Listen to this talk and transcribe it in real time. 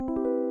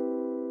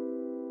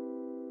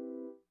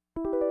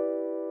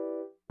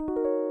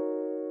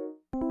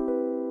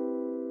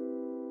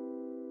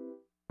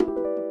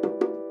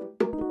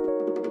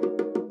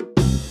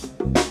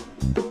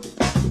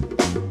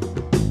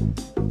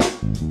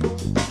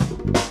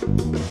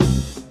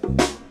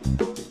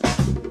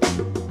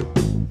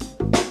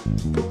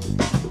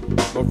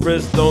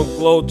wrist don't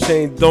glow,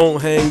 chain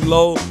don't hang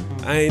low.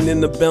 I ain't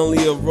in the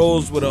Bentley or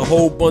Rolls with a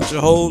whole bunch of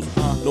hoes.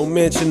 No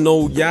mansion,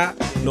 no yacht,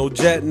 no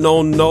jet,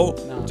 no.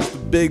 Just a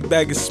big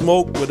bag of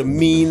smoke with a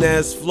mean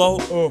ass flow.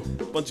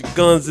 Bunch of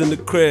guns in the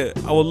crib,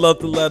 I would love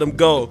to let them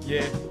go.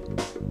 Yeah.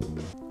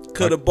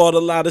 Could've bought a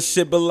lot of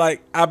shit, but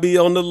like, I be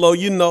on the low,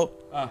 you know.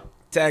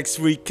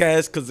 Tax-free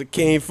cash, cause it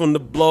came from the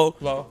blow.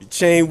 Your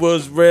chain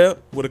was rare,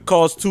 would've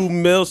cost $2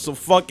 million, so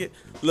fuck it.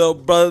 Little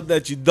brother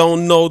that you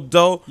don't know,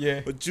 though.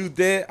 Yeah. But you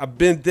there, I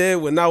been there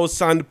when I was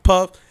signed to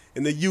Puff.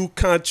 In the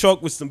Yukon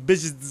truck with some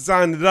bitches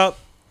designed it up.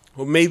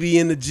 Or maybe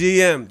in the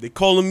GM. They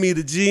calling me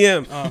the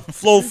GM.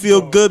 Flow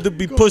feel good to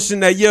be pushing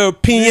that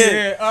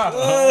European.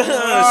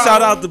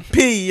 Shout out to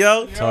P,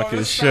 yo.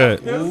 Talking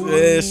shit.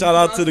 Yeah, shout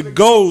out to the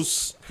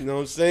Ghost. You know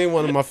what I'm saying?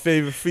 One of my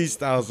favorite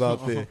freestyles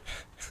out there.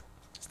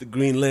 It's the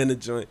Green Lantern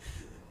joint.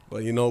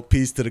 But you know,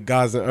 peace to the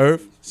guys on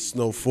Earth.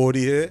 Snow 40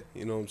 here.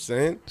 You know what I'm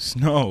saying?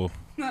 Snow.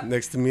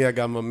 Next to me, I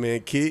got my man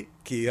Key.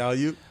 Key, how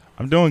you?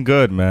 I'm doing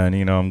good, man.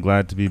 You know, I'm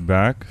glad to be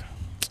back.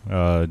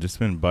 Just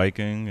been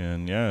biking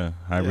and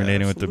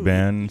hibernating with the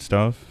band and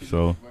stuff.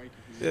 So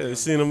yeah, you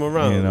seen him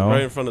around, you know?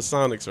 Right in front of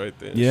Sonics, right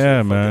there.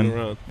 Yeah,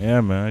 man.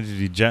 Yeah, man. I just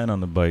be jetting on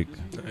the bike.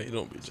 Nah, you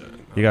don't be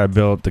jetting. You gotta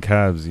build up the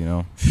calves, you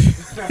know.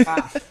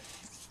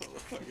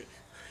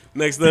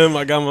 Next to him,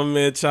 I got my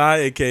man Chai,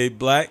 aka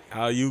Black.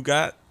 How you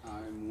got?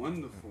 I'm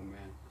wonderful,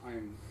 man. I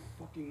am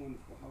fucking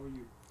wonderful. How are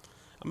you?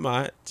 I'm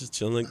alright, just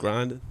chilling,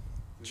 grinding,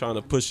 trying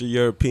to push a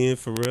European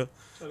for real.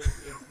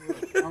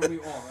 Aren't we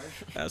all, right?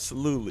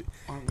 Absolutely.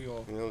 Aren't we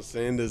all? You know what I'm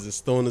saying? There's a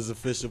Stoners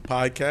official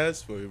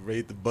podcast where we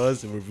rate the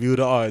buzz and review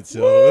the arts,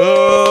 yo.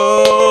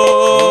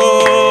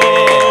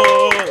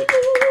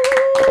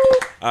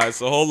 Alright,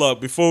 so hold up.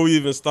 Before we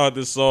even start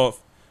this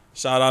off,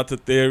 shout out to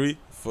Theory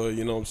for,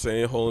 you know what I'm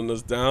saying, holding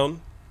us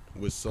down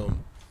with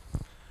some.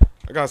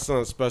 I got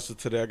something special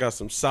today. I got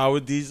some sour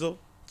diesel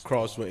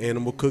crossed with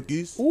animal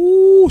cookies.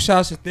 Ooh, shout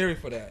out to Theory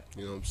for that.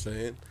 You know what I'm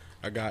saying?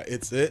 I got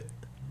It's It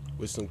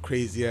with some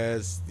crazy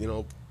ass, you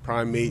know,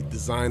 primate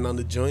design on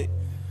the joint.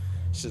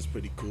 It's just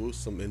pretty cool.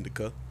 Some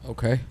indica.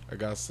 Okay. I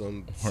got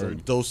some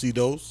dosey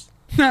dos.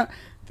 That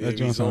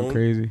joint sound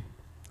crazy.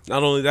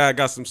 Not only that, I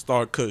got some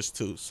Star Kush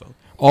too. So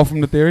all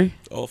from the Theory.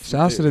 Shout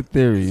out to the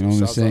Theory. You know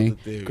what I'm saying?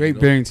 Theory, Great you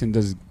know? Barrington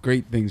does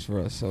great things for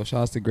us. So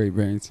shout out to Great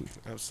Barrington.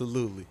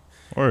 Absolutely.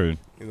 Word.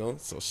 You know,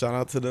 so shout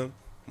out to them.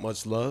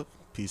 Much love,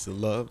 peace and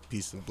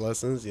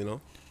blessings. You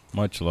know.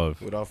 Much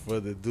love. Without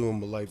further ado, I'm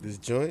gonna light this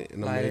joint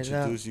and I'm gonna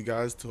introduce you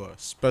guys to our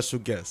special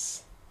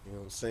guest. You know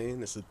what I'm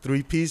saying? It's a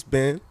 3-piece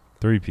band.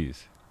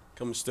 3-piece.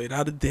 Coming straight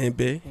out of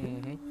Danbury.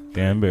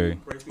 Danbury.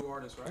 Breakthrough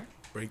artist, right?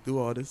 Breakthrough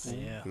artist.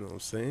 Yeah. You know what I'm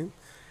saying?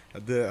 I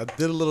did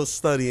a little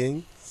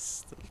studying,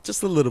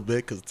 just a little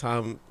bit, because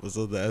time was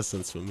of the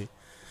essence for me.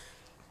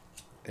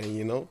 And,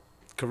 you know,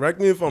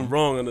 correct me if I'm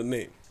wrong on the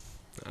name.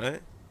 All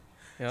right?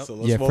 Yep. So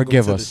let's welcome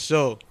to the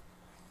show.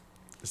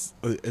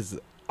 Is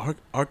it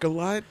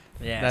Arcalyde?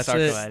 Yeah, that's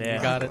Arcalyde. Yeah.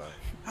 You got it.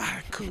 All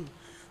right, cool.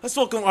 Let's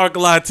welcome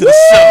Arcalyde to the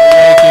show.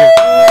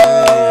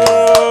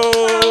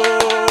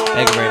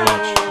 Thank you very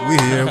much. We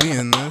here, we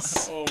in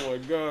this. Oh my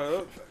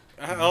God.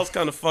 I was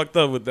kind of fucked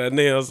up with that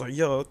name. I was like,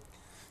 yo,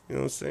 you know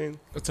what I'm saying?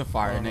 It's a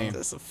fire name.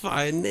 That's a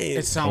fire name.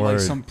 It sounds like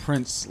some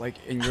prince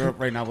like in Europe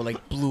right now with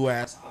like blue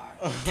ass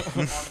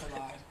eyes.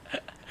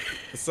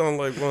 It sounds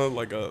like one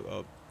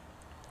a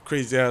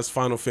crazy ass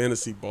Final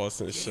Fantasy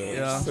boss and shit.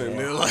 Yeah. And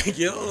they're like,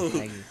 yo.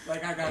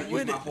 Like I gotta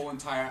use my whole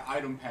entire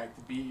item pack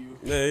to beat you.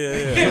 Yeah.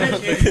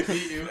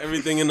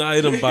 Everything in the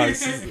item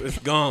box is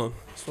gone.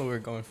 That's what we're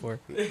going for.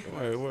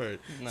 Word.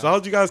 No. So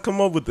how'd you guys come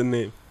up with the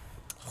name?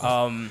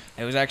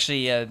 It was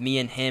actually me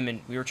and him,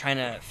 and we were trying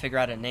to figure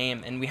out a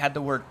name, and we had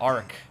the word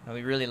arc, and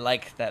we really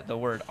liked the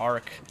word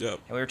arc. Yep.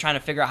 And we were trying to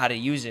figure out how to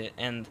use it,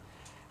 and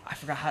I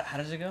forgot how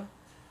does it go?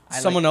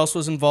 Someone else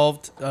was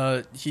involved.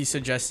 He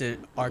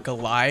suggested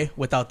Arcalyde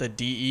without the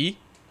DE,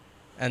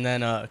 and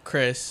then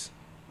Chris,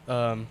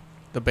 the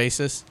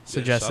bassist,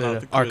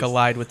 suggested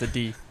Arcalyde with the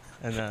D,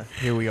 and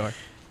here we are.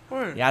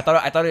 Yeah, I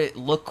thought it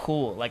looked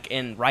cool, like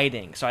in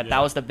writing. So that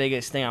was the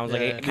biggest thing. I was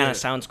like, it kind of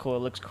sounds cool. It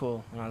looks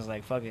cool, and I was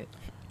like, fuck it.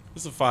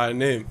 It's a fire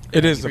name.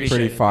 It is a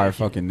pretty fire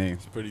fucking name.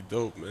 It's pretty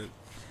dope, man.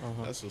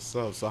 That's what's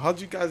up. So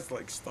how'd you guys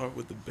like start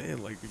with the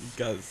band? Like you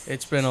guys?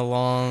 It's been a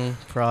long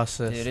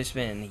process. Dude, it's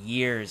been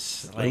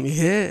years. Let Like, me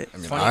hear. I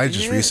mean, I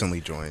just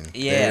recently joined.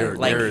 Yeah, it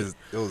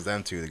was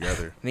them two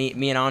together.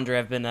 Me and Andre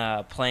have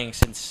been playing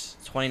since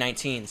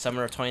 2019,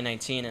 summer of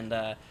 2019,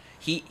 and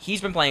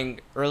he's been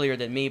playing earlier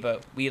than me,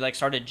 but we like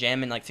started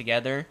jamming like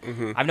together.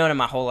 I've known him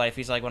my whole life.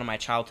 He's like one of my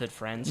childhood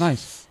friends.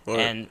 Nice.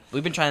 And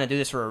we've been trying to do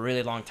this for a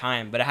really long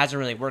time, but it hasn't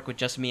really worked with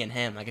just me and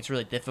him. Like it's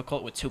really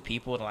difficult with two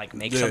people to like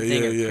make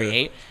something or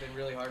create. It's been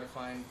really hard to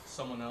find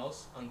someone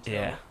else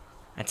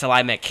until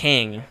I met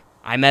King.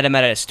 I met him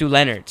at a Stu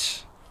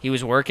Leonard's. He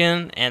was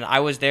working, and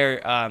I was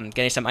there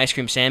getting some ice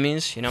cream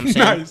Sammys. You know what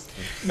I'm saying?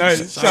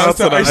 Nice. Shout out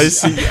to the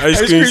ice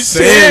cream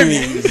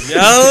Sammys,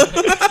 yo.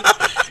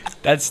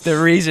 That's the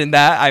reason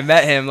that I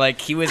met him.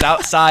 Like, he was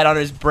outside on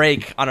his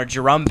break on a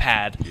drum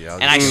pad. Yeah,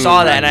 and I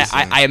saw that,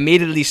 and I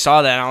immediately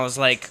saw that, and I was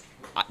like,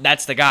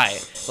 that's the guy.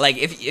 Like,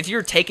 if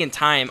you're taking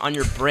time on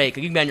your break,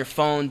 like, you can be on your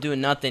phone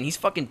doing nothing. He's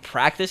fucking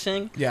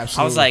practicing. Yeah,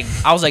 absolutely.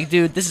 I was like,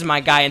 dude, this is my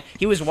guy. And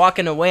he was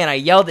walking away, and I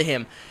yelled at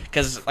him.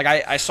 Because, like,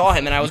 I saw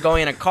him, and I was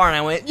going in a car, and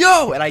I went,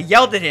 yo! And I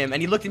yelled at him,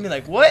 and he looked at me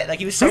like, what? Like,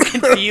 he was so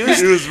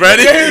confused. He was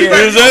ready? Yeah. He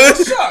was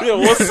ready? Yeah,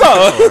 what's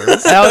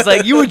up? And I was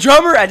like, you a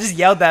drummer? I just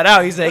yelled that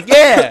out. He's like,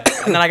 yeah.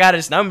 And then I got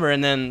his number,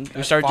 and then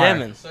we started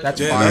jamming. That's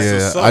Yeah, fire.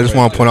 that's what's up, I just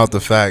man. want to point out the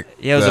fact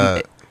Yeah,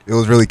 that it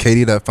was really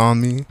Katie that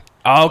found me.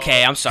 Oh,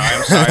 okay, I'm sorry.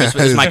 It was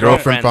His my girlfriend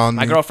girlfriend. found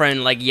My me.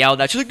 girlfriend, like, yelled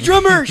out. She's like,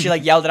 drummer! She,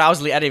 like, yelled it out.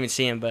 I didn't even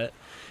see him, but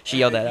she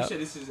yelled that out.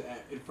 This is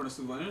in front of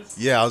Stu Leonard's?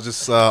 Yeah, I was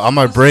just on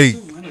my break.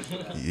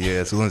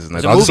 Yeah, it's nice. It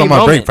was I a was just movie on my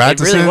moment. break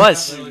practicing. It really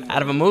was.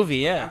 Out of a movie,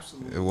 yeah.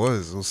 It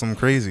was something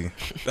crazy.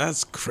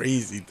 That's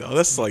crazy, though.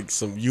 That's like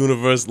some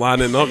universe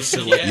lining up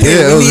shit. Like, Yeah, we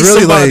it was need really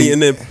somebody, like-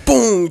 and then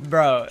boom,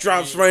 Bro.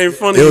 drops right in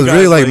front of It you was guys,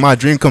 really like my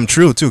dream come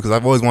true too, because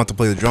I've always wanted to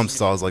play the drums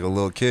since I was like a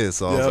little kid.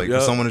 So I was Yep, like, yep.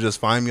 for someone to just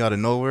find me out of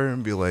nowhere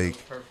and be like,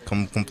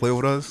 come play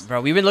with us.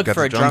 Bro, we've been looking Got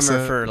for the a drum drummer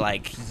set. for,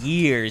 like,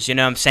 years, you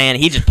know what I'm saying?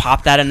 He just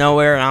popped out of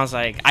nowhere, and I was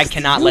like, I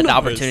cannot let the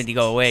universe. opportunity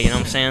go away, you know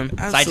what I'm saying? So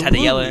I just had to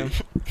yell at him.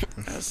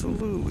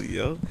 Absolutely,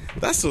 yo.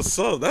 That's what's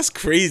up. That's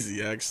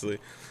crazy, actually.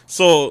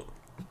 So,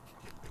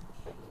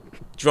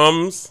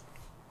 drums,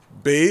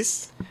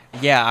 bass,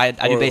 Yeah, I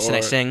do Or- bass and I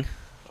or- sing.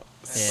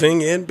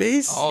 sing and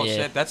bass. Oh Yeah.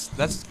 shit, that's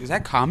is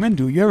that common?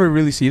 Do you ever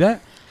really see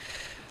that?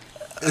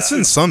 It's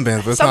in some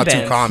bands, but it's Some not too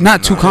bands. common.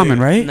 Not too Nah. common,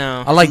 right?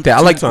 No. I like that.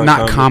 I like Too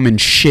not common. common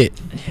shit.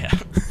 Yeah.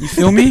 You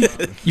feel me?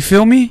 You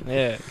feel me?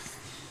 Yeah.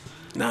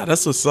 Nah,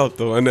 that's what's up,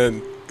 though. And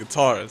then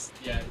guitars.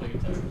 Yeah, I play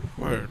guitar.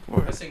 Word, I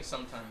word. sing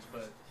sometimes,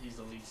 but he's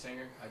the lead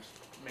singer. I just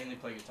mainly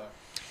play guitar.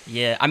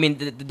 Yeah, I mean,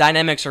 the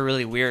dynamics are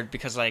really weird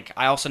because, like,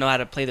 I also know how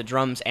to play the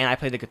drums and I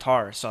play the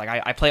guitar. So, like,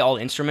 I play all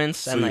instruments.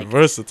 So And, you're like,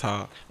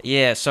 versatile.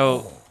 yeah,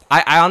 so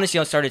I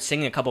honestly started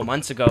singing a couple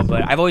months ago,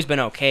 but I've always been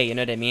okay, you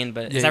know what I mean?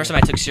 But it's Yeah, never yeah.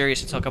 something I took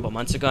serious until a couple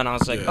months ago, and I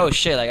was like, Yeah. oh,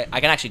 shit, like, I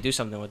can actually do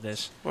something with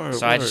this. Word,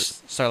 So I word.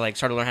 just started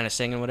to learn how to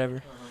sing and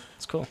whatever.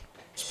 It's cool.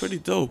 It's pretty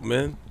dope,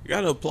 man. You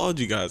gotta applaud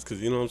you guys, cause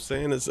you know what I'm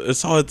saying.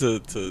 It's hard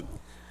to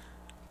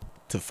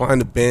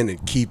find a band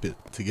and keep it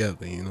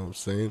together. You know what I'm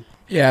saying?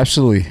 Yeah,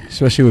 absolutely.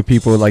 Especially with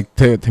people like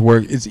to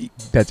work.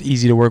 That's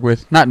easy to work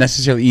with. Not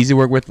necessarily easy to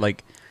work with.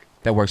 Like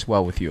that works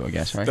well with you, I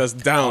guess, right? That's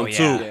down Oh, yeah.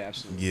 too.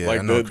 absolutely. Yeah, Like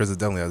I know the- Chris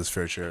definitely has his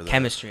fair share of that.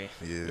 Chemistry.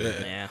 Yeah. Yeah.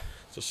 Yeah.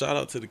 So shout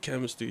out to the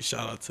chemistry.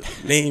 Shout out to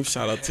the name.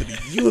 Shout out to the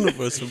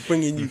universe for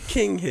bringing you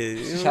King here. You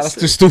know Shout what out I'm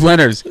to Stu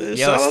Leonard's. saying?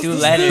 Yo, Shout out Stu to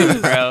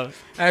Leonard, bro.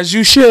 As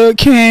you should,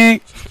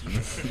 King.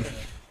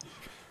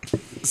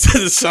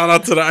 Shout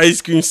out to the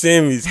ice cream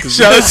Sammys. Cause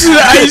Shout out to the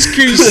ice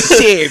cream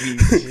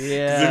Sammy.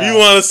 Yeah. if you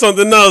wanted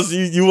something else,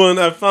 you wouldn't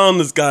have found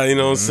this guy. You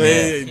know what I'm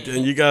saying?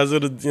 And you guys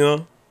would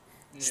have,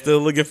 still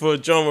looking for a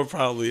drummer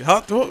probably.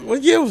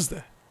 What year was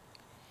that?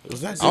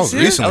 Was that I was this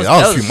year? recently.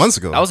 That was a few months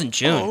ago. That was in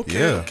June. Oh, okay,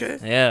 Yeah. okay.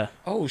 Yeah.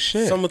 Oh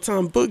shit.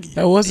 Summertime boogie.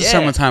 That was the Yeah.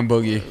 summertime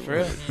boogie. For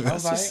real.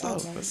 That's what's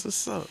up. That's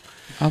what's up.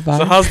 I'll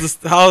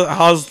So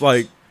how's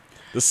like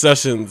the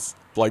sessions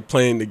like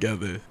playing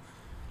together?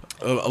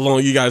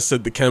 Along, you guys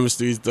said the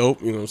chemistry is dope.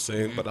 You know what I'm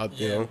saying? But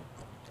Yeah.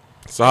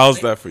 So how's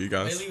that for you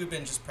guys? Lately, we've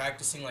been just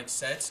practicing like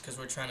sets because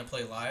we're trying to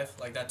play live.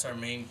 Like that's our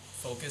main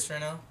focus right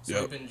now. So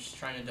Yep. we've been just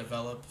trying to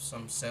develop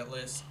some set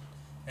lists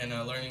and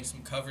learning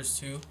some covers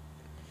too,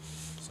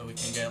 so we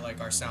can get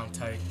like our sound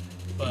tight.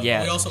 But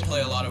Yeah. we also play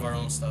a lot of our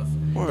own stuff.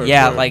 Word,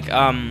 Yeah, word.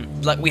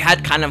 like we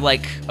had kind of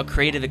like a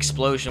creative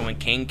explosion when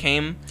King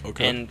came.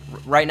 Okay. And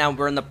right now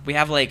we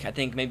have like I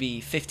think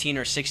maybe 15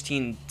 or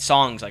 16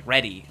 songs like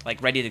ready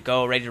to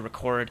go, ready to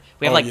record.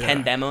 We have Oh, like yeah.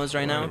 10 demos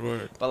right now. Word,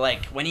 word. But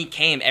like when he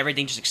came,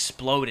 everything just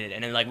exploded,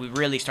 and then like we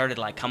really started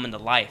like coming to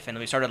life, and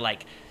we started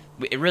like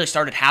it really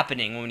started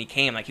happening when he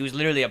came. Like he was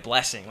literally a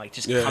blessing, like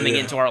just Yeah, coming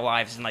yeah. into our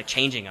lives and like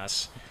changing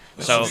us.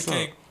 That's So what's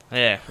up.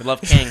 yeah, we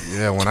love King.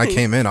 Yeah, when I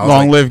came in, I was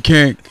Long like, live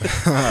King.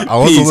 I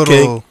was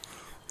Peace,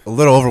 a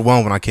little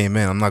overwhelmed when I came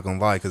in. I'm not gonna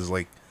lie, because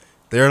like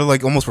they're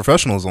like almost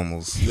professionals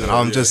almost, and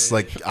I'm just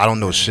like I don't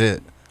know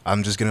shit.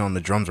 I'm just getting on the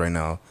drums right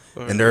now,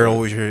 and they're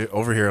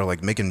over here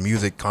like making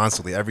music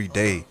constantly every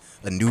day,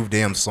 a new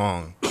damn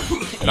song,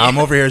 and I'm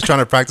over here trying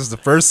to practice the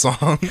first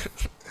song,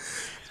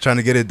 trying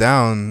to get it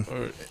down,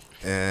 Word.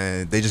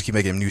 and they just keep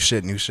making new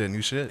shit.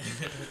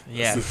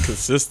 Yeah. It's the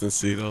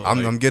consistency though.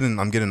 I'm getting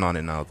on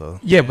it now though.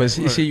 Yeah, but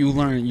see, you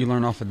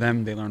learn off of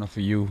them. They learn off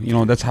of you. You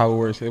know, that's how it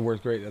works. It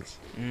works great.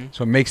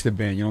 So it makes the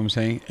band. You know what I'm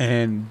saying?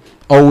 And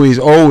always,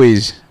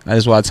 that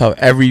is why I tell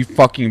every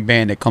fucking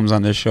band that comes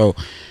on this show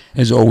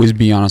is always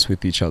be honest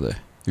with each other.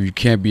 If you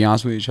can't be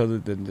honest with each other,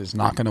 then it's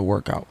not gonna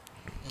work out.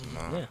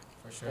 Yeah,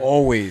 for sure.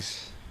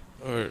 Always.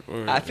 Word,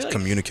 word. I feel like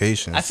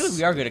Communication.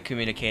 we are good at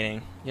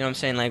communicating. You know what I'm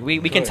saying? Like we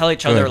can tell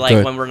each other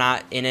when we're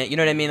not in it. You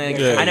know what I mean? Like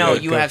I know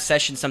you have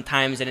sessions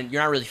sometimes and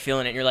you're not really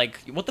feeling it. And you're like,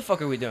 what the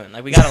fuck are we doing?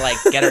 Like we gotta like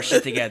get our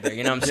shit together.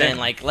 You know what I'm saying?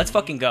 Like let's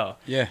fucking go.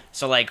 Yeah.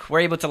 So like we're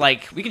able to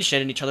like we can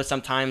shit at each other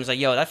sometimes. Like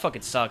yo, that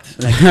fucking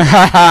sucked. Like,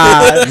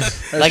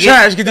 like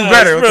trash can do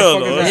better. It's real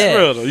though. It's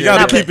real though. You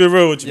gotta keep it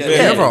real with your man.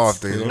 Never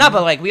off days. No,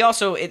 but like we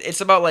also it's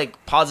about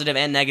like positive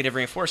and negative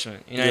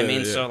reinforcement. You know what I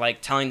mean? So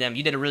like telling them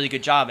you did a really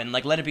good job and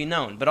like let it be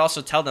known, but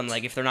also tell them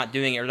like if they're not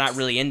doing it or not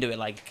really into it,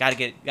 like gotta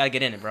get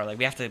in it, bro. Like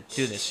we have to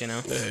do this, you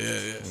know?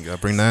 Yeah. You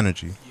gotta bring the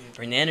energy.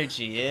 Bring the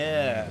energy,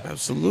 yeah.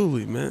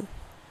 Absolutely, man.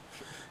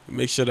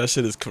 Make sure that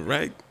shit is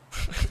correct.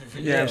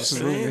 Yeah,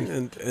 absolutely.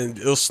 And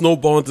it'll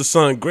snowball into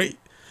something great.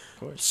 Of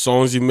course.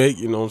 Songs you make,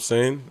 you know what I'm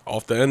saying?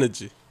 Off the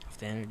energy.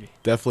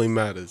 Definitely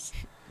matters.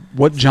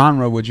 What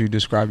genre would you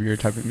describe your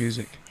type of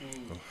music?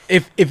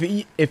 If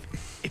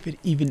it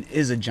even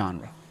is a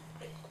genre.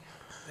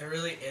 There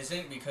really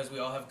isn't because we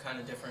all have kind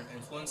of different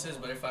influences.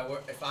 But if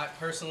I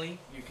personally,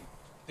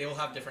 they will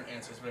have different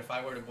answers. But if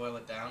I were to boil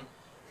it down,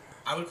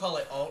 I would call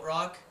it alt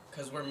rock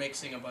because we're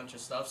mixing a bunch of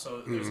stuff.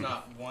 So there's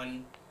not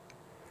one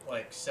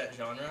like set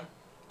genre.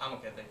 I'm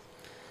okay with it.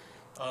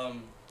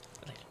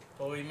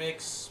 But we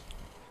mix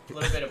a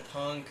little bit of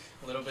punk,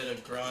 a little bit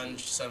of grunge,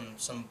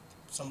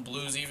 some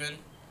blues even.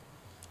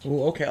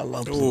 Oh, okay, I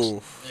love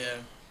blues. Yeah.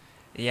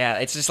 Yeah,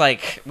 it's just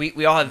like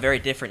we all have very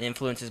different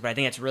influences, but I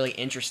think it's really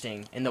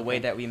interesting in the way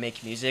that we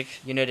make music.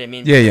 You know what I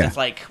mean? Yeah, yeah. It's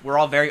like we're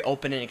all very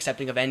open and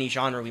accepting of any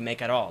genre we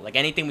make at all. Like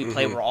anything we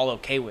play, we're all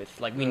okay with.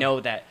 Like we know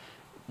that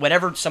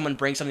whenever someone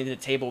brings something to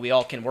the table, we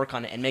all can work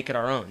on it and make it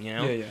our own. You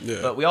know? Yeah.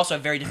 But we also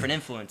have very different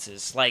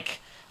influences.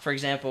 Like for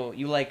example,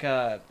 you like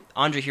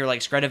Andre here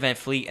likes Greta Van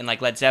Fleet and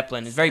like Led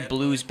Zeppelin. It's very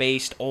blues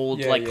based,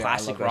 old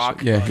classic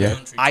rock. Yeah.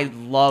 I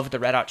love the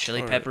Red Hot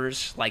Chili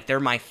Peppers. Like they're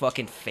my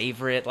fucking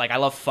favorite. Like I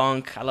love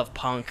funk. I love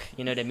punk.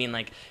 You know what I mean?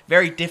 Like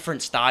very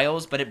different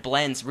styles, but it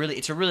blends really.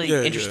 It's a really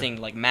interesting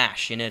like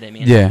mash. You know what I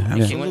mean? Yeah.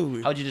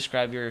 Absolutely. How would you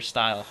describe your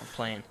style of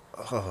playing?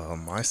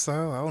 My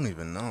style? I don't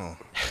even know.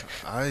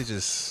 I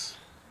just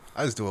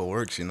do what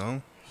works, you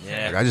know?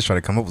 Yeah. Like, I just try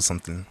to come up with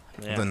something.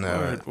 Yeah. Then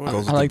Word. goes I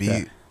with like the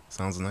beat. that.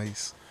 Sounds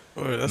nice.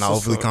 That's Not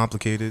what's overly up.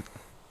 complicated.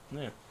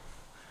 Yeah.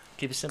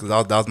 Keep it simple.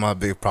 Because that was my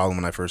big problem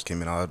when I first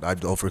came in.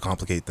 I'd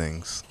overcomplicate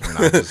things. And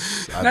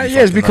I'd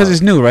It's because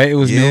it's new, right? It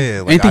was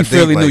new. Like, anything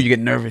fairly new, you get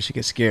nervous, you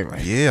get scared,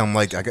 right? Yeah, I'm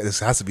like, this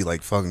has to be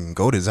like fucking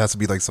goated. This has to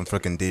be like some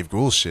fucking Dave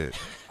Grohl shit.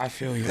 I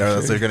feel you.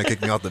 So they're gonna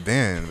kick me out the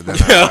band. But then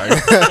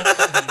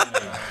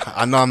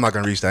I know I'm not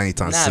gonna reach that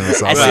anytime soon.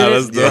 So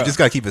just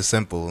gotta keep it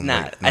simple. And,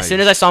 as soon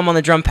as I saw him on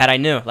the drum pad, I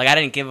knew. Like I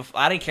didn't care.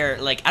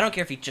 Like I don't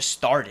care if he just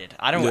started.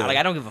 I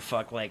don't give a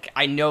fuck. Like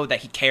I know that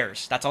he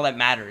cares. That's all that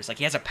matters. Like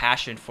he has a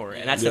passion for it,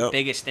 and that's the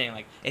biggest thing.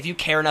 Like if you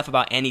care enough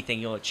about anything,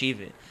 you'll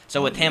achieve it.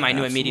 So with him, I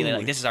knew immediately.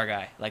 Like this is our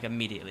guy. Like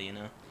immediately, you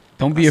know.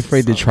 Don't be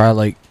afraid to try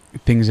like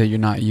things that you're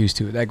not used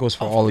to. That goes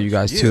for all of you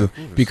guys too,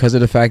 because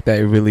of the fact that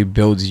it really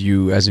builds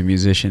you as a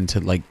musician to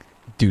like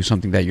do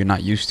something that you're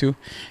not used to,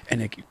 and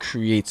it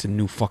creates a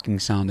new fucking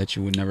sound that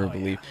you would never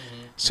believe.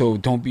 So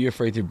don't be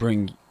afraid to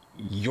bring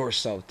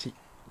yourself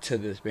to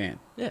this band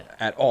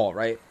at all,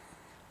 right?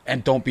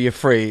 And don't be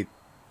afraid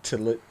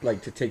to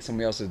to take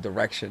somebody else's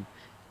direction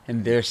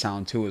and their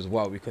sound too as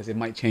well, because it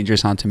might change your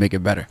sound to make it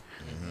better.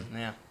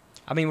 Yeah.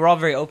 I mean, we're all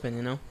very open,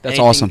 you know. That's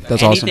awesome.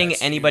 Anything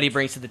anybody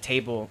brings to the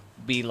table,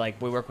 we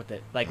work with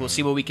it. Like we'll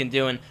see what we can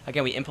do, and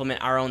again, we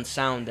implement our own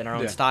sound and our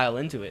own style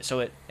into it.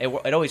 So it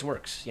always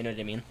works. You know what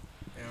I mean?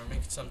 Yeah, we're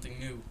making something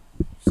new.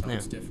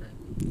 Sounds different.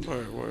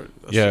 Word.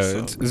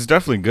 It's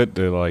definitely good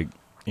to like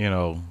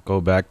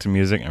go back to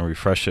music and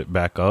refresh it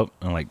back up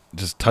and like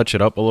just touch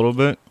it up a little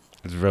bit.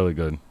 It's really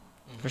good.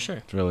 For sure.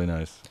 It's really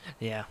nice.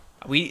 Yeah.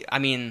 We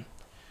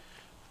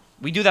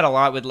do that a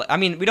lot with. I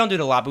mean, we don't do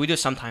it a lot, but we do it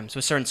sometimes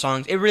with certain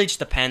songs. It really just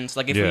depends.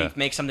 Like if we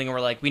make something and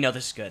we're like, we know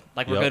this is good,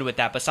 like we're good with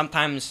that. But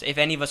sometimes, if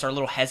any of us are a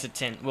little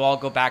hesitant, we'll all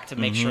go back to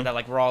make sure that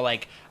like we're all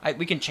like,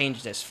 we can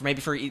change this for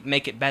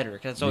make it better,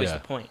 because that's always the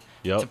point.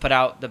 To put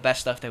out the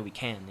best stuff that we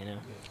can, you know.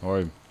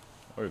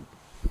 Or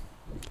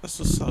That's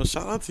what's up.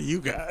 Shout out to you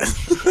guys.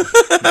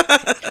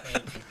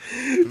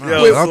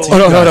 Thanks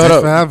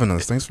for having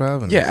us. Thanks for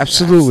having us. Yeah,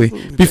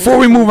 absolutely. Before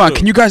we move on,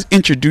 can you guys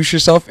introduce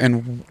yourself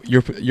and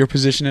your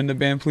position in the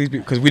band, please?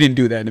 Because we didn't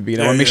do that in the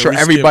beginning. I want to make sure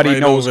everybody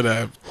knows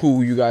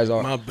who you guys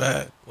are. My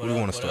bad. What do you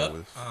want to start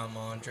with? I'm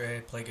Andre. I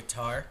play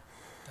guitar.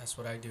 That's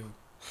what I do.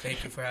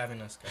 Thank you for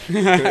having us,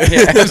 guys.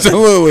 Yeah,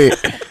 absolutely.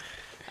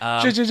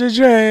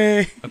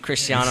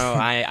 Cristiano,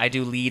 I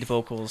do lead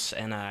vocals,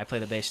 and I play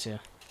the bass too.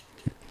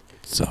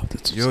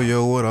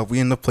 Yo, what up? We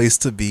in the place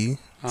to be.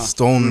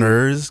 Stone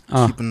Nerds,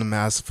 keeping the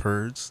massive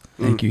herds.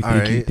 Thank you.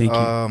 Thank you.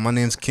 My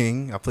name's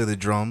King. I play the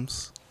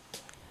drums.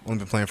 Only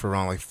been playing for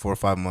around like 4 or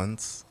 5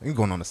 months. I think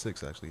going on to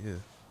 6 actually. Yeah,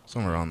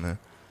 somewhere around there.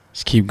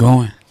 Just keep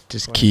going.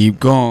 Keep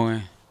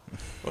going.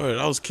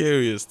 I was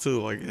curious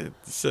too. Like, you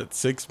said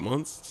 6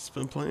 months. Just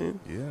been playing.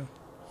 Yeah.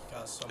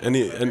 got so much And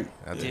better.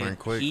 I had to Dude, learn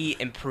quick. he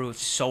improved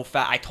so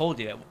fast. I told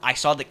you, I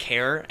saw the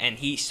care, and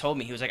he told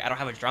me, he was like, I don't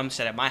have a drum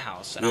set at my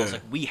house. And I was Yeah.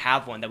 like, we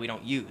have one that we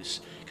don't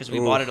use because we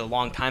Oof. bought it a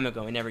long time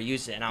ago. We never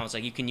used it. And I was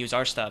like, you can use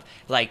our stuff.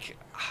 Like,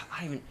 I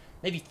don't even,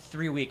 maybe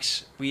 3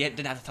 weeks. We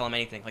didn't have to tell him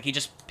anything. Like, he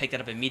just picked it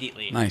up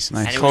immediately. Nice. And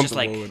it was just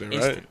like Comfortable with it,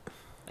 instant. right?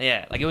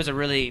 Yeah, like it was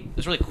really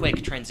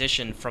quick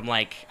transition from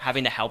like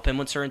having to help him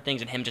with certain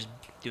things and him just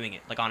doing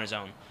it like on his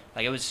own.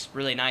 Like it was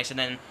really nice, and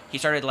then he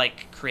started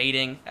like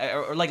creating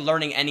or like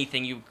learning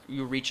anything.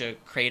 You reach a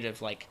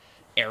creative like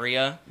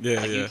area. Yeah,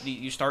 like, yeah.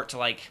 You start to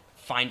like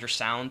find your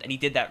sound, and he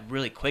did that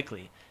really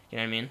quickly. You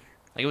know what I mean?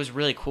 Like it was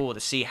really cool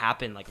to see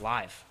happen like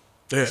live.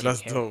 Yeah, See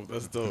that's him. dope.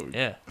 That's dope.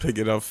 Yeah. Pick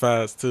it up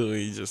fast too,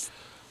 and you just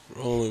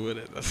rolling with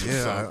it. That's what's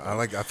Yeah, up.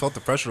 I felt the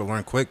pressure to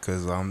learn quick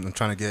because I'm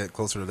trying to get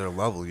closer to their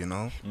level, you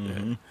know?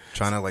 Mm-hmm.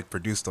 Trying to like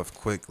produce stuff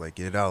quick, like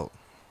get it out.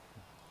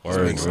 Just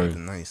Word, make word.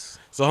 something nice.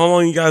 So how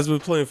long you guys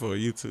been playing for?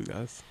 You two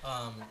guys?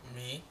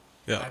 Me.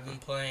 Yeah. I've been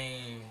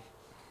playing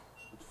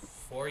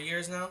 4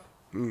 years now.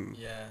 Mm.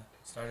 Yeah,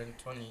 started in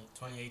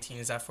 2018.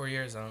 Is that 4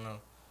 years? I don't know.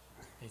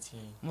 18.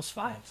 Almost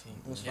 5. 19.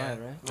 Almost Yeah. 5,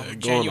 right? Yeah, going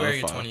on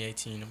January 5.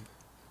 2018.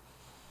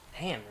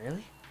 Damn,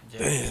 really? Yeah.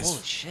 Damn.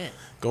 Holy shit.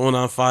 Going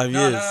on 5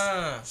 No, years.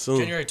 no. Soon.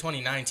 January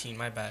 2019.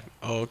 My bad.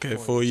 Oh, okay,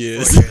 4 4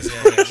 years. years.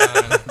 Yeah.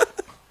 No.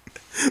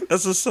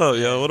 That's what's up,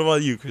 yo. What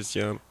about you,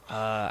 Christian?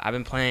 I've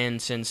been playing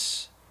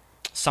since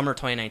summer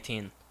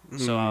 2019.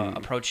 So Mm.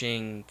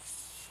 approaching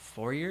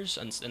 4 years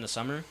in the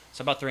summer.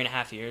 So about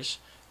 3.5 years.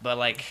 But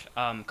like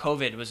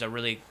COVID was a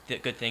really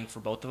good thing for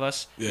both of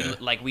us. Yeah.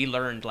 We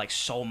learned like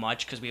so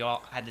much because we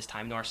all had this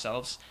time to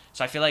ourselves.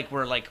 So I feel like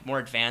we're like more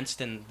advanced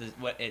than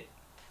what it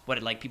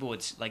like people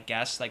would like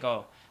guess like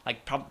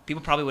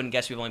people probably wouldn't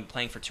guess we've only been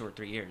playing for 2 or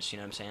 3 years. You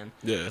know what I'm saying?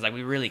 Yeah. Because like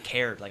we really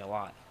cared like a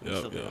lot. We Yeah,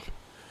 still do. yeah.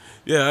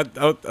 Yeah,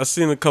 I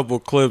seen a couple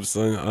clips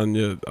on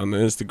the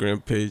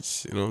Instagram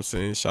page. You know what I'm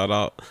saying? Shout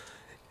out,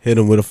 hit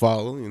him with a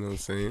follow. You know what I'm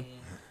saying?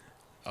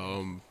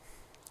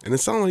 And it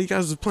sounded like you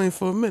guys was playing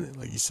for a minute,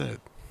 like you said.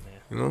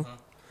 You know?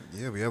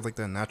 Yeah, we have like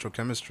that natural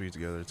chemistry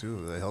together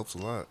too. That helps a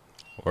lot.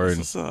 Word.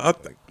 What's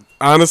up?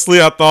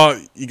 Honestly, I thought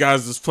you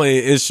guys was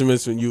playing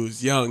instruments when you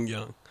was young,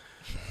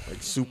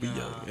 like super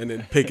young, and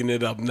then picking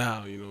it up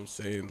now. You know what I'm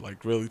saying?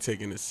 Like really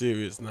taking it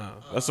serious now.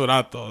 That's what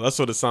I thought. That's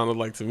what it sounded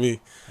like to me.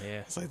 Yeah.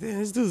 It's like, damn,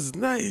 this dude's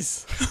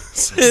nice.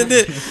 You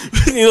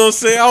know what I'm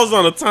saying? I was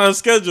on a time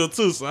schedule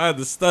too, so I had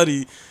to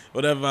study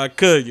whatever I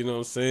could. You know what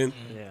I'm saying?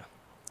 Yeah.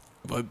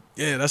 But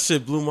yeah, that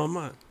shit blew my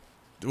mind.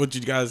 What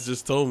you guys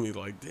just told me,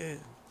 like, damn,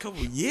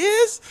 couple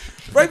years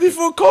right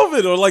before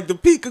COVID or like the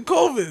peak of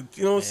COVID.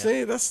 You know what I'm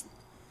saying? That's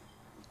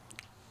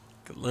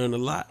could learn a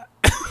lot.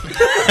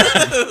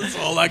 That's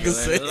all I can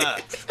say.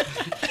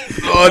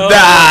 Oh,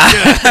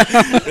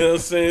 nah. You know what I'm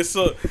saying?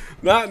 So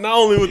not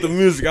only with the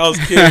music, I was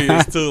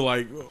curious too.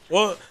 Like,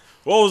 what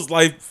was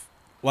life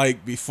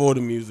like before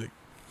the music?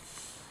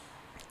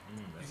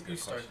 You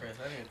start, Chris.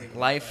 I didn't even think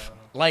Life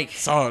like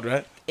It's hard,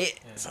 right?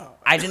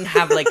 I didn't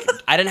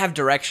have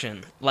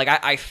direction. Like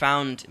I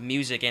found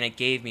music and it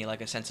gave me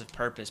like a sense of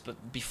purpose.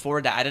 But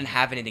before that, I didn't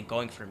have anything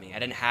going for me. I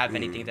didn't have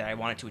anything that I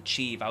wanted to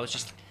achieve. I was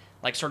just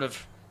like sort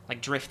of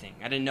like drifting.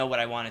 I didn't know what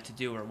I wanted to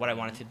do or what I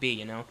wanted to be,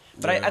 you know?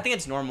 But Yeah. I think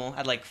it's normal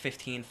at like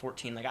 15,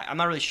 14. Like I'm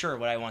not really sure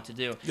what I want to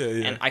do. Yeah,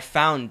 yeah. And I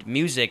found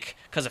music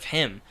because of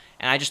him.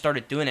 And I just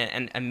started doing it.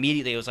 And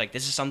immediately it was like,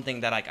 this is something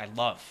that like I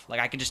love.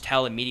 Like I could just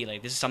tell immediately,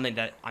 like, this is something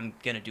that I'm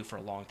going to do for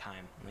a long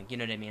time. Like, you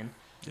know what I mean?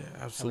 Yeah,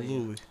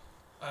 absolutely.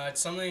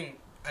 It's something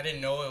I didn't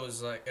know it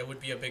was like it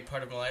would be a big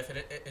part of my life.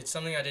 It's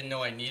something I didn't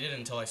know I needed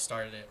until I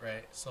started it,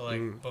 right? So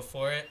like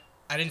before it,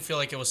 I didn't feel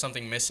like it was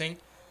something missing.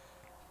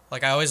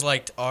 Like I always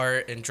liked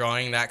art and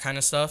drawing, that kind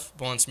of stuff.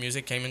 But once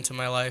music came into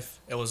my life,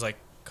 it was like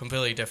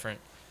completely different.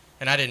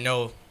 And I didn't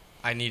know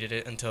I needed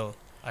it until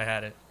I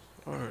had it.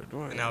 Word.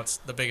 And now it's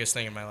the biggest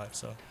thing in my life.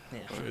 So.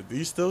 Word. Do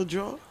you still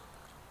draw?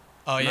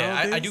 Oh yeah,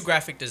 I Nowadays? do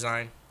graphic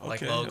design,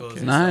 like Okay, logos. okay.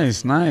 And Nice,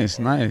 stuff.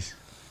 nice.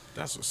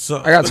 That's what's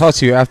up. I gotta talk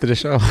to you after the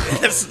show.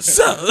 That's what's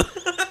up.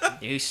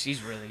 Yeah,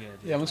 he's really good.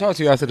 Yeah, I'm gonna talk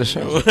to you after the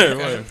show.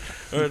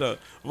 Word up.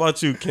 What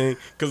about you, King?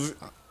 Because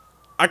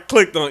I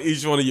clicked on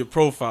each one of your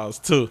profiles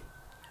too.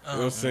 You know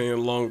what I'm saying?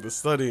 Along the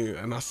study,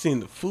 and I seen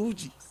the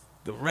Fuji,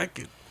 the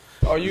record.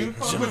 Are you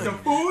with the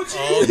food?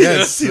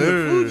 Yes, I seen the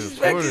sir. Fuji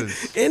Of record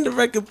course. and the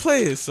record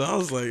player. So I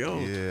was like, oh.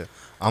 Yeah,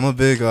 I'm a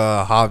big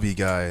hobby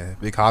guy.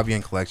 Big hobby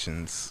and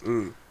collections.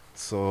 Mm.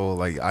 So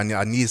like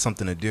I need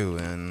something to do,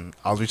 and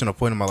I was reaching a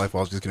point in my life where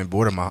I was just getting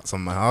bored of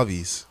some of my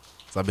hobbies.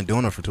 So I've been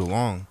doing it for too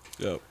long.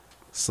 Yep.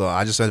 So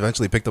I just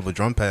eventually picked up a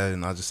drum pad,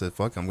 and I just said,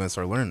 "Fuck, I'm gonna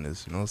start learning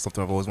this." You know, it's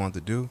something I've always wanted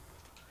to do.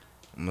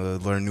 I'm gonna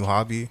learn a new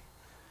hobby,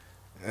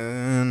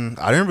 and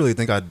I didn't really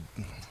think I'd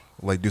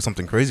like do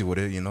something crazy with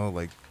it. You know,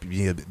 like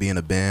be in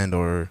a band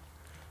or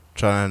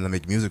trying to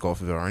make music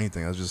off of it or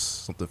anything. It was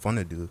just something fun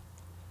to do.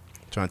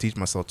 Trying to teach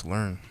myself to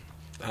learn.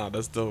 Ah,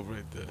 that's dope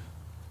right there.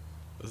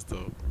 That's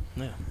dope.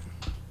 Yeah.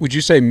 Would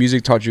you say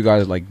music taught you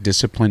guys like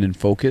discipline and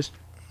focus?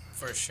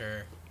 For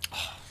sure.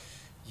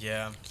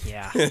 Yeah.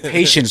 Yeah.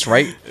 Patience,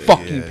 right?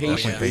 Fucking Yeah,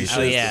 patience. definitely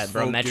Oh yeah,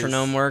 bro, focus.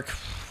 metronome work.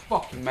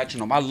 fucking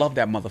metronome. I love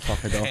that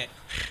motherfucker though.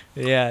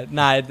 Yeah,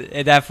 nah,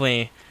 it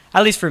definitely,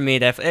 at least for me,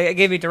 it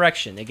gave me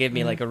direction. It gave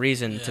me like a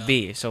reason to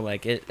be. So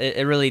like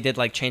it really did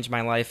like change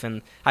my life.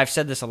 And I've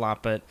said this a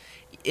lot, but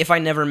if I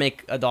never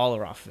make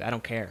 $1 off of it, I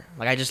don't care.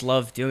 Like I just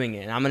love doing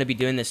it, and I'm gonna be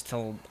doing this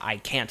till I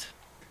can't.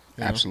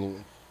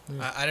 Absolutely.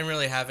 I didn't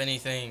really have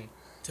anything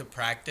to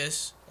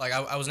practice. Like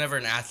I was never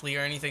an athlete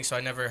or anything, so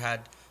I never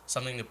had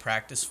something to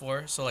practice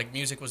for. So like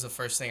music was the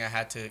first thing I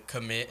had to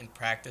commit and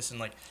practice and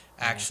like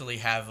actually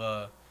have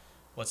a,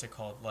 what's it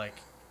called? Like,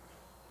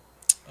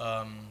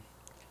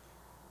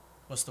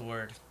 what's the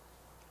word?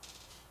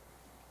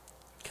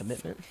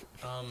 Commitment.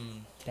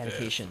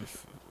 Dedication.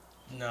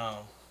 No.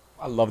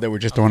 I love that we're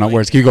just throwing out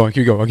words. Keep going.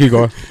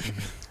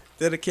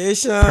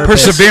 Dedication.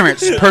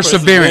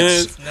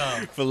 Perseverance.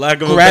 No. For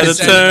lack of a better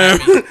term.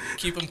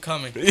 Keep them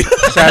coming.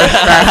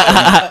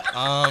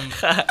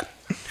 Satisfaction.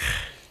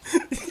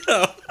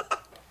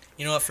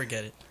 You know what?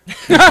 Forget it.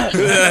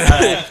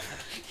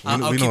 We I'll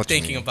know keep what you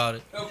thinking mean. about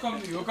it. It'll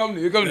come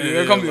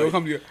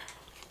to you.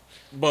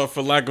 But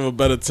for lack of a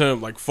better term,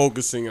 like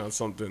focusing on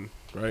something,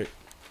 right?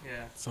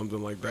 Yeah.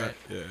 Something like that. Right.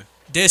 Yeah.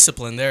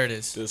 Discipline. There it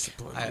is.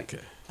 Discipline. Okay.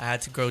 I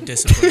had to grow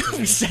discipline.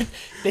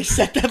 They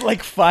said that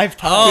like 5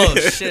 Oh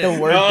times. shit. The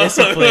word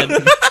discipline.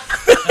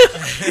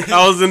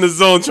 I was in the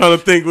zone trying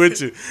to think with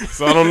you,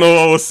 so I don't know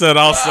what was said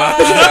outside.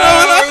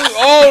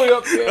 I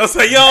was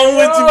like, yo, I'm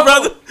with you,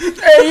 brother.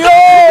 Hey,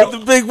 yo! With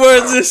the big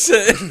words and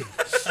shit.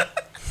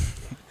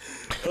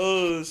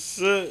 Oh,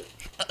 shit.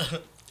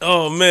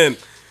 Oh, man.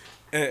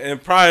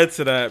 And prior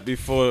to that,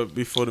 before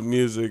the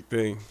music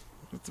thing,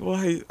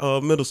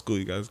 what middle school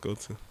you guys go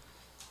to?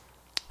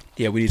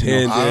 Yeah, we need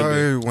to know.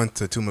 I went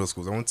to 2 middle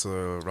schools. I went to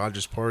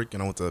Rogers Park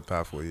and I went to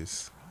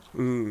Pathways.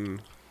 Oh, word.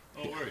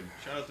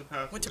 Shout out to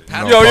Pathways. Went to Wait.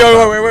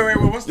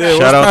 What's that? Yeah,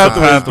 Shout out to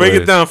Pathways? Break it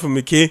Pathways. down for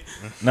me, Key.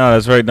 No,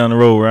 that's right down the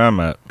road where I'm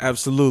at.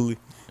 Absolutely.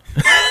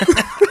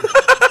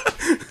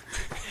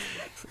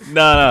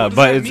 No,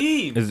 but that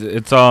mean?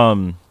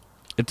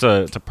 it's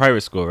a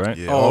private school, right?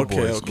 Yeah, Oh, all okay,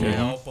 boys okay. school.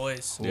 Yeah, all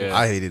boys. Yeah.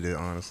 I hated it,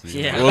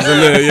 honestly. Yeah. Wasn't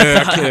there?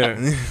 Yeah, I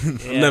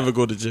can't. Yeah. Never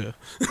go to jail.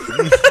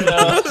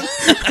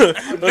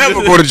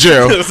 Never go to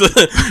jail.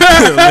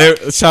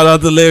 Shout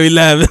out to Larry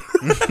Lavin.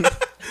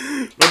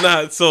 But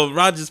nah, so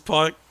Rogers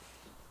Park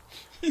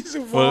He's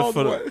a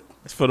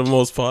for the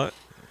most part.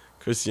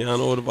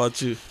 Cristiano, what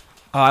about you?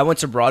 I went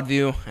to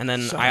Broadview, and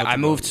then Shout out I to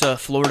moved to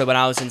Florida when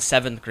I was in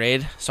 7th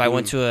grade. So I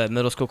went to a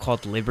middle school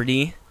called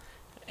Liberty,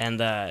 and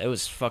it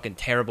was fucking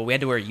terrible. We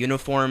had to wear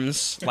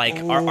uniforms. Like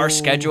our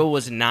schedule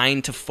was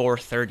 9 to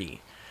 4:30.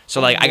 So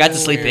like I got to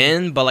sleep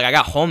in, but like I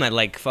got home at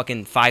like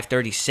fucking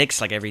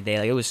 5:36 like every day.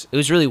 Like it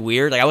was really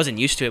weird. Like I wasn't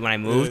used to it when I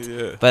moved.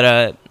 Yeah.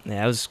 But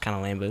yeah, it was kind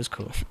of lame, but it was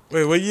cool.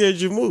 Wait, what year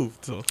did you move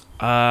to?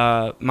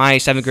 My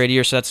 7th grade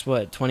year, so that's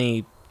what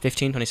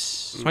 2015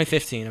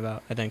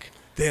 about, I think.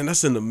 Damn,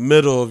 that's in the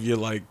middle of your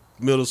like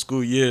middle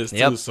school years too.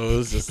 Yep. So it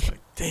was just like,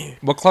 damn.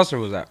 What cluster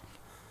was that?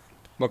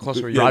 What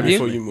cluster were you Yeah, in? Broadview?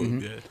 before you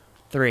moved. Yeah.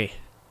 3.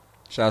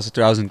 Shout out to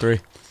 2003.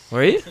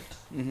 Were you?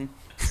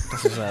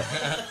 This is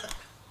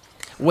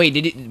Wait,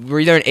 were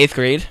you there in 8th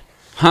grade?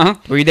 Huh?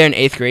 Were you there in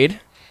 8th grade?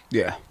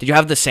 Yeah. Did you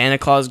have the Santa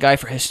Claus guy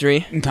for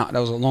history? Nah, that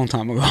was a long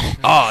time ago.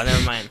 Oh,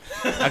 never mind.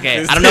 Okay,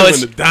 It's I don't know. when It's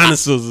the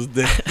dinosaurs was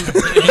there.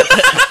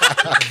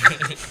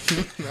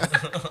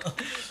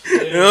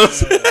 You know what I'm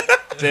saying?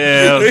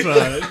 Damn,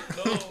 son.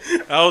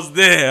 I was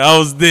there.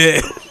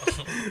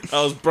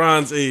 I was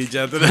Bronze Age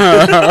after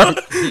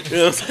that. You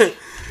know what I'm saying?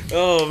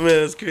 Oh man,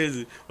 that's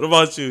crazy. What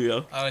about you,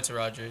 yo? I went to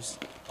Rogers.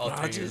 All 3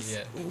 years, Rogers?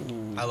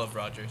 yeah. I love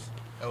Rogers.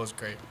 That was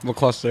great. What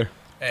cluster?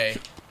 Hey,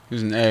 He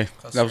was an A.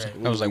 Cluster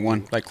That was like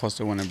one, like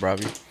cluster 1 in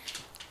Broadview.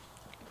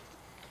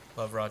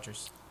 love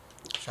Rogers.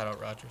 Shout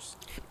out Rogers.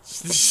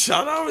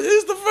 Shout out!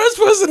 He's the first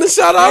person to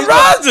shout out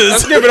Rogers.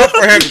 Let's give it up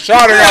for him.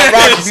 Shout out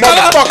Rogers, Shout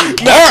out.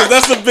 motherfucking Nah, Bart.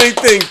 that's a big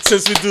thing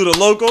since we do the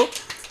local.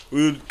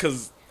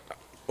 Because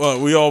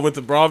we all went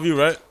to Broadview,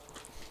 right?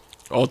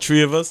 All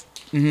 3 of us.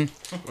 Right.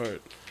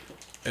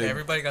 Hey,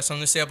 everybody got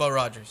something to say about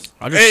Rogers.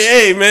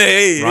 Hey, man,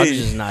 hey. Rogers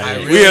is not I it.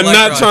 really We are like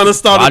not Rogers. trying to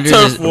start a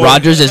turf war.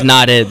 Rogers is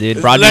not it, dude.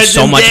 Broadview's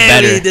so much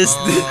Legendary, better. this-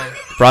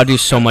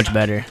 Broadview's so much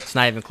better. It's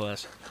not even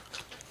close.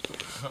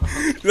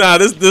 Nah,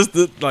 this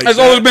like. There's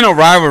always been a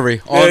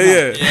rivalry. All the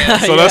time. Yeah.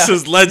 So that's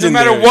just No legendary.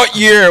 matter what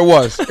year it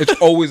was, it's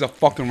always a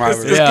fucking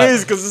rivalry. It's Yeah.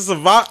 crazy because it's a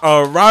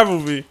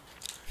rivalry.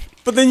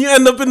 But then you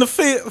end up in the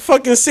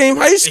fucking same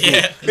high school.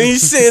 Yeah. And you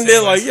sitting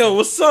there like, yo,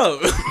 what's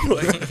up?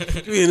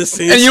 Like, we in the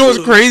same And you know what's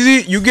school.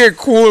 crazy? You get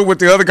cooler with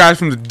the other guys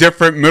from the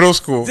different middle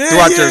school Yeah,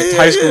 throughout yeah, your yeah,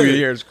 high school yeah.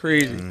 year. It's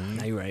crazy.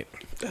 No, you're right.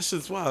 That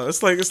shit's wild.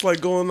 It's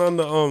like going on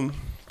the So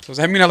does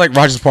that mean I like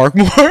Rogers Park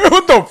more?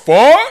 What the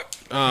fuck?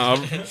 I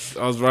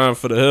was riding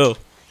for the hill.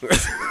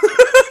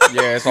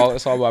 Yeah, it's all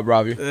about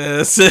Broadview. Yeah,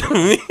 that's it.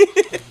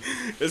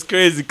 It's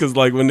crazy because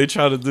like when they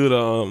try to do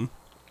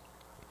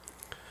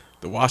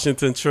the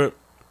Washington trip,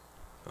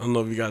 I don't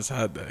know if you guys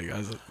had that. You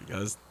guys.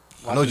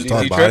 I know what you're Easy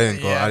talking about. trip? I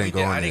didn't go. Yeah, I we didn't go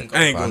did. on I it. didn't go.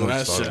 I ain't I know going what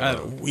that you're shit. I talking had a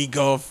about. week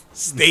off.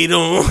 Stayed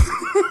on.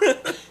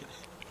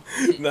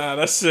 Nah,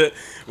 that shit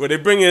where they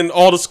bring in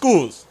all the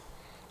schools.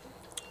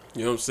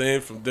 You know what I'm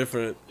saying? From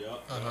different.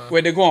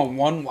 Wait, they go on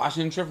one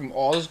Washington trip from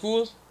all the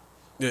schools?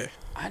 Yeah.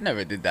 I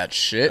never did that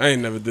shit. I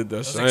ain't never did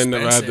that shit. I was ain't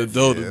never had the expensive.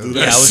 dough to do that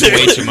Yeah, it was shit.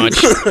 way too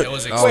much. It was That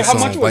expensive. was how some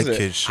much was white it?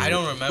 kid shit. I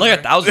don't remember.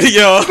 Like 1,000.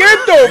 Yo.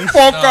 Get the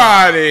fuck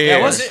out of here.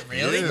 Yeah, Was it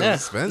really? Yeah, Yeah.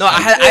 expensive. No,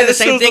 I had Yeah, the this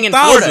same shit was thing in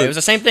 1,000. Florida. It was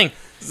the same thing.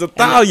 It's a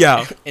thou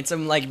y'all. In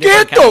some like Get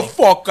different the county.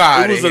 fuck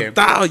out It of was a here.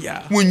 thou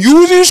y'all. When you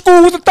was in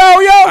school with the thou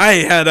y'all? I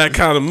ain't had that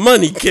kind of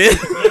money, kid.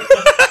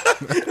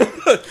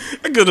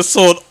 I could have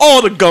sold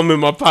all the gum in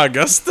my pocket.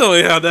 I still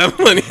ain't had that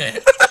money.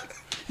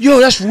 Yo,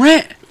 that's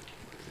rent.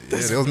 Yeah,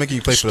 they was making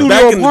you pay for Studio the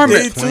Back in the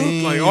apartment. day, too,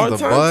 plane, like our the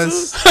time,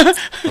 bus, too.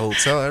 the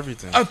hotel,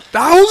 everything.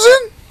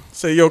 1,000?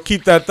 Say, yo,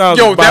 keep that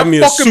 1,000. Yo, buy that me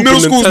a fucking Super middle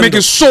school's Nintendo.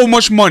 making so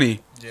much money.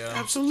 Yeah.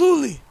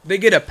 Absolutely. They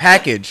get a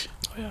package.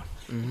 Oh, yeah.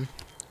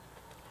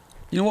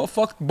 You know what?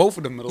 Fuck both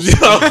of them middle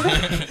schools. Yo,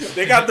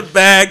 they got the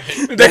bag.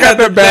 They got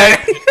their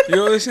bag. You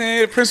know what I'm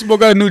saying? The principal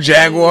got a new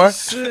Jaguar.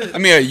 I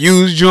mean, a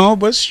used joint,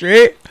 but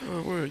straight.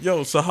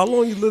 Yo, so how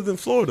long you lived in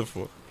Florida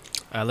for?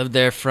 I lived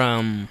there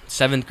from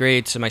 7th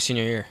grade to my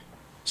senior year.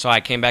 So I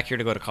came back here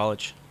to go to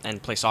college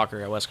and play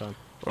soccer at Westcon.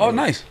 Oh,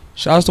 nice.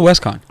 Shout out to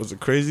WestCon. Was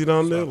it crazy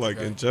down there, like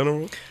in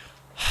general?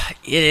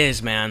 It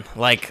is, man.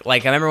 Like I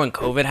remember when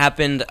COVID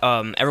happened,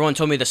 everyone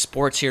told me the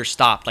sports here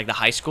stopped, like the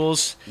high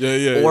schools.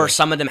 Yeah. Or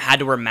some of them had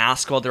to wear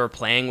masks while they were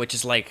playing, which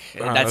is like,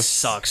 that that's-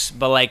 sucks.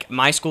 But like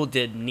my school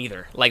did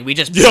neither. Like we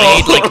just Yo.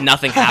 played like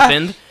nothing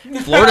happened.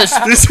 Florida's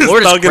This is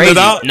Florida's thugging crazy. it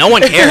out. No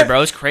one cared,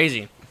 bro. It's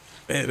crazy.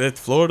 Man, that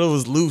Florida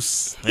was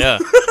loose. Yeah.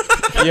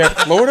 Yeah,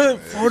 Florida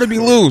be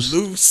loose.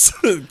 Loose.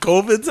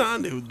 COVID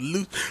time, they was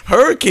loose.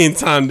 Hurricane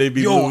time, they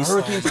be Yo, loose.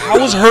 hurricanes. How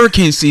was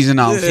hurricane season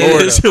out in Yeah,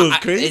 Florida? that shit was In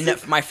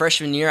crazy. my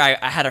freshman year, I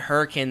had a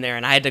hurricane there,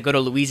 and I had to go to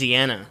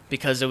Louisiana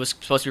because it was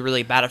supposed to be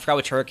really bad. I forgot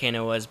which hurricane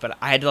it was, but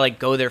I had to like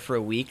go there for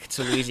a week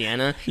to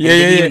Louisiana. And Yeah, it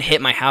didn't yeah, even yeah.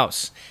 hit my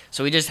house.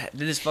 So we just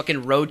did this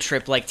fucking road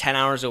trip like 10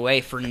 hours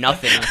away for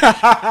nothing.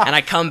 And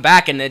I come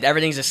back and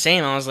everything's the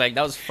same. I was like,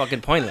 that was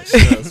fucking pointless.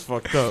 That's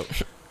fucked up.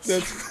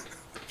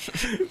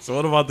 So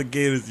what about the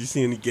gators? You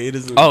see any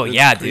gators? Oh and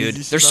yeah, crazy dude.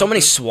 shit There's so out many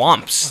there?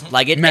 swamps.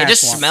 Like it Mad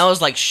just swamps.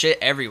 smells like shit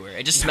everywhere.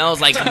 It just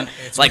smells like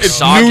like It's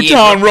soggy.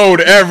 Newtown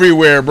Road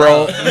everywhere,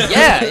 bro.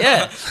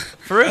 Yeah.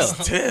 For real.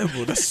 That's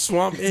terrible. That's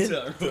swamp and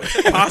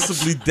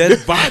possibly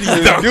dead bodies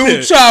down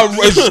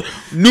there.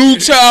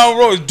 Newtown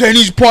Road.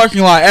 Denny's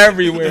parking lot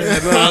everywhere.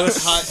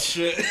 Hot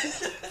shit.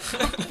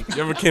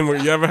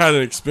 You ever had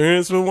an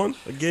experience with one?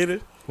 A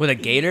gator? With a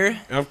gator?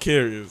 I'm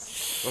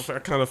curious. I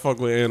kind of fuck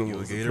with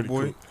animals. You a gator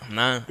boy?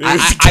 Nah.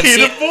 I've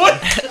seen, boy?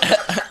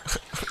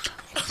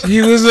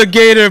 He was a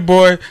gator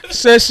boy.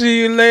 Said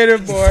see you later,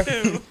 boy.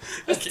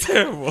 That's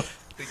terrible.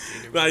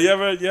 Nah, you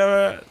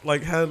ever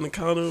like had an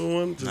encounter with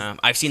one? Just,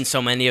 I've seen so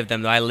many of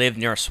them though. I lived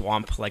near a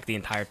swamp like the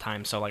entire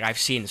time, so like I've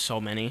seen so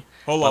many.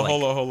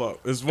 hold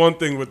up. There's one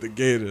thing with the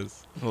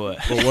gators, What?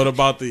 but what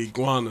about the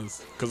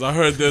iguanas? Because I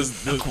heard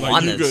there's like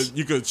Iguanas?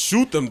 you could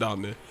shoot them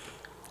down there.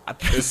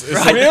 It's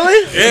Right.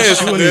 Really? Yeah,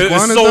 Shooting it's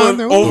iguanas so down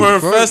there? What the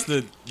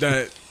over-infested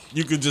that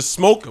you could just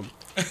smoke them.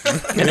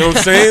 You know what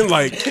I'm saying?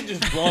 Like, yo,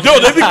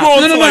 they be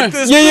growing to like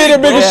this. Yeah, they're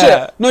big, big bro. as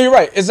shit. No, you're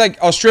right. It's like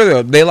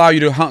Australia. They allow you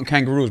to hunt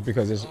kangaroos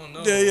because there's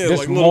Yeah, There's like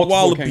little multiple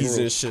wallabies kangaroos.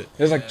 and shit.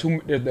 there's like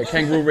the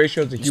kangaroo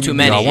ratio to human. too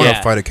many. Yeah, I want to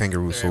Yeah. fight a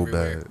kangaroo so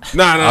bad.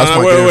 Nah, I was nah,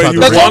 fucking wait. about You to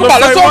Let's bring talk wanna about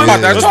it. Let's fight talk one?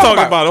 about that. Let's talk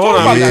about it. Hold on,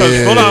 that. because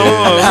Yeah. hold on.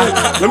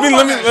 Let me Yeah,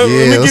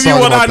 give let's you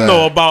talk what I about know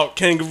that. about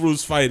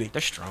kangaroos fighting.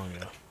 They're strong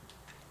though.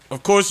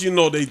 Of course, you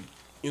know they.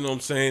 You know what I'm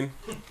saying?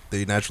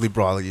 They naturally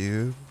brawl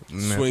you.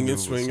 Swinging.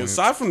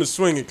 Aside from the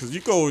swinging, because you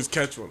can always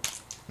catch one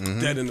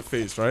dead in the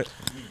face, right?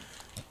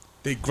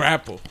 They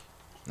grapple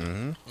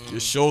your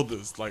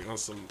shoulders, like on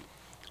some.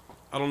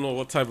 I don't know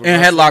what type of. And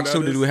wrestling headlocks that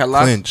too. They is. do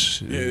headlocks.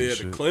 Clinch. Yeah, the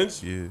shit.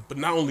 clinch. Yeah. But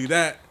not only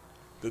that,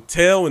 the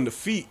tail and the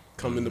feet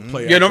come into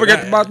play. Yeah, don't after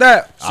forget about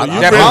that. So you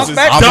that ribs bounce is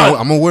back. done.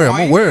 I'm aware.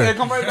 They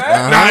come right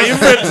back. Nah, your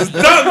ribs is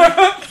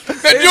done.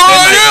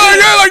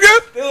 Yeah, like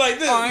this. They're like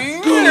this.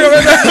 You know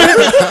what I'm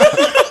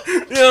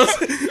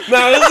saying?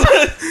 Nah,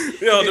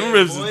 yo, them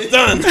ribs is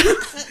done.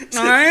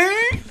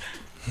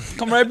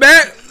 Come right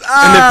back.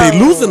 And if they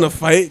lose in the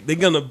fight, they're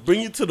gonna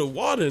bring you to the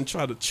water and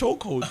try to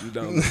chokehold you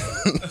down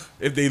there.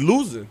 If they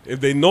losing, if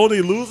they know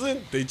they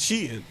losing, they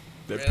cheating.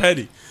 They're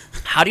petty.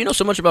 How do you know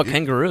so much about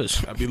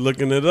kangaroos? I be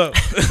looking it up.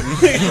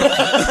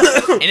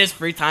 In his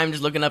free time,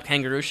 just looking up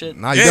kangaroo shit.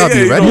 Nah, you Yeah, gotta yeah,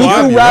 be you ready. know You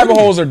why? two rabbit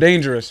holes are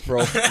dangerous, bro.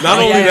 Not Oh,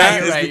 only yeah, that,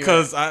 you're it's right,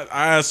 because I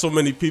asked so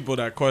many people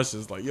that question.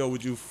 It's like, yo,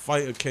 would you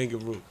fight a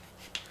kangaroo?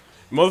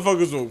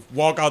 Motherfuckers will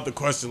walk out the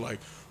question like,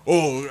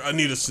 oh, I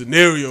need a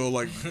scenario.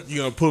 Like, you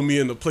gonna put me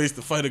in the place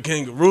to fight a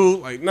kangaroo?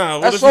 Like, nah.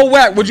 What That's if so you-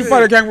 whack. Would you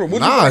fight a kangaroo? Would you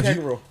Nah, fight a you-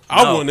 kangaroo?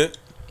 I No. wouldn't.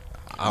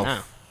 Nah.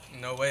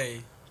 No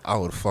way. I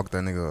would fuck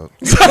that nigga up.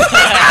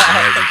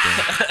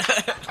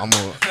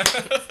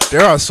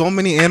 There are so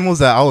many animals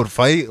that I would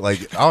fight.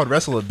 Like I would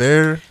wrestle a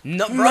bear.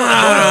 No, bro. Well,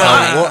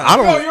 I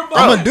don't.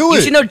 I'm gonna do You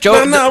it. should know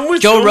Joe Nah, I'm with you,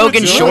 Joe I'm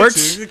Rogan with you, I'm with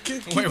shorts. you.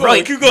 Keep Wait,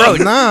 going, keep going.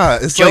 bro. Nah,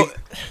 it's Joe- like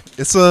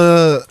it's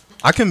a.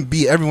 I can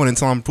beat everyone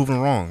until I'm proven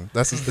wrong.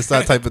 It's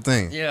that type of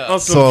thing. Yeah. On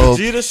some So-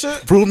 Vegeta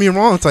shit? Prove me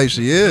wrong type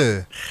shit.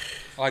 Yeah.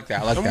 like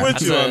that. I like I'm that. with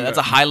That's you on that's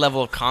that. a high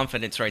level of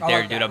confidence right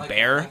there, dude. A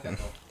bear.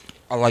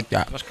 I like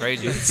that. That's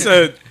crazy. He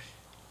said,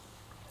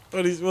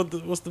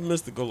 what's the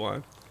mystical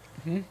line?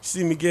 You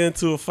see me get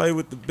into a fight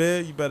with the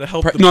bear, you better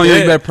help the No, bear.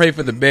 you better pray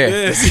for the bear.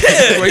 Yes.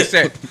 That's what he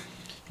said.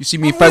 You see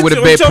me I'm fight with a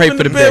you. bear, I'm pray jumping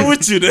for the the bear bear.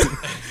 with you then.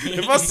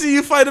 If I see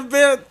you fight a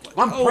bear,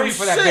 I'm oh, praying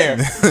for that shit.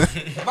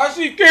 bear. If I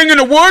see King in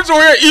the woods or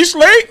at East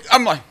Lake,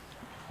 I'm like,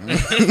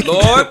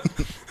 Lord,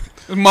 this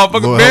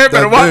motherfucking Lord, bear help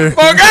better that watch bear. the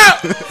fuck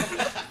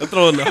out. I'm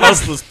throwing the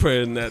hustler's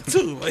prayer in that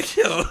too. Like,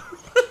 yo.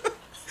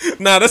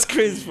 Nah, that's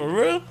crazy for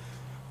real.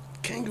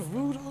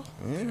 Kangaroo though?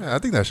 Yeah, I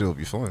think that shit will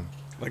be fun.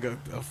 Like a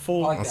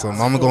full. like So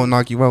mama gonna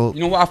knock you out.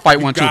 You know what? I'll fight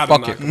one too. Gotta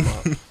Fuck knock it. him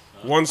out.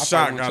 One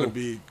shot one gotta too.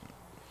 be.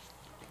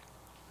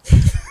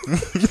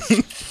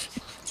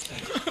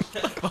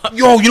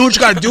 Yo, you know what you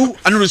gotta do?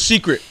 I know the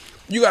secret.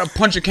 You gotta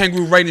punch a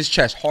kangaroo right in his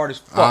chest, hard as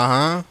fuck.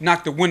 Uh-huh.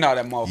 Knock the wind out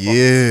of that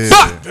motherfucker.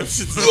 Yeah. Them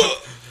shit's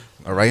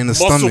All right in the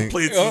muscle stomach.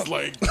 plates is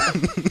like.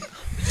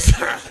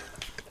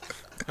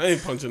 I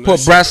ain't punching that Put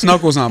shit. brass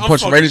knuckles on, I'm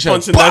punch right in his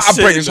fucking chest. punching that I shit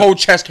break in his the- whole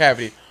chest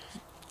cavity.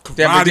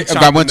 Damn, Karate if I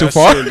chopping went too that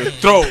far. shit in the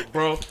throat,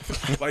 bro.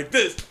 Like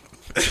this.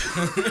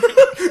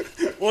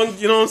 One,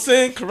 you know what I'm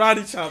saying?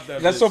 Karate chop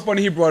that. That's bitch. so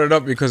funny he brought it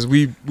up because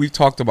we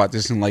talked about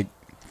this in like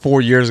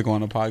 4 years ago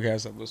on a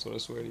podcast episode. I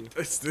swear to you.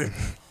 It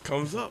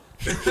comes up.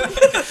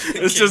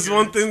 It's just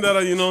one thing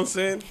that you know what I'm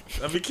saying?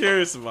 I'd be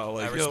curious about.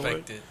 Like, I yo,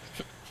 respect like, it.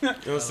 you know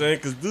what I'm saying?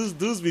 Because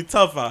dudes be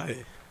tough out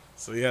here.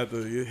 So you have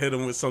to hit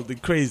them with something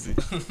crazy.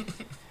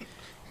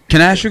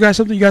 Can I ask you guys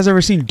something? You guys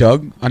ever seen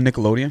Doug on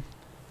Nickelodeon?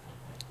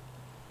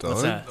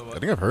 What's that? I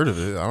think I've heard of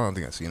it. I don't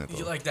think I've seen it though.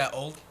 You like that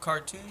old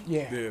cartoon?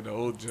 Yeah, the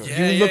old joke.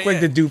 Yeah. You look like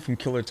the dude from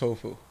Killer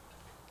Tofu.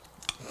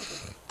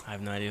 I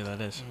have no idea what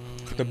that is.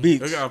 The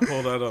beats. You gotta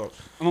pull that up.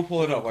 I'm gonna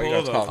pull it up while you Pull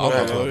guys it talk. up. I'll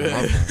Oh, talk yeah.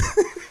 about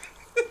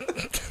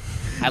it.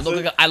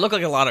 I look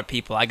like a lot of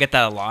people. I get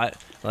that a lot.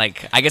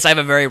 Like, I guess I have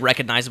a very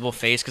recognizable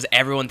face because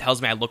everyone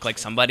tells me I look like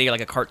somebody,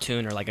 like a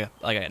cartoon or like an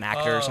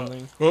actor or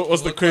something.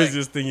 What's the Look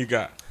craziest thing you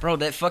got? Bro,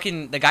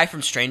 the guy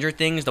from Stranger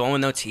Things, the one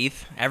with no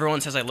teeth.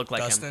 Everyone says I look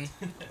like Dustin?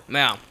 him.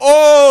 Yeah,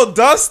 Oh,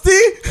 Dusty?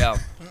 yeah.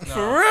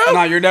 For real?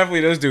 Nah, you're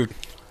definitely this dude.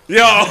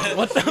 Yo.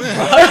 What the?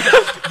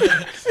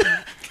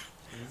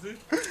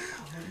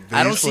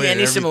 I don't see explain any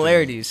everything.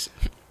 similarities.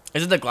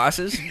 Is it the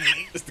glasses?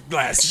 It's the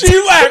glass. She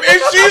laughed.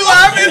 And she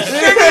laughed. It's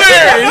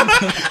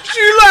similar.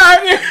 She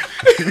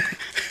laughed.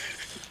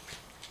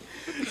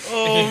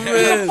 Oh, He's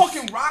man. a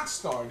fucking rock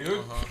star,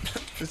 dude.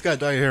 This guy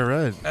dyed your hair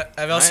red.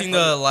 Have y'all seen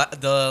the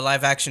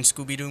live action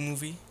Scooby Doo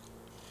movie?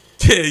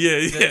 Yeah.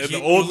 The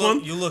old you look,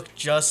 one? You look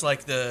just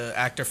like the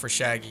actor for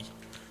Shaggy.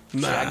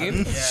 Nah. Shaggy?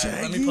 Yeah,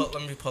 Shaggy?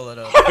 let me pull it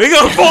up. We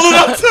gonna pull it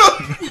up too.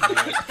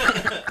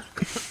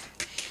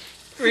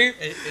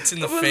 It's in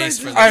the face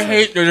for I this.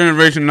 hate the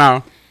generation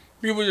now.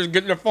 People just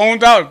get their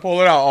phones out and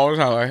pull it out all the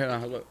time.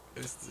 Like, look.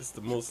 It's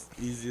the most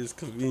easiest,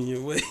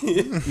 convenient way.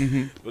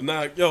 But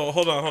nah, yo,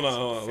 hold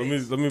on. Let me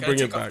Gotta bring take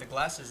it off back. the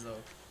glasses though.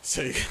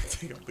 So you gotta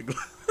take off the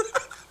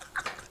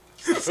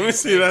glass. Let me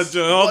see that,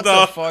 Joe. Hold What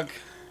on. the fuck?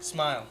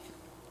 Smile.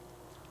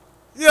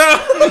 Yeah.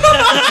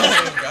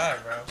 Oh God,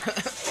 bro.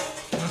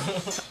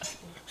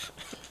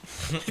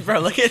 Bro,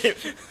 look at him.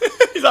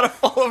 He's about to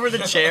fall over the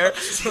chair.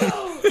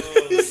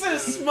 He said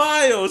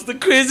smile. It's the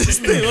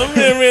craziest thing. My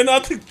man ran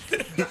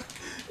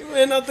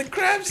out the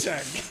crab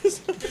shack.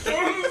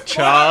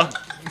 Cha.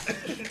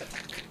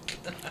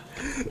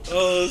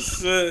 Oh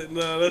shit.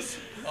 Nah, that's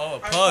Oh, a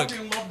pug.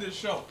 love this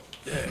show.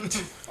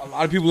 A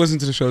lot of people listen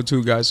to the show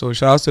too, guys. So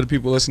shout outs to the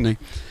people listening.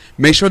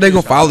 Make sure they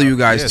go follow you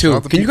guys Yeah, too. shout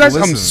out to Can you people guys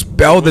listening.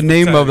 spell the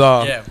name of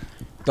the Yeah.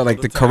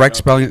 the correct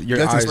spelling? Your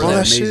You guys can eyes spell are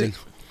that shit? amazing.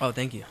 Oh,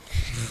 thank you.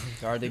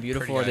 Are they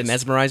beautiful? Pretty Are they nice.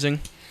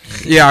 mesmerizing?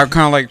 Yeah, I'm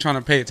kind of like trying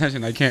to pay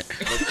attention. I can't.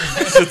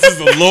 shit is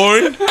the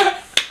Lord.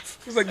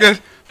 It's like this.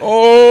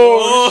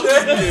 Oh,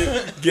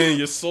 Oh, getting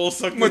your soul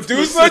sucked. into the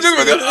Medusa just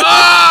system.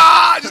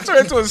 just turned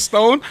into a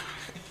stone.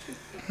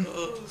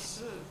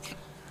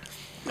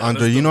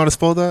 Andre, you know how to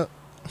spell that?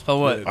 Spell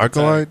what? Yeah.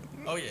 Arcalyde?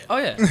 Oh yeah. Oh,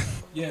 yeah.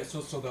 Yeah, so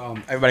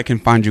everybody can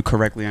find you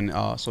correctly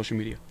on social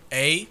media.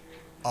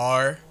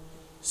 ARCALYDE.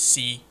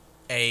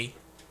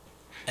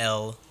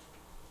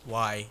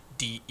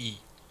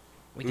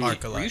 Wait,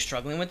 Arcalyde. were you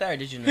struggling with that, or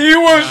did you know? He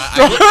was.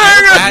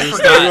 I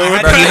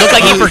forgot. Bro, he looked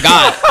like he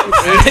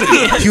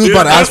forgot. He was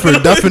about to ask for a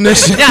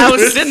definition. Yeah, I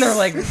was sitting there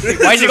like,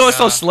 why is he going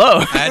so slow?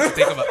 I had to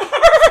think about.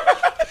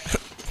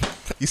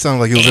 You sound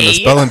like he was in the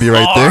spelling bee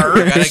right there.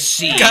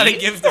 Gotta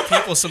give the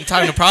people some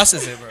time to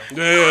process it, bro.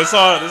 Yeah, it's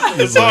hard.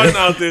 It's hard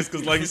nowadays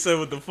because, like you said,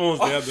 with the phones,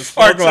 they have the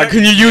spell Arcalyde, check. can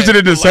you use it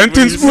in a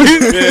sentence,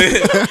 please? Yeah.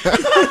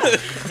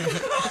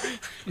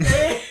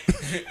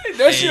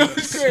 That shit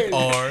was crazy.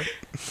 Or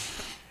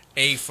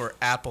A for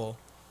apple.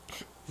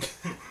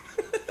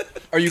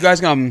 Are you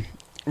guys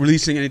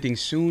releasing anything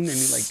soon?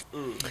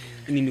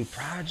 Any new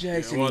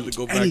projects? I wanted to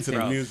go back to anything?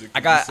 the music. I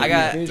got-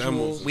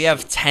 Demos. We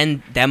have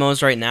 10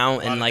 demos right now,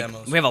 lot and of like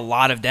demos. we have a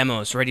lot of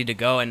demos ready to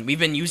go, and we've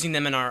been using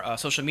them in our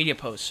social media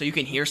posts, so you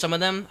can hear some of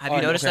them. Have you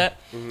Oh, noticed okay.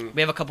 that?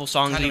 We have a couple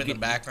songs Kind that of you in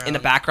can the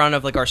background.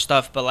 of like our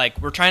stuff, but like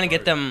we're trying to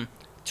get them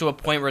to a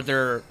point where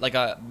they're like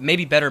a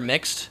maybe better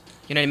mixed.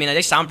 You know what I mean? Like,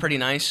 they sound pretty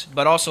nice,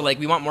 but also like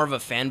we want more of a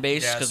fan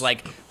base because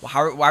like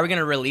why are we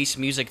gonna release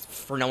music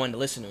for no one to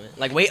listen to it?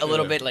 Like wait a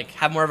little bit, like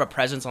have more of a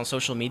presence on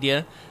social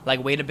media,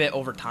 like wait a bit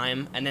over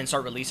time and then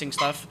start releasing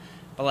stuff.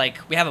 But like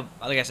we have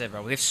like I said,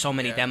 bro, we have so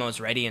many demos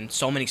ready and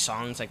so many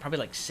songs, like probably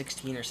like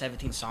 16 or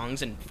 17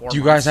 songs in 4 months. Do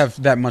you guys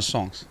have that much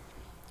songs?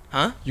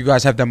 Huh? You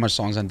guys have that much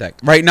songs on deck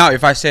right now?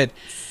 If I said,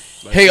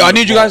 Like, hey, I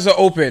need you guys to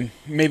open,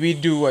 maybe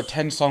do a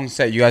 10-song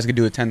set. You guys could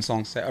do a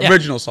 10-song set,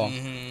 original song.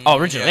 Oh,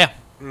 original, yeah.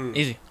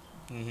 Easy.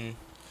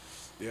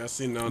 Yeah, I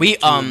seen that. We,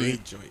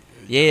 joint.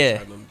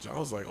 yeah. I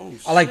was like, oh.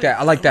 I like that.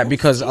 I like that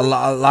because a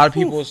lot of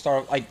people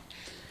start like,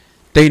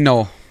 they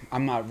know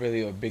I'm not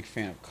really a big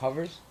fan of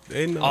covers.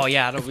 They know. Oh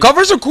yeah.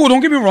 Covers are cool.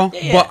 Don't get me wrong,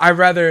 Yeah. but I'd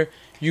rather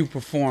you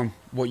perform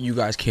what you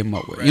guys came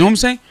up with. You know what I'm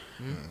saying?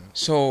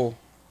 So,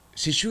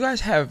 since you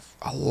guys have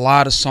a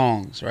lot of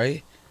songs,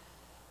 right?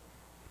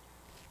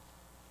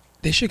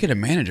 They should get a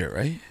manager,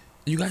 right?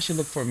 You guys should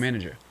look for a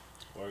manager.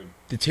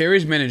 The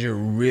Terry's manager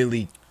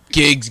really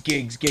gigs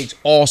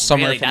all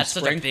summer. Really, from that's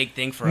spring. such a big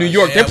thing for New us.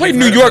 York. Yeah, they played we've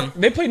New heard York. of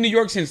him. They played New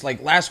York since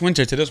like last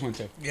winter to this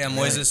winter. Yeah,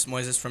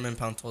 Moises from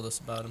Impound told us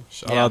about him.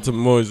 Shout out to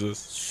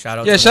Moises. Shout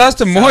out. Yeah, to shout outs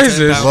to Moises.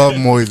 Impound. Love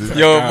Moises.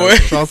 Yo, boy.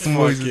 Shout out to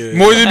Moises.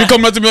 Moises be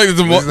coming up to me like Who's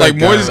that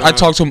Moises. guy? I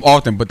talk to him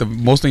often, but the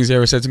most things he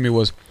ever said to me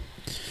was,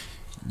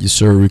 "Yes,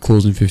 sir. We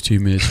close in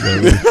 15 minutes."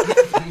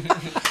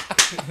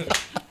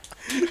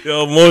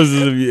 Yo,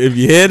 Moses, if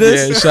you hear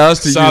this, Yeah, shout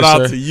outs to shout you,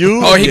 out sir. to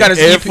you. Oh, he got your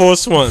his Air EP.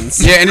 Force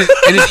Ones. Yeah, and his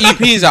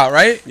EP's out,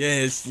 right?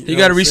 Yes. He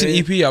got a recent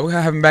EP out. We're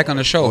gonna have him back on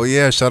the show. Oh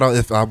yeah, shout out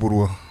if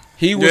Aburwa.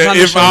 He was on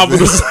the If show. I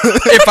was,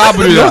 If I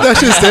would do You know what that. that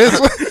shit stands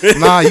for?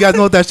 Nah, you guys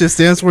know what that shit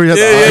stands for? You have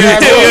to-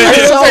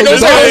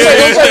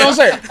 Don't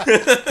say it.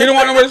 He don't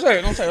want nobody to say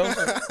it. Don't say it.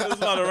 I was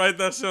about to write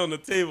that shit on the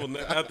table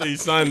after he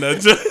signed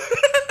that.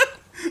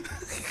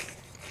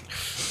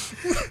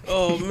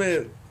 Oh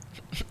man,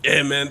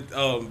 yeah, man.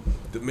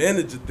 The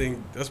manager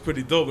thing, that's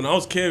pretty dope, and I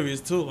was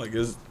curious too. Like,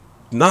 it's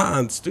not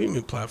on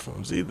streaming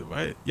platforms either,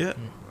 right? Yeah,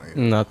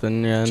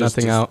 Nothing. Yeah, Just-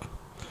 nothing just- out.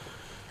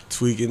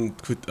 tweaking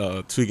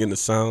the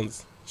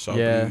sounds,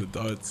 sharpening Yeah. the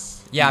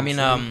darts. Yeah, I mean,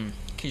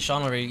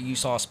 Keyshawn, you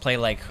saw us play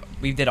like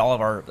we did all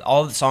of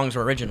the songs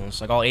were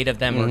originals, like all 8 of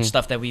them were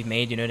stuff that we've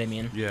made. You know what I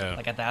mean? Yeah.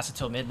 Like at the Acid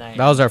Till Midnight.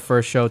 That was our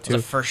first show It was too. the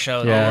first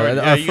show. Yeah.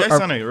 though. Yeah, you guys our-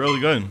 sounded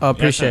really good. Oh,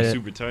 appreciate it.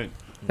 Super tight.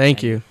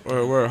 Thank you.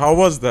 Where? How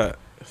was that?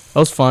 It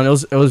was fun.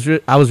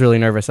 I was really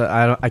nervous.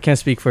 I can't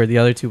speak for the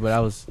other two, but I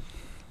was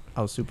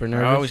super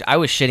nervous. I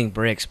was shitting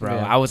bricks, bro.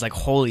 Yeah. I was like,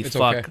 holy It's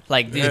fuck. okay.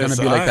 Like, It's dude, gonna it's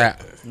be like alright.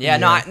 that. yeah,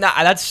 no,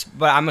 that's.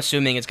 But I'm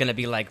assuming it's gonna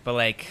be like, but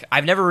like,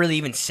 I've never really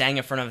even sang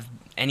in front of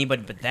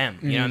anybody but them.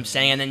 You know what I'm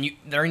saying? And then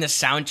during the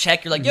sound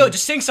check, you're like, yo,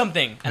 just sing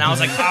something, and I was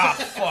like, ah,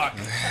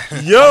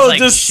 fuck. Yo, like,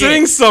 just shit.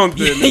 sing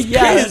something. It's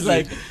Yeah, I was crazy.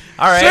 like,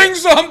 all right. Sing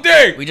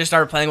something. We just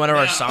started playing one of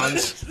our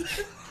songs.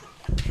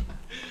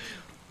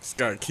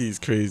 Scott Key's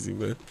crazy,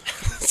 man.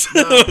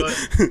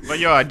 But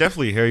yo, I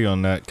definitely hear you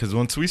on that. Cause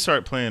once we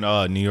start playing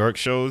New York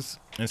shows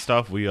and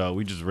stuff, we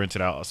just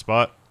rented out a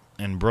spot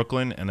in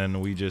Brooklyn, and then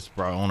we just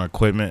brought our own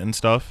equipment and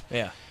stuff.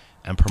 Yeah.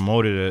 And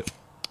promoted it.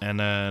 And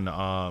then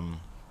I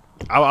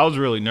was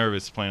really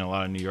nervous playing a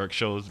lot of New York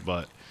shows,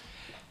 but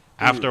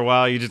after a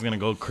while, you're just gonna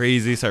go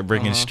crazy, start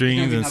breaking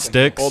strings and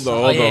sticks. Hold on,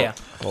 Oh, hold yeah, on. yeah.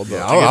 Hold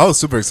Yeah, on. I was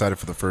super excited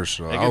for the first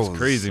show. It I gets was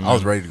crazy, I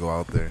was man. ready to go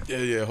out there.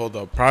 Yeah, hold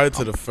up. Prior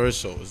to the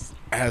first show, it was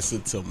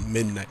Acid Till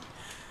Midnight.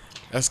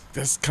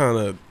 That's kind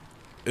of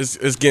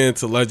it's getting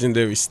to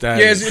legendary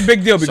status. Yeah, it's a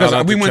big deal because Shout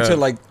out we went to Kev.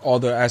 like all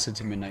the Acid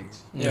to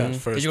Midnights. Yeah, Mhm.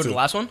 first Did you go to two. the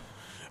last one?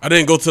 I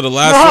didn't go to the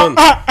last one.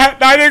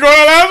 I didn't go to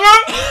the last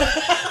one.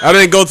 I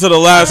didn't go to the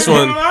last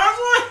one.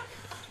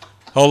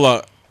 Hold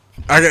up.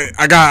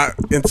 I got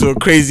into a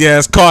crazy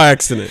ass car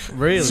accident.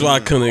 Really? That's why I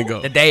couldn't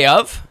go. The day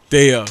of?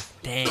 Day of.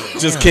 Damn.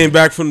 Just came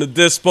back from the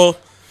dispo.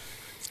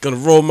 It's gonna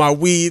roll my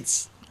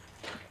weeds,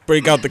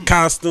 break out the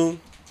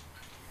costume.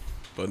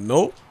 But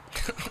nope.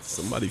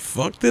 Somebody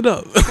fucked it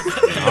up.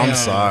 I'm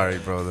sorry,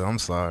 brother. I'm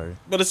sorry.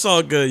 But it's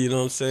all good, you know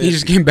what I'm saying? He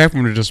just came back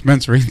from the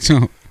dispensary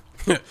too.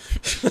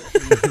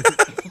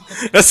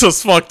 That's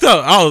what's fucked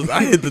up.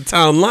 I hit the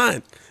town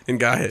line and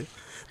got hit.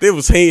 They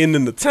was hating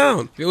in the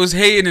town. It was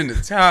hating in the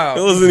town.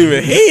 It wasn't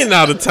even hating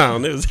out of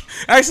town. It was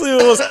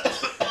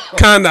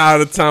kind of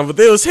out of town, but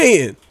they was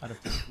hating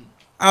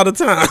out of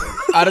town.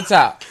 out of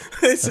town.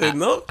 They said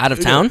no. Out of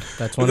town?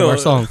 That's one of our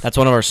songs. That's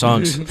one of our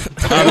songs.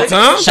 Out of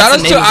town. Shout out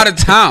the to name of out of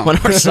town. One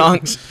of our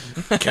songs.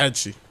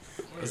 Catchy.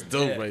 That's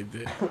dope right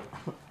there.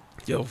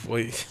 Yo,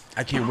 wait.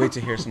 I can't wait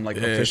to hear some like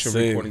Yeah, official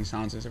same. recording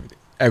sounds and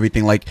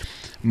everything. Like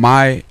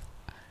my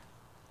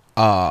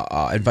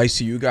advice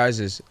to you guys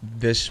is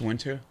this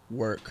winter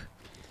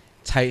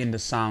tighten the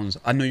sounds.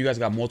 I know you guys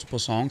got multiple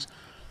songs,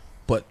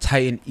 but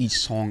tighten each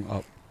song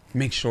up.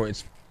 Make sure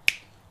it's,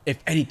 if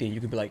anything, you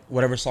could be like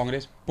whatever song it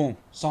is. Boom,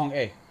 song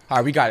A. All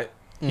right, we got it.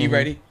 He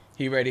ready.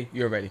 He ready.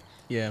 You're ready.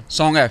 Yeah.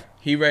 Song F.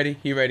 He ready.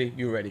 He ready.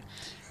 You ready.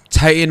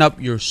 Tighten up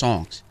your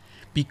songs.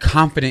 Be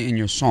confident in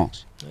your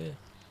songs.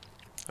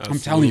 I'm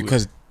telling you,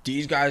 because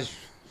these guys,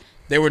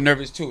 they were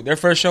nervous too. Their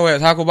first show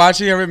at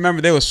Takobachi, I remember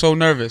they were so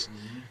nervous.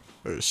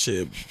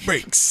 Shit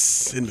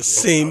breaks in the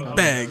same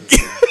bag.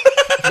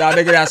 Nah,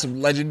 nigga, that's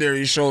some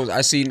legendary shows.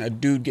 I seen a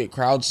dude get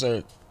crowd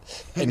surfed,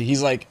 and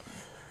he's like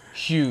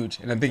huge,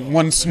 and I think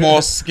one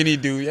small skinny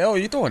dude. Yo,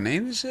 you throwing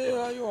names and shit?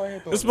 Oh, you out here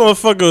throwing This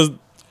motherfucker was,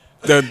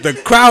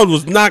 the crowd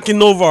was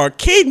knocking over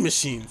arcade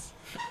machines.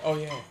 Oh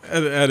yeah.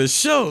 At a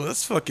show.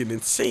 That's fucking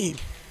insane.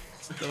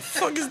 What the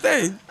fuck is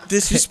that?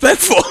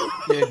 Disrespectful.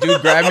 Yeah,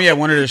 dude grabbed me at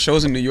one of the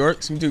shows in New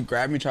York. Some dude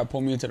grabbed me, tried to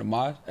pull me into the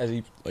mod as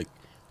he like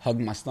hugged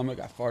my stomach.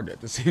 I farted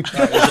at the same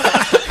time.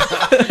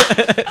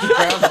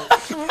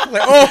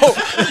 Like,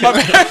 oh, my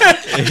bad.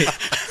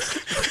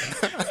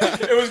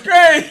 It was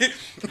great.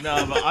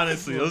 No, but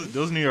honestly,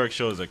 those New York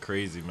shows are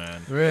crazy,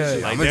 man.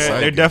 Really? Like I'm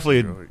excited. they're definitely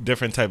a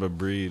different type of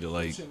breed.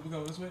 Like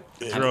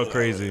it's real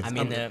crazy.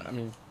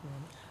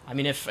 I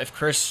mean, if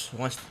Chris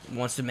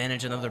wants to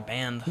manage another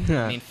band,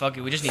 I mean, fuck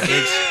it, we just need gigs. You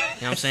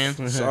know what I'm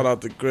saying? Shout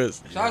out to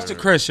Chris. Shout out to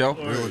Chris, yo.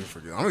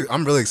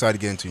 I'm really excited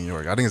to get into New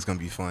York. I think it's gonna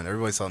be fun.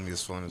 Everybody's telling me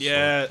it's fun.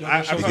 Yeah,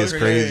 I think it's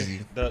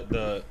crazy.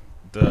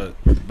 The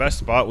best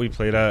spot we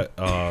played at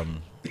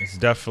is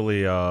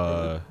definitely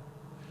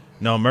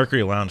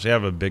Mercury Lounge. They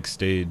have a big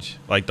stage.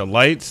 Like the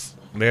lights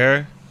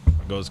there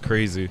goes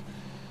crazy.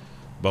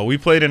 But we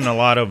played in a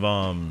lot of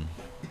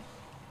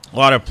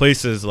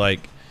places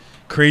like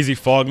crazy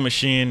fog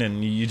machine,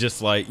 and you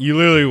just like you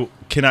literally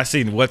cannot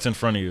see what's in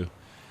front of you.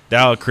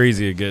 That's how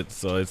crazy it gets.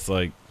 So it's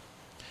like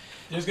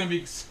There's gonna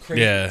be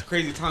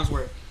crazy times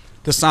where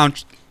the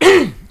sound,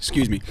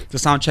 excuse me, the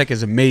sound check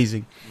is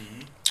amazing.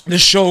 The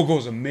show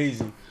goes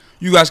amazing.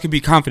 You guys can be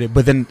confident,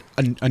 but then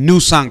a new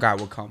sound guy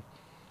will come,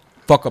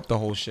 fuck up the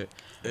whole shit.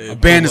 A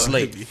band is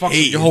late, fuck up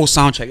your whole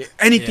sound check.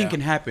 Anything can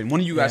happen. One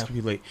of you guys can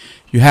be late.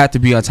 You have to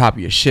be on top of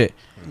your shit.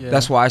 Yeah.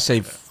 That's why I say,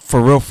 for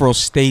real,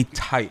 stay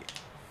tight.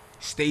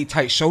 Stay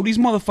tight. Show these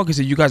motherfuckers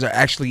that you guys are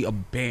actually a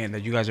band,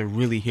 that you guys are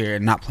really here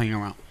and not playing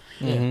around.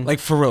 Mm-hmm. Like,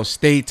 for real,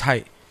 stay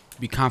tight.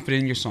 Be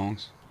confident in your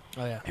songs.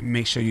 Oh yeah. And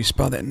make sure you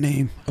spell that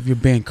name of your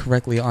band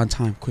correctly on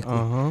time, quickly.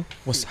 How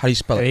do you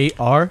spell it?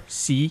 Arcalyde.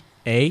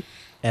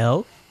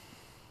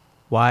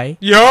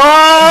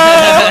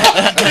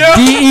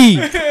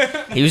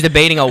 D-E. He was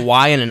debating a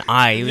Y and an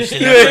I. He was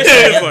sitting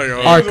there for a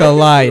second.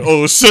 Arcalyde.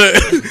 Oh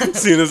shit!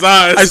 Seen his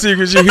eyes. I see,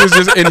 because he was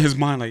just in his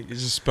mind, like,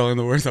 he's just spelling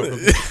the words out.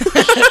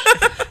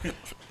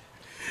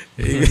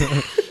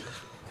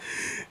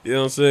 You know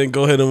what I'm saying?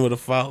 Go hit him with a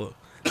follow.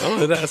 Not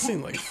only that, I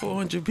seen like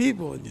 400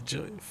 people in your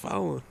joint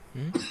following.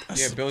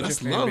 Yeah, build your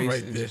fan love base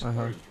right and there.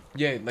 just-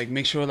 Yeah, like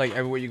make sure like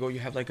everywhere you go, you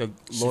have like a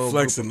loyal group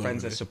flexing of on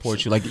friends it. that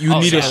support you. Like you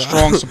need a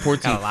strong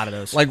support team, Got a lot of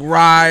those. like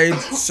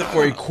rides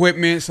for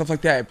equipment, stuff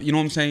like that. You know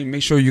what I'm saying?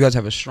 Make sure you guys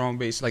have a strong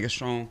base, like a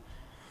strong,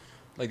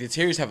 like the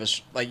Terriers have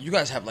like you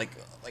guys have like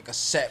a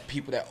set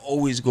people that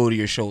always go to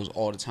your shows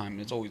all the time.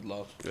 And it's always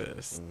love.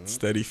 Yes,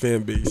 steady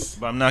fan base.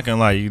 But I'm not gonna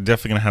lie, you're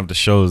definitely gonna have the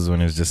shows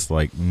when it's just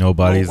like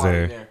nobody's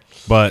Nobody there.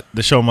 But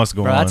the show must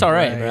go Bro, on. that's all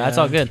right, Right, bro. yeah. That's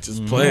all good.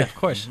 Just play. Yeah, of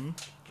course.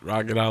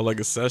 Rock it out like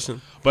a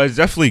session. But it's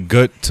definitely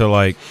good to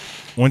like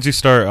once you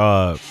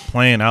start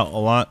playing out a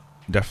lot,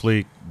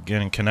 definitely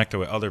getting connected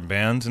with other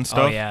bands and stuff.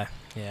 Oh yeah,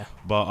 yeah.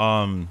 But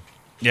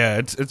yeah,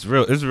 it's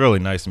really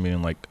nice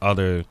meeting like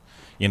other,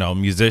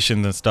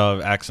 musicians and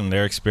stuff, asking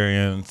their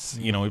experience.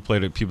 We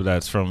played with people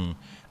that's from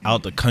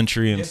out the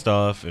country and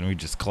stuff, and we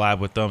just collab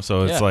with them.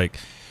 So it's like,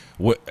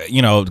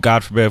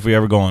 God forbid if we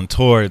ever go on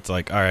tour, it's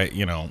like, all right,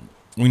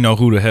 we know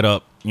who to hit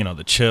up,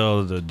 the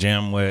chill, the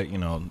jam with,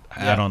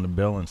 add on the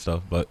bill and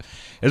stuff. But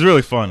it's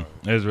really fun.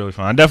 It's really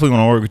fun. I definitely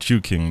want to work with you,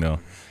 King, though.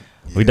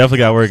 We definitely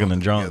got to work on the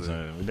drums,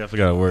 man. We definitely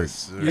got to work.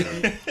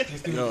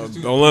 Yo,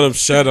 don't let him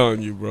shed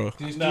on you, bro.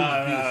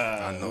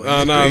 I know.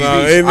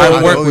 No. Ain't I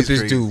no work know with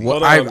he's this dude. crazy.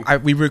 Well,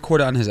 we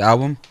recorded on his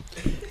album,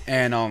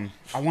 and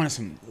I wanted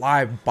some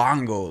live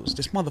bongos.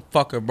 This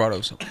motherfucker brought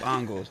up some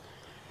bongos.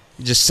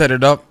 He just set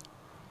it up,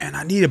 and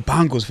I needed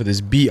bongos for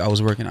this beat I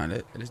was working on.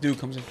 It. And this dude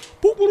comes in,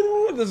 boop,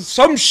 boop, boop, there's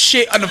some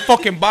shit on the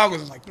fucking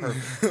bongos. It's like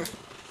perfect,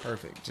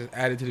 perfect. Just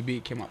added to the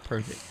beat, came out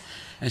perfect.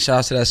 And shout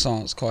out to that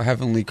song. It's called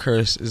Heavenly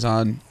Curse. It's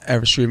on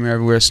streaming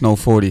everywhere. Snow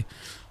 40.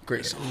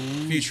 Great song.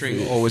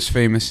 Featuring Always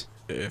Famous.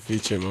 Yeah,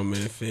 featuring my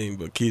man Fame,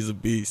 but Key's a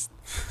beast.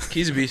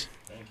 Keys a beast.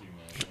 Thank you,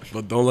 man.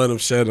 But don't let him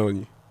shed on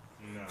you.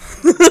 No.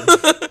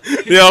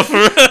 Yo, for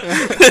real.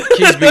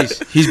 He's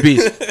beast. He's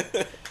beast.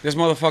 This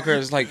motherfucker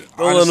is like,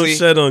 Don't let him honestly,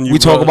 shed on you. we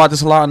talk bro. about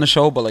this a lot on the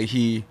show, but like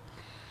you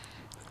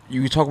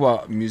talk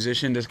about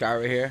musician, this guy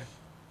right here,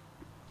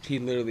 he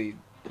literally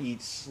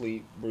eats,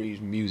 sleep,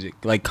 breathes music,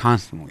 like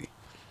constantly.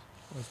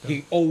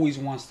 He always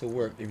wants to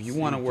work. If you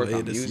want to work Play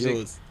on this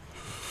music,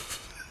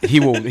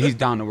 yours. he's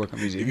down to work on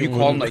music. If you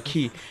call him like,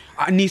 Key,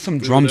 I need some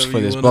drums whatever for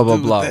you this, wanna blah, blah,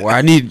 do with blah, that. or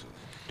I need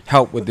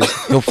help with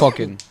this, he'll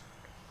fucking,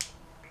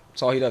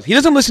 that's all he does. He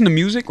doesn't listen to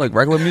music, like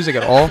regular music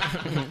at all.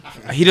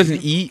 He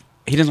doesn't eat.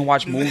 He doesn't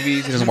watch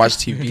movies. He doesn't watch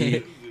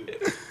TV.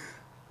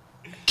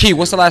 Key,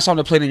 what's the last song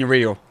that played on your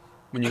radio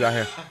when you got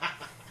here?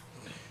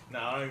 No,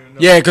 I don't even know.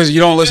 Yeah, because you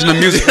don't listen to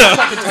music.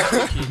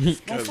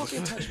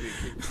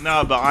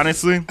 No, but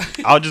honestly,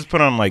 I'll just put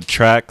on like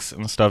tracks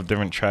and stuff,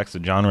 different tracks,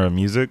 the genre of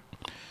music,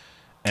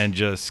 and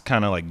just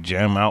kind of like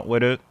jam out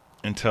with it.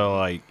 until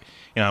like,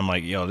 I'm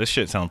like, yo, this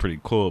shit sounds pretty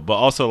cool. But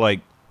also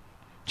like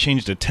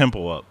change the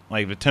tempo up.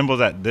 Like if the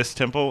tempo's at this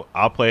tempo,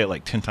 I'll play it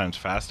like 10 times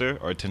faster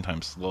or 10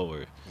 times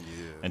slower.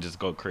 And just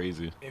go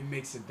crazy. It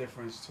makes a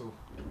difference too.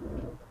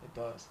 It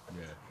does.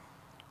 Yeah.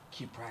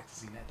 Keep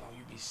practicing that, dog.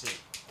 You be sick.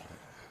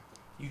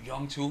 You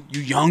young too?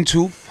 You young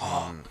too?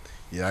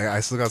 Yeah,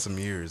 I still got some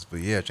years, but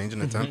yeah, changing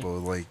the tempo,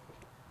 like,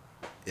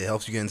 it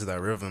helps you get into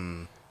that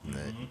rhythm.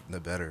 The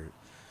better.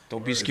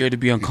 Don't be scared to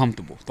be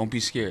uncomfortable. Don't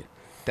be scared.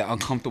 That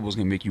uncomfortable is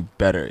gonna make you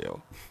better,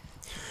 yo.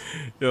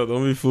 Yo,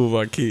 don't be fooled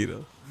by Key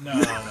though. No.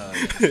 But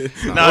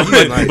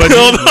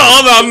hold on,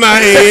 I'm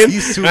not in.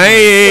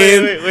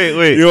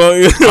 Wait.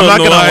 I'm not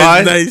gonna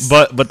lie, nice.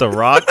 but The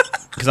Rock,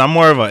 because I'm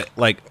more of a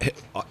like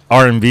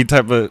R&B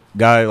type of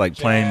guy, like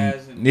playing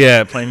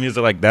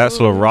music like that.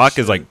 So The Rock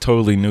is like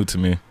totally new to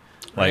me.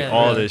 Like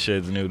all this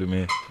shit's new to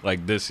me.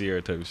 Like this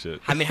year type of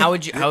shit. I mean, how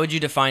would you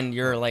define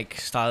your like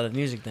style of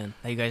music then?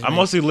 That you guys. I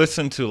mostly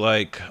listen to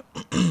like,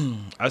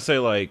 I say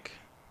like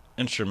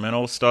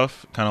instrumental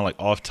stuff, kind of like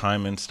off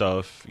time and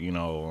stuff.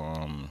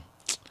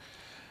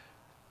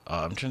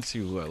 I'm trying to see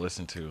who I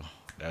listen to.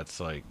 That's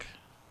like,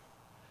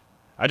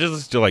 I just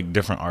listen to like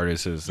different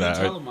artists. You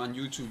tell them on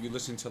YouTube you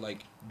listen to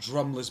like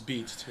drumless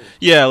beats too.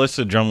 Yeah, I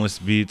listen to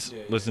drumless beats.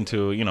 Listen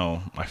to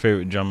my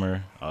favorite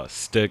drummer,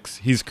 Styx.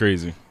 He's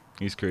crazy.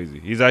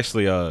 He's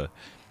actually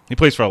he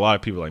plays for a lot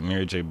of people like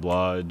Mary J.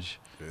 Blige,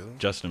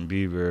 Justin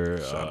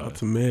Bieber. Shout out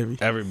to Mary.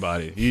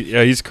 Everybody.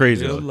 He's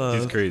crazy.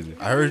 He's crazy.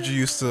 I heard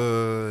you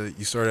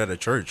started at a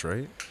church,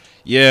 right?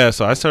 Yeah,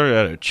 so I started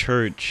at a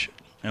church.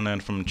 And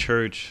then from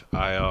church,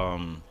 because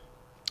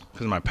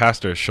my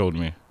pastor showed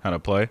me how to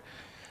play.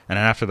 And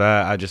then after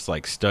that, I just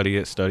like study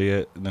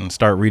it, then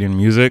start reading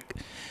music.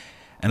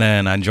 And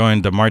then I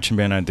joined the marching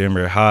band at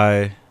Danbury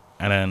High.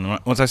 And then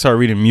once I started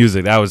reading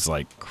music, that was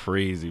like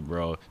crazy,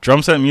 bro.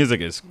 Drum set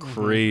music is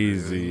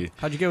crazy.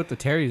 How'd you get with the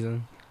Terrys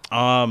then?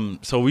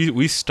 So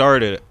we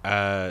started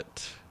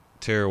at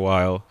Terry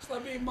Weil.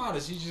 Stop being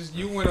modest.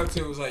 You went up to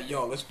it, was like,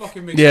 yo, let's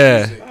fucking make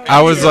music. Right.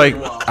 I was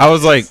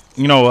like,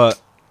 you know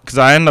what? Because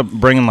I ended up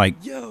bringing like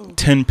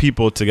 10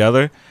 people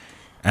together,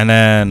 and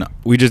then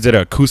we just did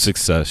an acoustic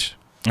sesh,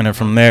 and then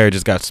from there it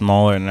just got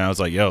smaller, and I was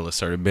like, yo, let's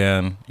start a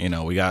band.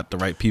 We got the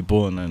right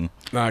people, and then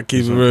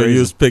keep it real. You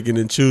was picking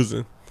and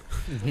choosing.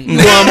 You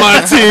on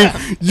my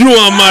team. You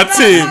on my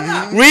team.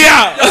 We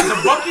out.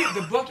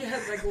 The bucket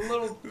has like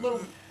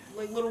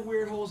little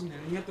weird holes in it,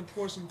 and you have to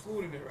pour some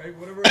food in it, right?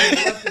 Whatever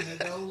is left in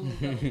it, you know what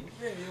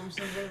I'm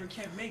saying? Whatever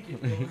can't make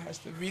it, it has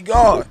to be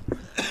gone.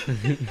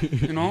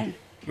 You know.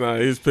 Nah,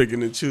 he's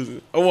picking and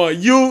choosing. I want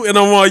you and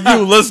I want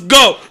you. Let's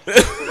go.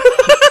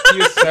 He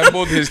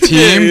assembled his team.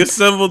 Yeah, he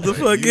assembled the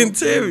fucking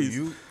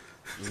Terrys.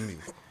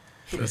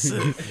 That's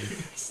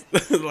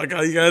it. Like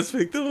how you guys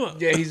picked him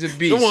up. Yeah, he's a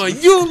beast. I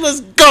want you.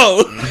 Let's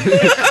go.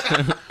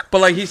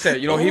 But like he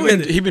said,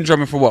 he been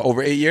drumming for what,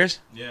 over 8 years?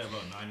 Yeah,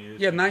 about 9 years.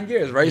 Yeah, 9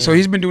 years, right? Yeah. So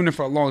he's been doing it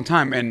for a long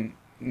time, and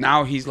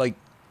now he's like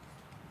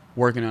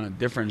working on a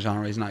different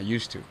genre he's not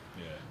used to.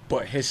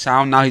 But his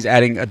sound, now he's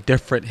adding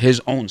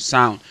his own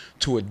sound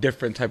to a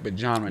different type of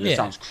genre, and it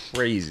sounds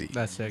crazy.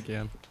 That's sick,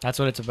 yeah. That's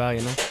what it's about,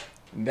 you know?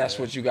 And that's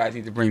what you guys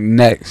need to bring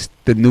next,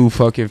 the new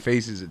fucking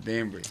faces of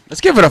Danbury.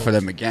 Let's give it up for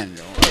them again,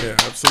 yo. Yeah,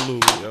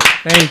 absolutely, yo.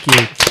 Thank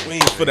you.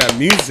 Waiting for that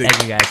music.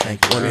 Thank you, guys.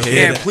 Thank you.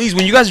 Yeah, please,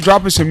 when you guys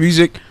dropping some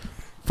music,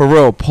 for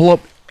real, pull up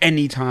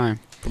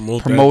anytime.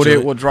 Promote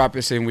it. We'll drop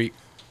it same week.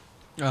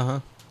 Uh-huh.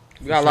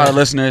 We got a lot of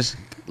listeners.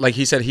 Like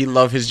he said, he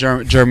loved his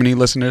Germany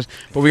listeners,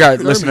 but we got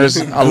listeners,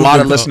 a lot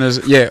of listeners,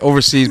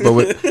 overseas. But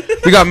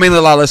we got mainly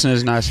a lot of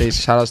listeners in the United States.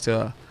 Shout outs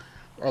to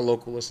our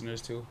local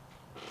listeners too.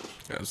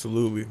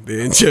 Absolutely,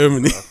 they're in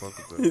Germany.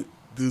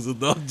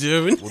 Dusseldorf,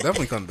 Germany. We'll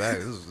definitely come back.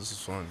 This is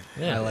fun.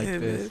 Yeah, I like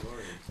this. Man.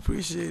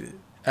 Appreciate it.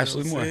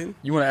 Absolutely more.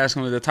 You want to ask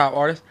one of the top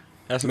artists?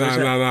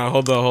 Nah.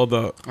 Hold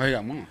up. Oh, you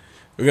got more.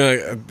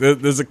 We're gonna.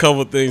 There's a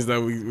couple things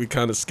that we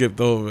kind of skipped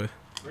over.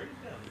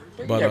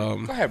 But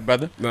go ahead,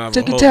 brother.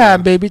 Take your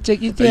time, baby.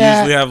 Take your time.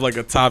 I usually have like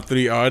a top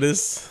 3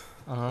 artists.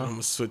 I'm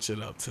gonna switch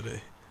it up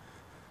today.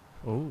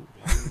 Oh.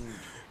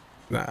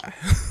 Nah.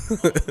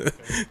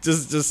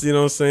 just you know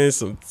what I'm saying?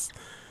 Some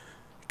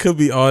could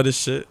be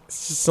artist shit.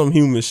 It's just some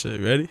human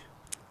shit. Ready?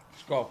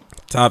 Let's go.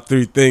 Top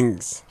 3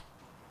 things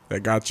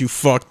that got you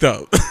fucked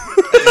up.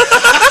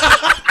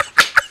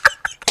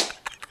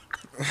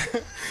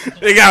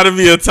 They gotta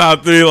be a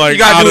top 3. Like you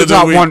gotta do a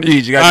top 1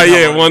 each.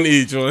 One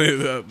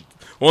each.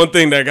 One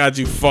thing that got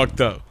you fucked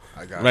up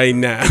right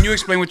now. Can you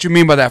explain what you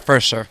mean by that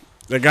first, sir?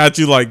 That got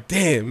you like,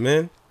 damn,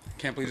 man.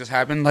 Can't believe this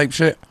happened, like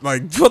shit.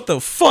 Like, what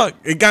the fuck?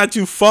 It got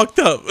you fucked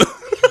up.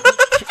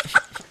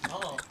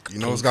 You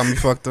know what's got me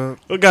fucked up?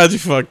 What got you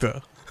fucked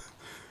up?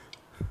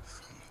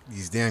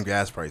 These damn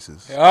gas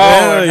prices.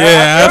 Oh,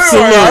 yeah,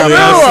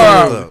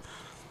 absolutely.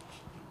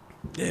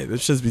 Yeah,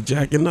 this shit's be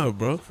jacking up,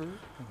 bro.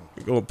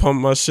 I'm gonna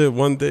pump my shit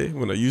one day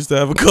when I used to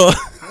have a car.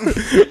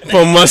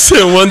 Pump my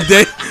shit one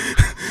day.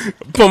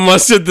 Pump my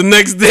shit the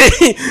next day.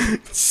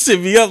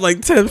 Shit be up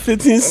like 10,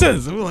 15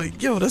 cents. I'm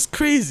like, yo, that's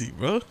crazy,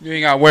 bro. You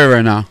ain't got to worry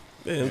right now.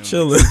 Man, I'm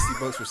chilling.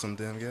 $60 for some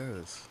damn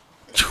gas.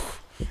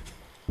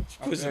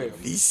 Was it a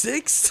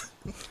V6?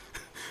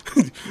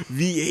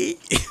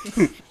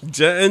 V8?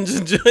 Jet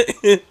engine joint?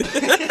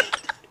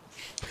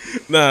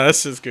 Nah,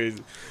 that's just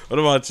crazy. What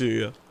about you,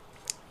 yo?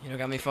 You know,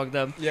 got me fucked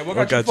up. Yeah, what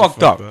got you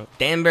fucked up?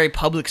 Danbury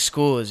public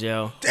schools,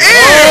 yo.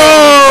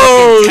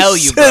 Oh, tell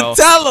you, bro.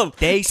 Tell him.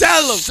 They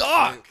Tell him.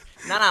 suck.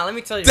 Nah, let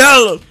me tell you.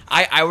 Tell him.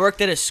 I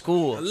worked at a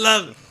school. I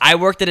love it. I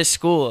worked at a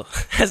school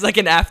as like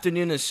an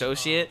afternoon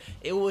associate.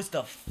 It was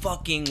the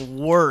fucking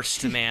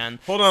worst, man.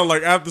 Hold on,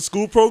 like after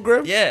school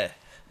program? Yeah.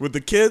 With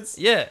the kids?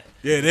 Yeah.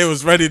 Yeah, they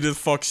was ready to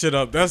fuck shit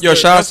up. That's Yo,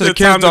 shout out to the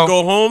kids, time though. to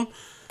go home.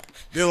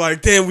 They're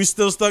like, damn, we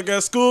still stuck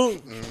at school?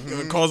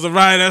 Gonna cause a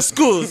riot at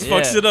school. Let's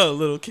fuck Yeah. shit up,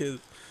 little kids.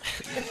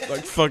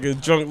 Like fucking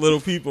drunk little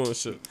people and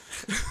shit.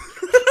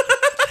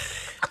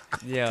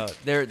 Yeah,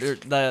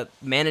 the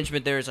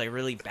management there is like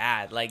really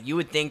bad. Like you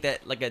would think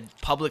that like a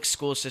public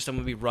school system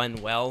would be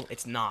run well.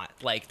 It's not.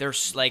 Like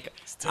there's like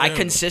I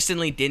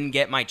consistently didn't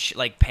get my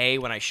pay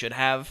when I should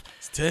have.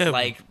 It's terrible.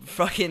 Like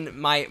fucking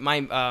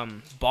my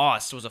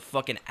boss was a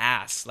fucking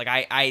ass. Like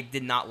I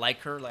did not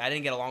like her. Like I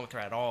didn't get along with her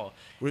at all.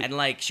 And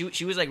like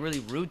she was like really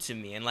rude to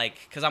me and like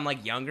cuz I'm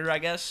like younger, I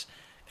guess.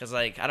 Cuz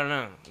like I don't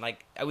know.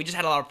 Like we just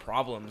had a lot of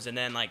problems and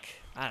then like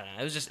I don't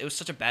know. It was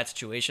such a bad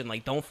situation.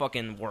 Like don't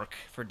fucking work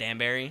for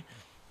Danbury.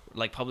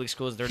 Like public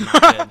schools, they're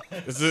not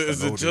good.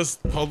 Is it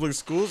just public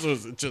schools or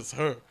is it just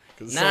her?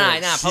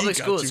 Nah, public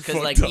schools. Because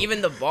like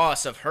even the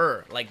boss of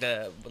her, like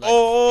the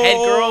head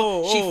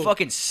girl, she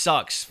fucking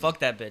sucks. Fuck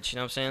that bitch. You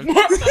know what I'm saying?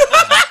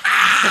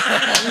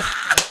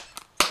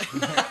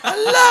 I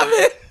love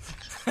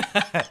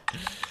it.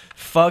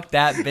 Fuck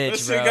that bitch, That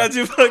shit bro. got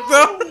you fucked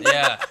up?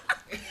 Yeah.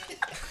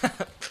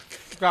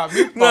 Got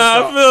me fucked Nah,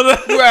 up. I feel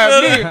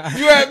that.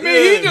 You had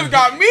me. He just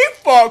got me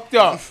fucked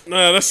up.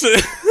 Nah, that's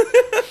it.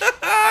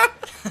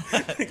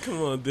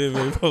 Come on,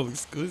 David. Public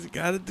schools, you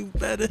gotta do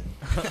better.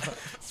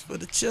 It's for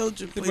the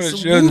children. Play for the some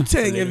children.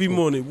 Wu-Tang every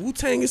morning.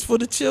 Wu-Tang is for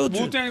the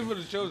children. Wu-Tang for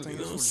the children. You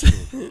know what I'm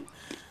saying?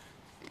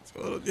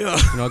 So, yeah.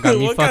 You know what got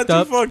me what fucked got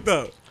up? you fucked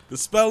up? The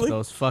spelling?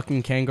 Those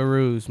fucking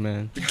kangaroos,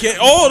 man. The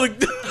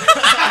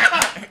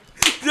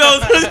Yo,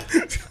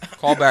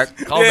 Call back.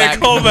 Call back.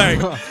 Call back.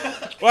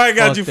 Why I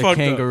got Fuck you the fucked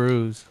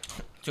kangaroos.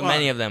 Too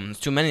many of them. There's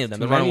too many of them.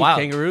 Too They're running many wild.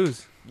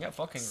 kangaroos. Yeah,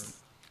 fuck kangaroos.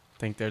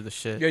 Think they're the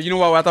shit. Yeah, you know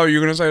what I thought you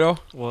were gonna say though?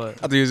 What?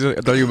 I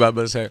thought you were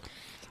about to say.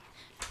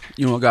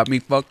 You know what got me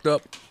fucked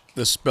up?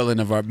 The spelling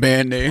of our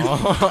band name.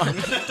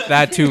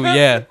 That too,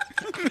 yeah.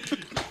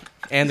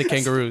 And the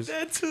kangaroos.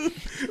 That too.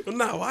 But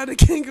nah, why the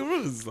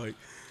kangaroos? Like,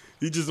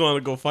 you just want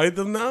to go fight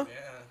them now?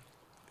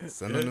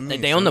 Send them to me.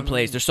 They own the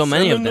place. There's so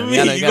many Send of them.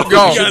 to me. You gotta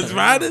You shoot guys them.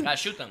 riding? Gotta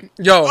shoot them.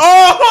 Yo,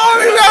 Oh,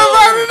 you guys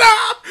riding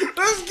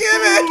now? Let's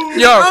get it.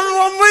 Yo.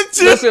 I'm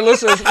with you.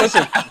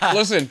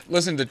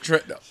 listen.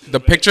 The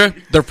picture,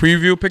 the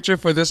preview picture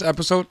for this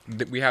episode,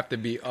 we have to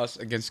be us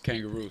against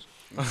kangaroos.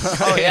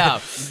 Oh yeah.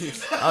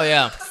 Oh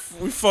yeah.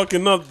 We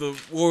fucking up the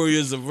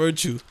warriors of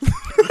virtue.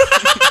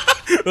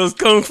 Those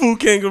kung fu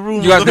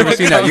kangaroos. You guys never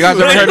seen that? You guys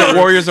ever heard of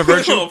Warriors of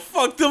Virtue? Oh,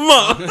 fuck them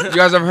up. You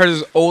guys ever heard of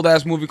this old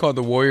ass movie called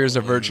The Warriors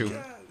of Virtue?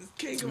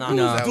 Kangaroos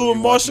No. doing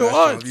martial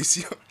arts.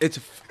 It's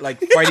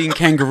like fighting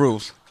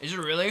kangaroos. Is it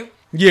really?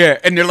 Yeah,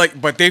 and they're like,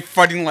 but they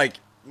fighting like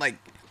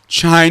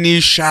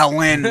Chinese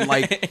Shaolin,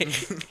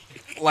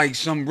 like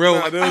some real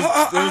Nah, there was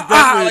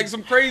definitely- like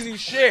some crazy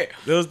shit.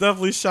 There was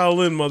definitely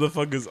Shaolin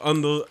motherfuckers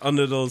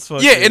under those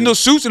fucking. Yeah, in those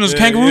suits, in those Yeah,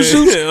 kangaroo yeah,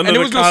 suits, yeah, and under there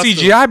the was no costume.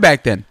 CGI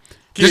back then.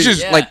 This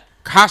is Yeah. like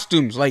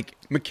costumes, like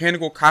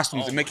mechanical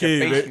costumes to make Kid,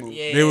 your face they, move.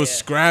 Yeah. they was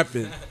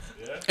scrapping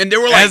And they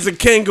were like, as a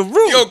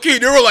kangaroo. yo,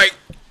 kid, they were like,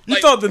 you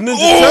thought the Ninja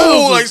oh,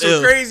 Turtles like was some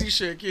ill. crazy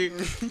shit, kid. You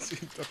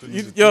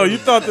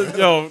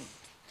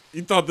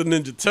thought the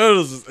Ninja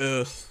Turtles was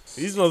ill.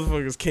 These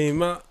motherfuckers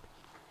came out.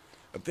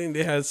 I think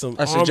they had some.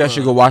 I suggest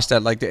you go watch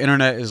that. Like the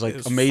internet is like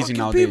It's amazing fucking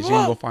nowadays. You people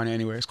can go up. find it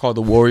anywhere. It's called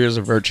The Warriors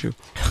of Virtue.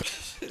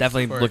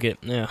 Definitely look it.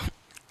 Yeah.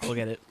 Look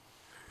at it.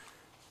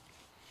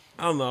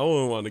 I don't know. I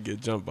wouldn't want to get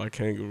jumped by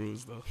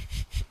kangaroos though.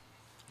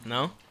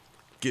 No?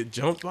 Get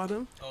jumped by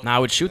them? No, I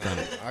would shoot them.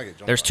 I get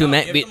jumped There's by too them.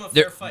 many.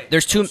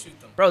 There's too.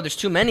 Bro, there's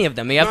too many of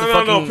them. We have to No,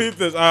 fucking. peep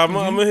this. I'm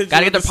gonna hit you.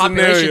 Gotta get with the a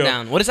population scenario.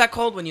 down. What is that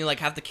called when you like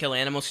have to kill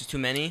animals? There's too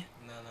many.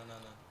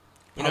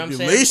 You know what I'm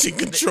saying? Population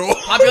control.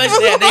 Population.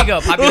 Yeah, there you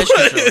go. Population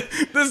control.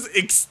 This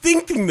is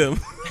extincting them.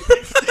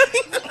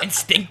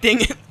 Instincting.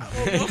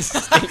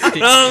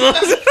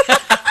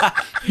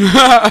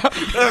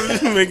 I'm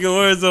just making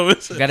words over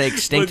it. Gotta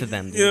extinct But,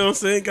 them. Dude. You know what I'm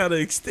saying? Gotta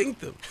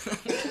extinct them.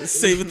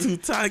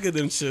 Saber-tooth tiger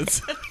them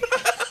shits.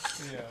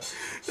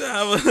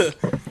 Yeah.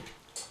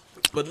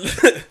 But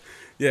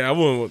yeah, I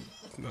wouldn't.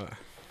 Nah.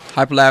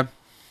 Hype Lab.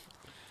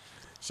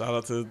 Shout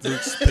out to the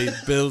Dukes, paid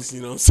bills.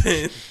 You know what I'm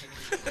saying?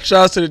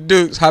 Shout out to the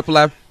Dukes. Hype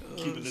Lab.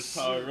 Keeping this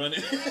power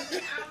running.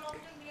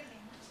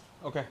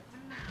 Okay.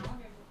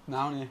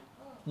 Now, yeah.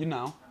 You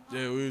know.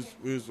 Yeah, we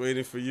was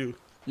waiting for you.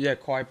 Yeah,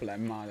 quiet Lab,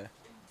 mother.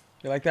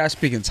 You like that?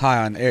 Speaking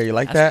Thai on air. You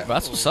like That's, that?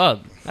 that's what's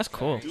up. That's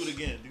cool. Do it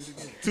again.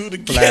 To the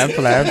Flab.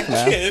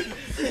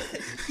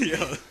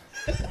 Yeah.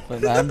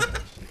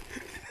 Flab.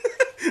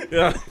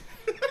 Yeah.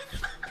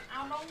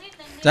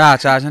 จ้า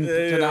ฉัน Yeah, ฉัน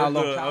yeah, เอา I'll ล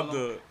do ง it. เอา I'll ลง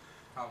do it.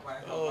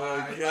 Oh my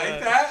God.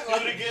 Like that?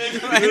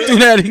 Do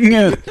that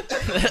again.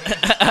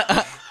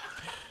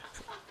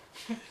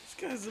 This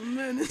guy's a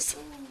menace.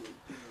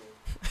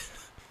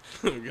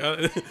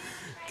 Got it.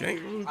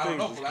 Kangaroo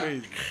thing is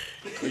crazy.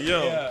 But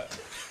yo.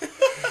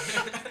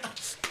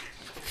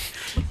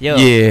 Yo,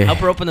 Yeah. help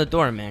her open the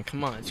door, man.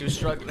 Come on, she was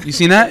struggling. You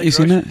seen that? You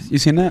seen that? You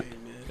seen that?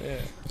 Yeah.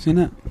 You seen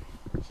that?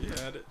 She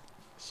had it.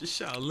 She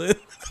Shaolin.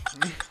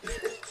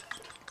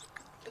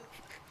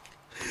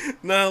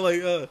 Nah,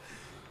 like,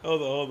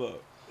 hold on.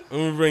 Let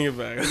me bring it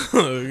back.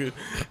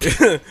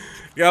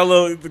 Got a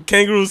little, the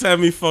Kangaroos have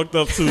me fucked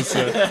up too,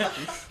 sir.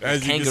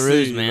 As you can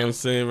Kangaroos, see, man. You know what I'm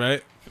saying,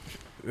 right?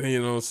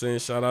 You know what I'm saying?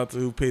 Shout out to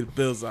who paid the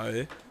bills out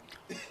here.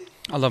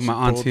 I love my She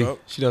pulled auntie. up.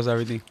 She does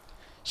everything.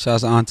 Shout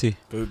out to auntie.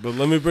 But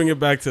let me bring it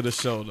back to the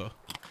show, though.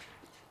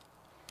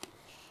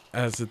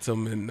 As until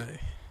midnight.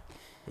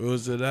 Where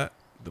was it at?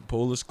 The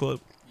Polish Club?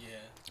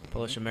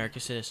 Polish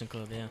American Citizen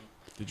Club, yeah.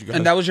 Did you guys?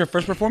 And that was your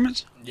first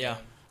performance? Yeah.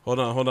 Hold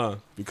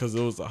on. Because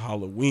it was a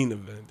Halloween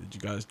event. Did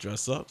you guys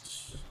dress up?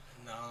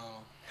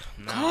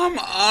 Come on.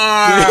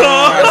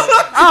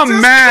 I'm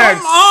mad.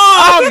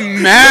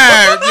 I'm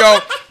mad.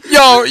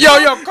 Yo.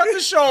 Cut the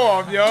show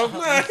off, yo.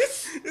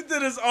 It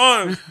did his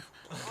arm.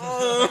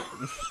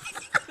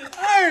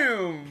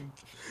 Damn.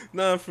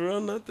 Nah, for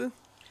real, nothing.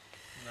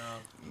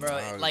 Bro,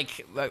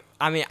 like,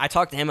 I mean, I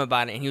talked to him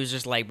about it, and he was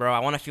just like, bro, I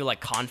want to feel, like,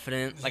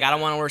 confident. Like, I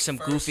don't want to wear some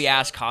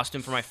goofy-ass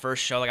costume for my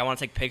first show. Like, I want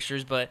to take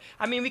pictures, but,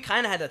 I mean, we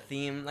kind of had a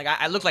theme. Like,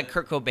 I looked like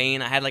Kurt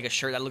Cobain. I had, like, a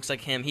shirt that looks like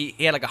him. He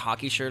had, like, a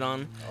hockey shirt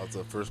on. I was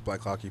the first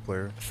black hockey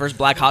player. First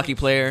black hockey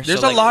player.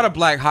 There's so, a like, lot of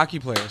black hockey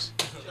players.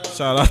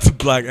 Shout out to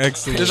Black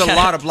Excellence. There's a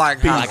lot of black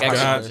black hockey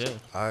excellence, players.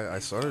 yeah. I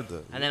started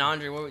that. And then,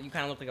 Andre, you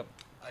kind of look like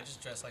I just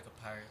dressed like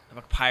a pirate.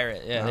 a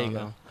pirate. Yeah, there you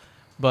go.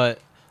 But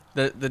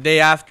the day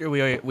after,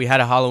 we had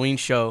a Halloween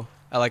show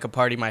at like a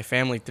party my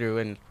family threw,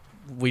 and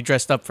we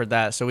dressed up for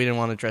that, so we didn't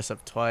want to dress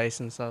up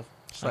twice and stuff.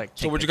 Just like,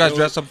 So what you guys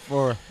dress up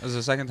for as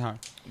the second time?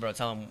 Bro,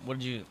 tell him, what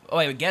did you... Oh,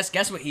 wait,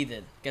 guess what he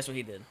did. Guess what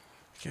he did.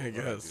 Can't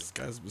guess. This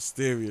guy's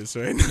mysterious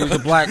right He now. was a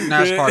black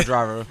NASCAR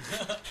driver.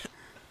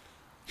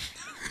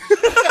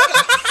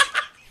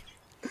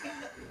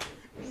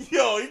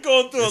 Yo, you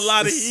going through a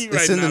lot of heat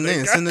right It's in now. the name.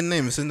 that It's guy. in the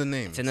name. It's in the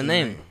name. It's in the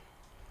name.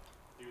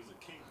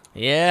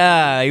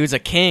 Yeah, he was a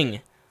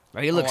king.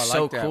 Bro, he looks I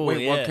so like that. cool.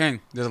 Wait, yeah. what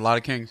king? There's a lot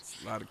of kings.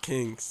 A lot of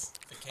kings.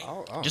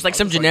 Just like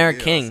some generic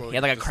king. He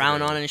had like a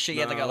crown on and shit.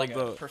 He had Nah, like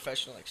hold a up.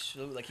 professional like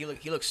suit. Like he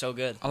looked so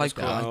good. I like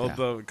That's that. cool. I like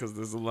Hold up, because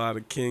there's a lot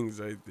of kings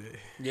right there.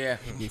 Yeah.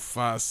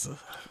 Mufasa.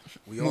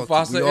 We all,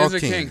 Mufasa we all is a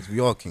kings. king.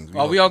 We all kings.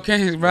 Oh, we all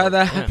kings,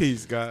 brother.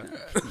 Peace, God.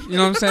 You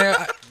know what I'm saying?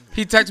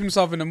 He texts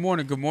himself in the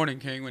morning, "Good morning,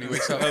 king," when he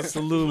wakes up.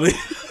 Absolutely.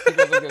 He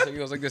goes like this. He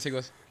goes like this. He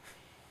goes,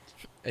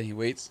 and he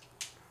waits.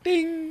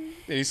 Ding.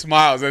 Then he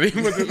smiles and he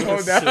puts his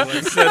phone down.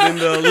 Like setting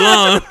the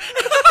alarm.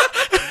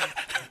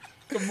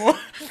 Good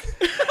morning.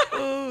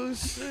 Oh,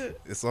 shit.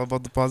 It's all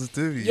about the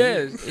positivity.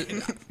 Yeah.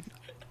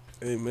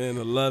 Hey, man,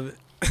 I love it.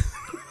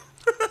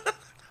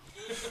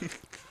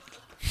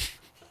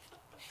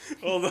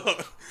 Hold on.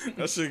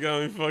 That shit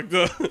got me fucked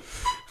up.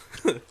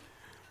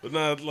 But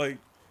not like,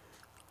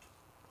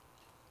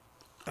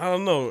 I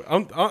don't know.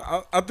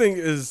 I think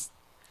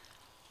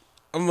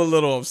I'm a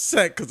little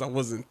upset because I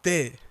wasn't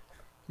there.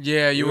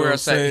 Yeah, you You know were what I'm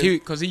upset. saying?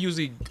 Because he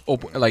usually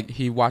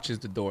he watches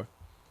the door.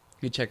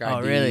 He check IDs,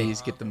 Oh, really?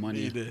 get the money.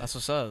 He did. That's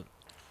what's up.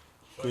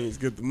 Please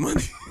get the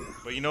money.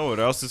 But you know what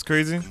else is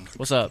crazy?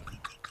 What's up?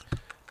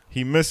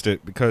 He missed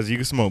it because you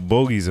can smoke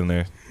bogeys in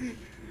there.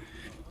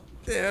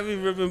 Yeah, I be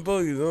ripping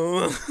bogeys. I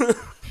don't know.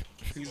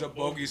 He's a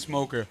bogey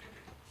smoker.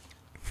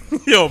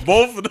 Yo,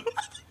 both of them.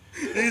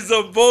 He's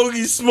a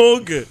bogey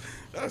smoker.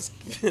 Let's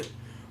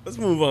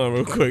move on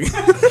real quick.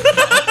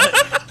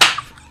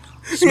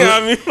 Yeah,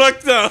 I mean,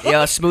 fucked up.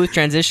 Yo, smooth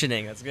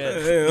transitioning. That's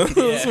good. Yeah,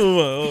 let's move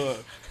on. Hold on.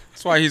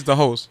 That's why he's the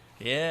host.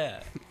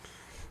 Yeah.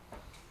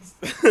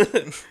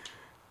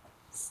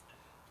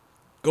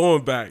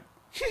 Going back.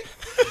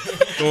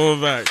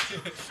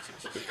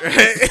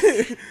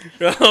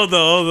 Hold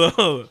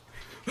on.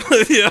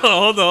 Yeah,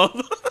 hold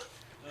on.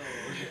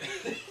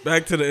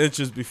 Back to the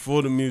interest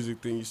before the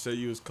music thing. You said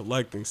you was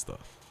collecting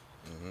stuff.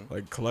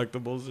 Like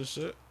collectibles and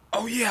shit.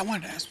 Oh yeah, I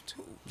wanted to ask him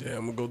too. Yeah,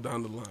 I'm gonna go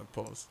down the line.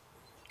 Pause.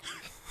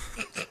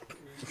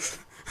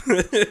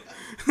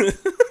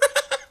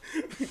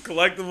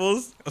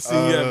 Collectibles? I see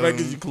you have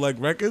records. You collect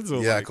records?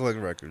 Or Yeah, I like, collect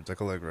records.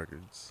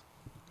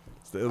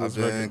 it's the I've illest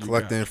been record you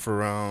collecting got? for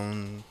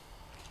around,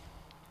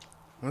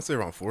 I want to say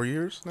around 4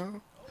 years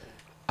now.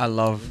 I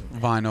love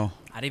vinyl.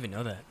 I didn't even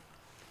know that.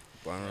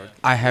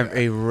 I have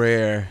a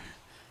rare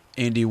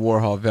Andy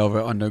Warhol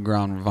Velvet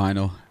Underground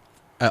vinyl,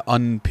 an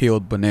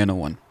unpeeled banana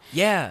one.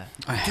 Yeah.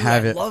 I Dude,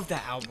 have I it. love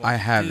that album. I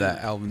have Dude.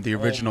 that album, the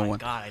original Oh my one.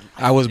 God,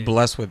 I was dude.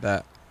 blessed with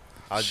that.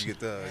 How'd you get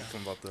that?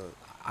 Something about that?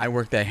 I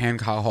worked at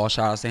Hancock Hall.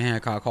 Shout out to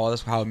Hancock Hall.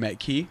 That's how I met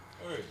Key.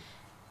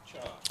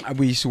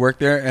 We used to work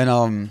there,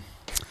 and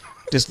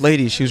this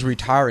lady, she was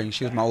retiring.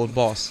 She was my old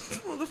boss.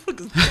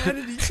 Motherfuckers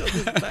patted each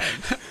other's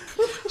back.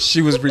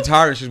 she was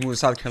retired. She was moving to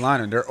South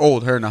Carolina. They're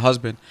old, her and her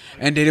husband,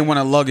 and they didn't want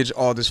to luggage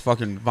all this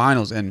fucking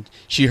vinyls. And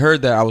she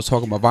heard that I was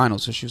talking about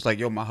vinyls, so she was like,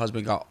 "Yo, my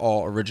husband got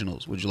all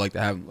originals. Would you like to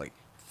have them?" Like,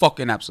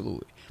 fucking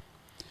absolutely.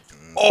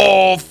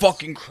 All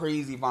fucking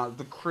crazy vinyls,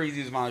 the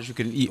craziest vinyls you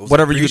can eat. Those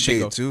Whatever you appreciate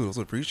think of. too. Those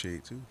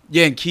appreciate too.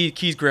 Yeah, and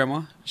Key's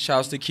grandma.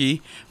 Shouts to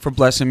Key for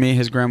blessing me.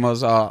 His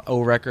grandma's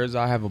old records.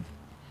 I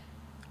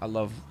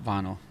love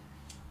vinyl.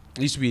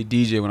 I used to be a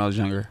DJ when I was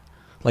younger,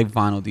 like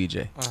vinyl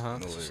DJ. Uh-huh.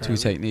 No way. Two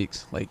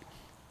techniques. Like,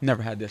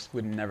 never had this.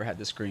 We never had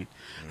this screen.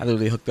 I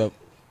literally hooked up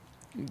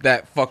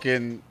that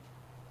fucking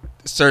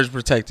surge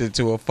protector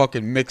to a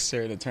fucking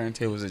mixer and the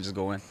turntables and just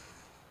go in.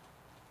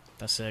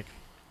 That's sick.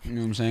 You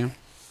know what I'm saying?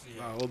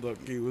 Nah, hold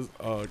up, Key was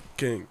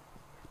King.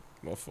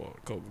 My fault,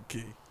 Kobe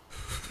Key.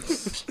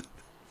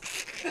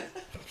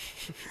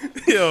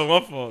 Yo, my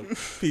fault.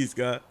 Peace,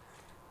 God.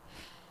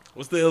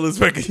 What's the illest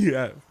record you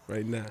have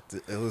right now? The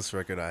illest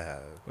record I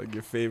have. Like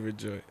your favorite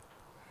joint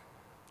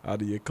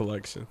out of your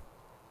collection?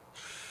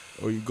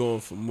 Or you going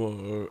for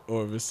more,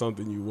 or if it's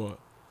something you want?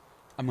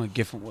 I'm gonna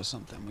give him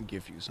something. I'm gonna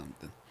give you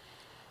something.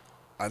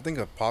 I think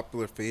a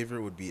popular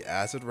favorite would be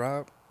Acid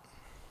Rap.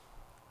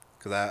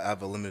 Because I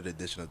have a limited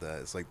edition of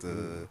that. It's like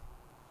the...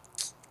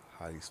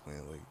 How do you explain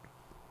it? Like,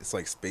 it's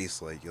like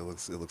space, like, it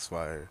looks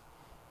fire.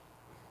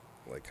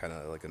 Like, kind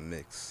of like a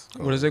mix.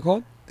 What is it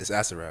called? It's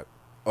Acid Rap.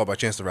 Oh, by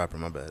Chance the Rapper,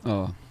 my bad.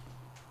 Oh.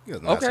 You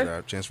guys know Okay. Acid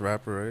Rap, Chance the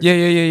Rapper, right?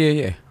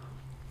 Yeah.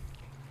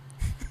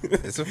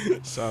 It's a,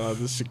 Shout out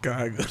to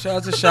Chicago. Shout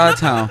out to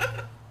Chi-Town.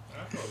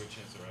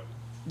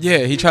 Yeah,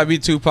 he tried to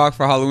beat Tupac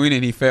for Halloween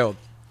and he failed.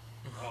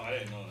 Oh, I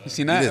didn't know that. You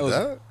seen that? He It did was-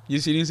 that? You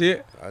didn't see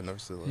it? I never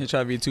seen He that. tried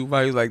to beat Tupac.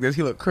 He was like this.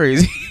 He looked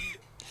crazy.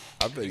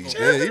 I bet he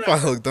did. He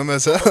probably looked dumb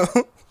as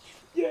hell.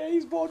 Yeah,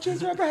 he's bald.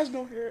 Chance Rapper has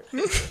no hair.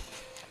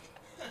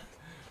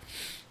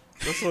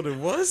 That's what it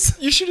was?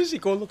 You should have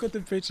seen. Go look at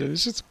the picture.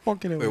 It's just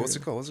fucking Wait, hilarious. what's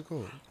it called? What's it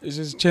called? It's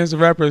just Chance the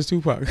Rapper as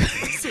Tupac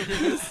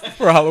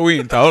for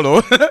Halloween. I don't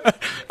know.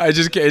 It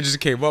just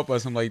came up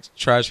as some like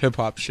trash hip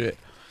hop shit.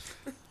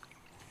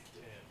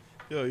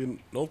 Yo, you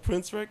know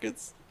Prince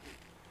records?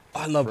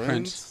 I love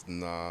Prince.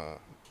 Nah.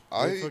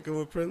 You fucking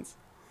with Prince?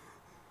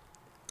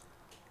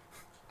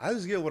 I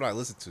just get what I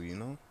listen to, you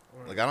know?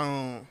 Like, I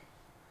don't...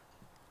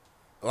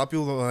 A lot of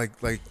people like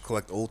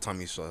collect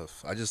old-timey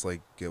stuff. I just,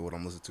 like, get what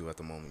I'm listening to at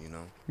the moment, you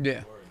know?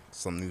 Yeah.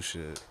 Some new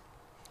shit.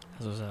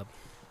 That's what's up.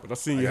 But I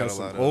seen I you got had a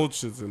some lot of- old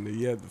shits in there.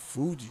 You had the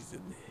Fugees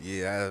in there.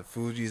 Yeah, I have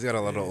Fugees. Got a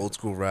lot of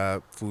old-school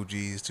rap.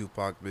 Fugees,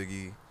 Tupac,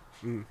 Biggie.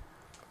 Mm.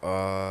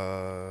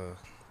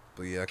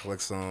 But, yeah, I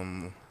collect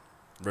some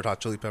Red Hot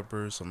Chili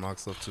Peppers, some rock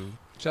stuff, too.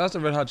 Shout out to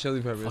Red Hot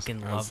Chili Peppers.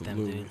 Fucking love them,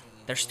 Absolutely. dude.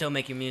 They're still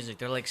making music.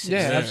 They're like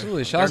Yeah, Yeah.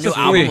 absolutely. Shout Their out new to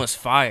album Flea. was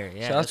fire.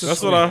 Yeah, Shout out to That's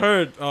Sweet. what I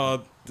heard.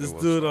 This It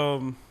was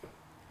dude,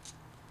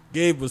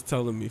 Gabe was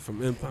telling me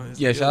from Empire. He's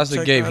Yeah, like, shout out to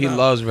check Gabe. that He out.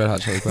 loves Red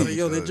Hot Chili He's like, Peppers.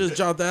 yo, they just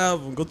dropped the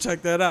album. Go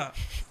check that out.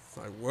 It's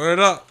like, word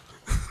up.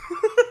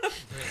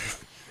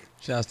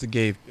 Shout out to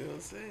Gabe. You know what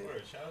I'm saying?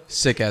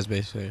 Sick ass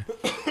bass player.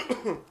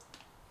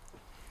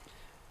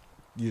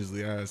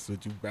 Usually I ask,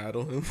 would you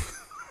battle him?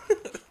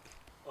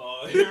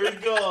 Oh, here we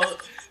go.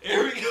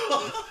 Here we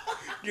go.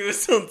 Give us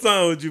some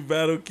time. Would you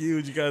battle Key?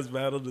 Would you guys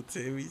battle the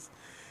Terrys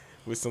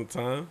with some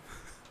time?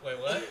 Wait,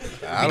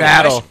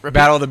 what?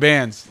 Battle the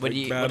bands. What, do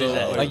you, what Battle, is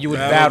that? Like you would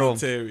battle.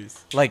 the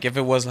Terrys. Like if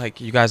it was like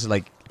you guys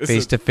like It's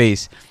face a- to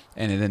face,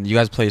 and then you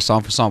guys play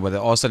song for song, but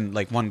then all of a sudden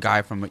like one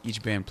guy from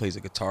each band plays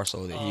a guitar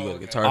solo, then he goes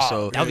guitar Oh,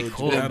 solo, that would be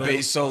cool. then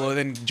bass solo,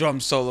 then drum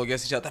solo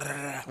against each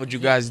other. Would you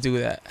guys do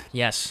that?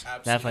 Yes,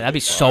 definitely. That'd be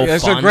so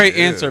That's fun. a great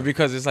Yeah. answer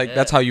because it's like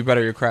that's how you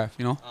better your craft,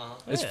 you know?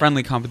 It's Yeah.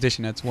 friendly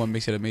competition. That's what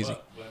makes it amazing.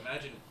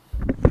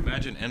 But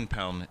imagine N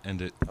Pound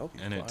in it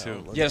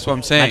too. Yeah, that's what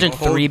I'm saying. Imagine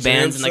whole three jam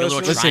bands in like a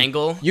little session?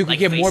 triangle. You could like,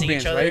 get more facing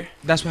bands, each other. right?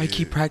 That's why I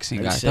keep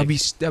practicing, That'd guys. be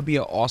That'd be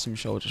an awesome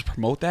show. Just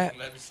promote that.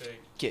 That'd be sick.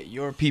 Get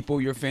your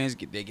people, your fans.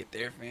 They get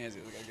their fans.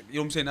 You know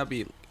what I'm saying? That'd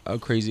be a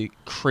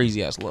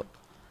crazy ass look.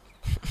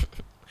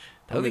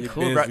 That would be How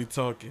cool, many bro. bands we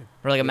talking?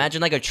 Or like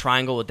imagine like a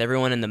triangle with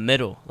everyone in the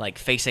middle, like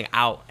facing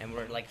out, and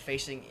we're like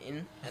facing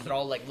in, and they're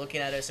all like looking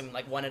at us and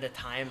like one at a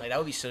time. Like that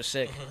would be so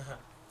sick.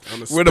 On a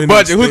With the spinning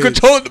budget, who's stage.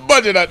 controlling the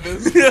budget on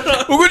this?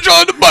 Who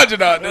controlling the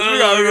budget on this? We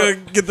gotta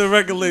get the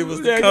record labels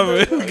to cover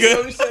it. You know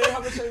what I'm saying? How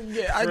much I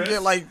get? I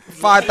get like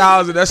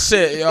 5,000. That's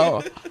it,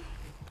 yo.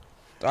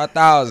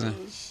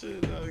 5,000.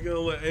 Shit, now we gonna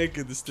let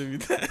Anchor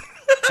distribute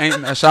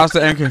that. Shouts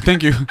to Anchor.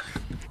 Thank you.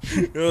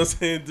 You know what I'm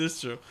saying?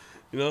 Distro.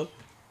 You know?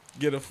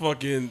 Get a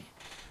fucking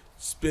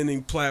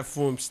spinning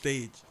platform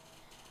stage.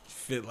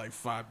 Fit like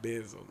 5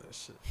 bands on that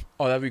shit.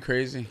 Oh, that'd be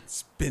crazy.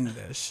 Spin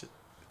that shit.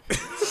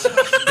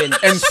 Spin,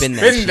 And spin spin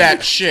that.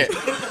 that shit.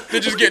 They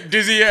just get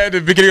dizzy at the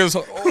beginning of the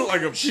song. Oh,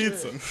 Like a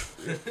pizza.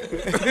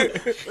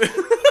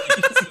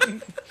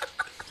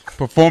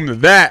 perform to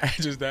that.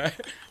 Just that.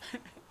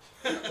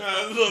 Nah,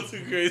 it's a little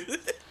too crazy.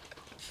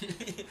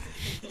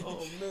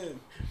 Oh, man.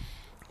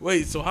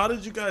 Wait, so how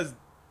did you guys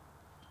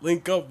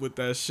link up with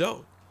that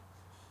show?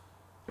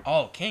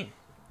 Oh, King.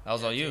 That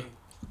was all you.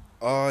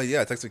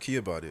 Yeah, I texted Key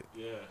about it.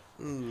 Yeah.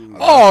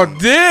 Oh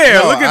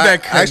damn! No, Look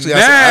at that actually,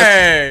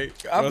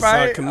 connect.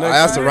 I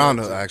asked around.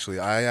 Actually,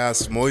 I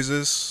asked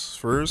Moises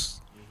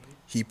first.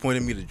 He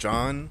pointed me to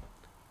John,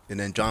 and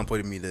then John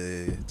pointed me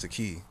to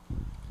Key.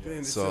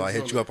 So I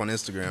hit you up on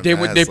Instagram.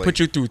 They put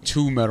you through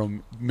two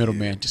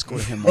middlemen. Just go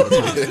to him all the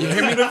time. You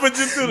hear me? They put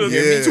you through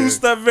the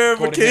two-step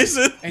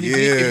verification. And if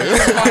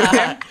you find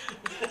him,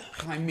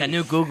 find me. That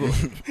new Google. Yeah,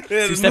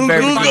 the Two-step new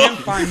verification.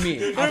 Google. Find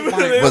me. I'll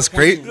find What's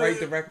great? right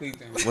directly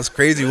to him. What's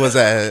crazy was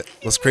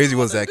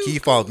that Key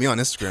followed me on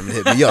Instagram and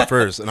hit me up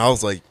first, and I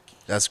was like,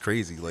 "That's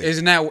crazy! Like,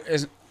 Isn't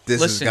that?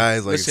 this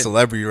guy's like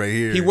celebrity right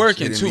here." He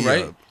working hitting too, me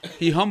right? up.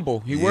 He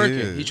humble. He Yeah.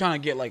 working. He trying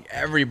to get like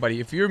everybody.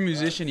 If you're a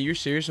musician and you're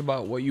serious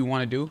about what you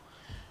want to do,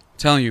 I'm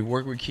telling you,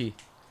 work with Key.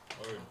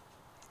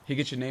 He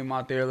get your name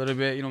out there a little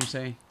bit. You know what I'm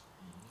saying?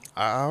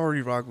 I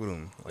already rock with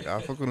him. Like I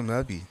fuck with him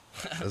heavy.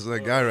 That's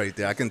that guy right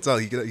there. I can tell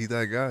he's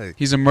that guy.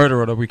 He's a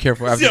murderer though. Be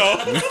careful. After, Yo.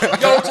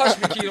 Don't touch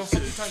me, Key.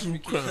 Don't touch me,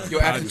 Key. Yo,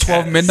 after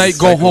 12 midnight,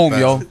 go home,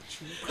 yo.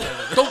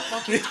 Don't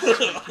fucking.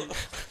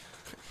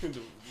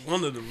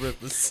 One of the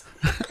rippers.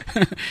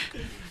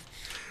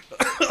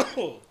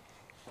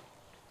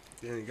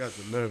 Damn, you guys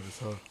are nervous,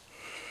 huh?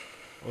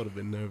 I would have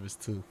been nervous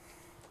too.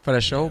 For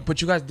that show,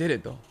 but you guys did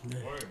it though.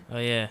 Oh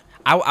yeah,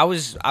 I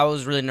was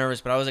really nervous,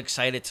 but I was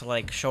excited to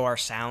like show our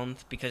sound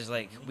because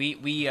like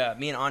me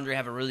and Andre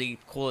have a really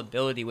cool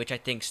ability, which I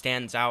think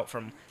stands out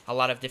from a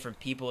lot of different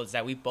people, is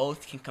that we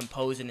both can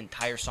compose an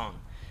entire song,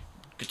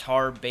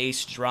 guitar,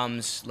 bass,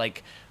 drums,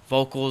 like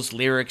vocals,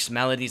 lyrics,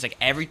 melodies, like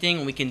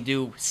everything we can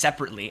do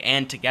separately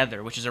and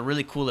together, which is a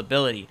really cool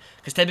ability.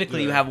 Because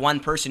typically you have one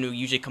person who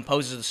usually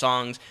composes the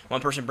songs,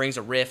 one person brings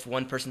a riff,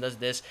 one person does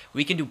this.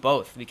 We can do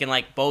both. We can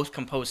like both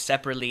compose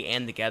separately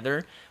and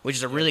together, which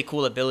is a really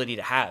cool ability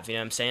to have. You know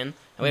what I'm saying? And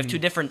we have two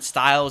different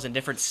styles and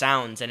different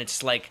sounds, and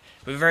it's like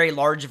we have a very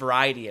large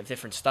variety of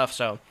different stuff.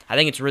 So I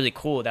think it's really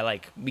cool that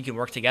like we can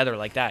work together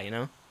like that. You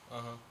know?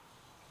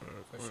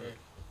 For sure.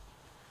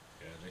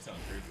 Yeah, they sound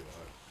crazy.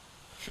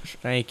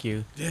 Thank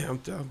you. Yeah,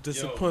 I'm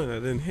disappointed. I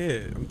didn't hear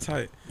it. I'm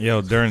tight.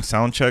 Yo, during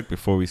sound check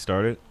before we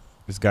started,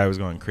 this guy was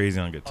going crazy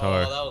on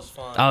guitar. Oh, that was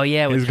fun. Oh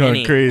yeah, He with was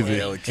Kenny. going crazy.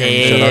 Yeah, with Yeah,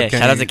 Kenny. yeah, yeah.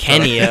 Shout out to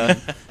Kenny, yo.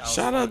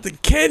 Shout out to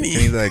Kenny.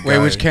 Kenny's that Wait,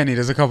 guy. which Kenny?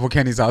 There's a couple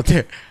Kennys out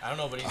there. I don't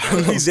know, but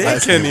he's He's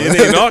that Kenny. It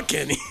ain't all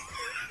Kenny.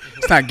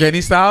 It's not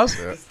Kenny Styles.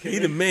 He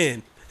the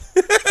man.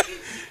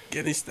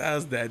 Kenny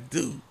Styles that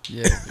dude.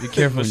 Yeah, be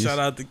careful. But shout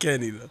out to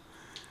Kenny though.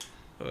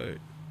 Alright.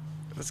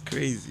 That's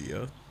crazy,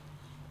 yo.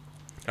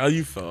 How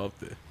you felt up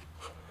there?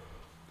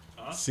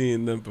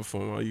 Seeing them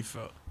perform, how you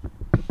felt?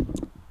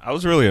 I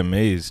was really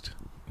amazed.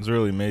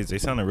 They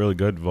sounded really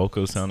good.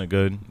 Vocals sounded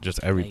good.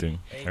 Just everything.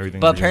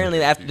 Everything. But was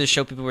apparently after the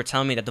show, people were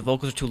telling me that the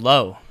vocals are too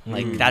low.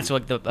 Like that's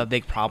like a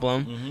big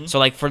problem. So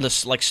like for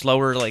the like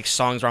slower like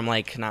songs where I'm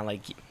like not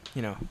like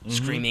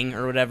screaming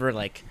or whatever,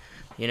 like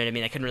you know what I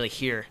mean. I couldn't really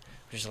hear.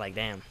 Just like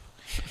damn.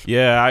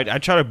 Yeah, I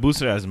try to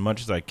boost it as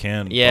much as I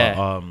can. Yeah.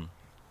 But,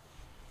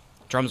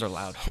 Drums are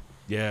loud.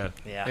 yeah.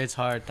 Yeah. It's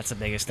hard. That's the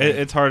biggest thing.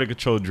 It's hard to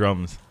control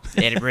drums.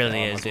 It really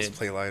Am I is, supposed dude. to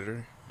play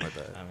lighter? My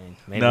bad. I mean,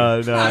 maybe.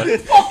 No.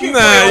 fucking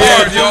play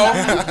hard,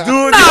 yo.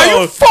 Do it, Nah,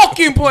 yo. you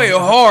fucking play it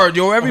hard,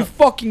 yo. Every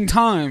fucking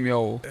time,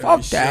 yo. Every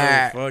Fuck show,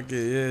 that. Fuck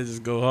it, yeah,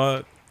 just go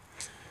hard.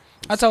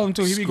 I tell him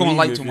too. He be going Scream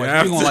light if too you much.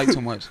 have He be going to. light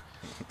too much.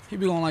 He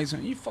be going light too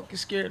much. You fucking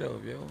scared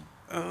of, yo.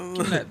 Give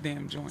me that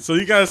damn joint. So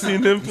you guys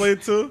seen him play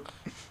too?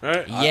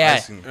 Right? Yeah,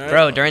 seen-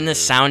 bro. During the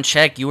sound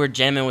check, you were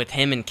jamming with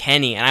him and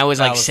Kenny, and I was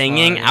like was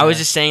singing. fun, I was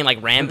yeah. just saying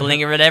like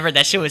rambling or whatever.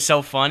 That shit was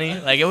so funny.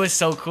 Like it was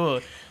so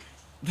cool.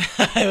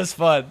 It was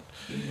fun.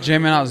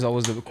 Jamming out is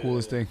always the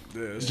coolest thing.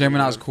 Yeah,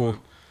 Jamming out is cool.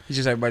 He's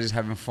just everybody just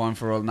having fun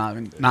for real,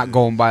 not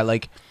going by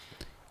like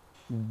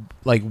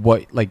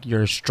what like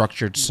your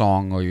structured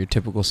song or your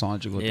typical song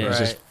that you go through. Yeah. It's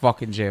just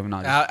fucking jamming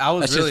out. I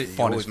was That's really just You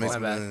fun always as make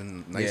fuck.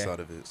 something nice Yeah. out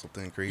of it.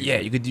 Something crazy. Yeah,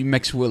 you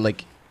mix with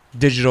like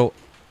digital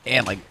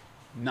and like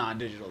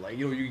non-digital. Like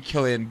you can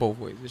kill it in both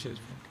ways. This shit is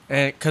fun.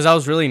 And because I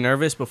was really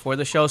nervous before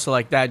the show, so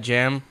like that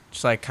jam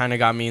just like kind of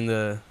got me in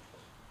the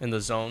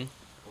zone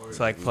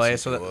to like play.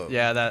 So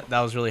that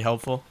was really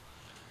helpful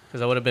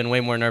because I would have been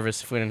way more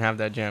nervous if we didn't have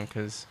that jam.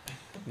 Because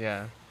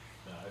that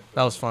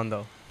was fun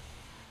though.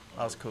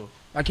 That was cool.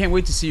 I can't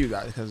wait to see you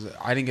guys because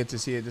I didn't get to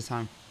see it this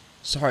time.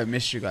 Sorry I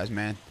missed you guys,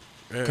 man.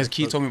 Because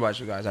Keith told me about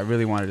you guys. I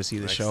really wanted to see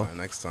the show.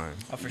 Next time.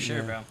 Oh, for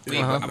sure, bro.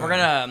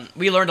 Yeah.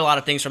 We learned a lot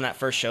of things from that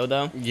first show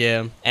though,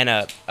 Yeah. and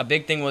a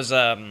big thing was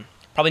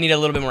probably needed a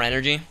little bit more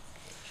energy.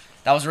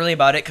 That was really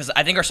about it because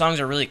I think our songs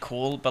are really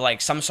cool, but like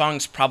some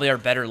songs probably are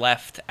better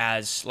left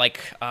as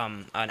like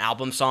an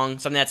album song,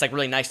 something that's like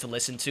really nice to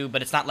listen to,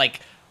 but it's not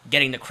like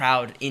getting the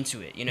crowd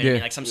into it. You know what I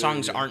mean? Like some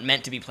songs aren't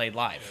meant to be played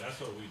live.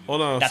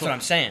 Hold on. That's so, what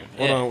I'm saying.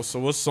 Hold Yeah. on. So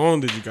what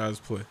song did you guys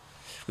play?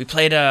 We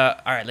played all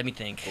right, let me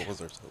think. What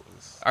was our set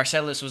list? Our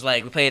set list was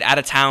like we played Out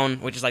of Town,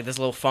 which is like this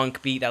little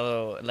funk beat, that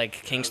little like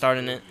King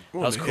started in it. That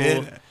was cool.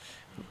 Yeah.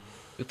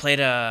 We played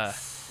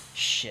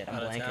shit, I'm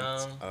blanking.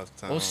 Out of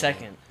town. What was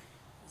second?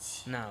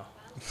 No.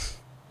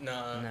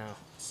 No. No.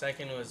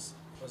 Second was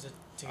it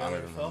I don't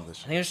even know this I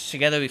shit. think it was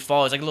Together We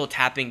Fall. It's like a little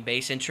tapping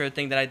bass intro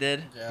thing that I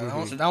did.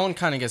 Yeah, that one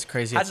kind of gets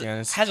crazy at the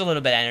end. Has a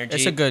little bit of energy.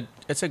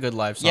 It's a good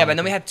live song. Yeah, but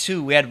then we had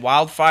two. We had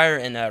Wildfire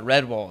and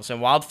Red Walls.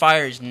 And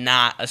Wildfire is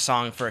not a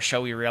song for a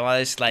show, we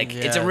realized. Like,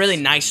 it's a really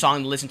nice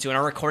song to listen to, and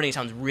our recording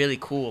sounds really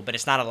cool, but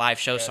it's not a live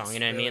show song, you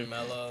know what I mean?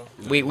 Mellow.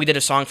 We did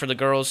a song for the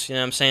girls, you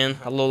know what I'm saying?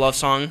 A little love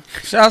song.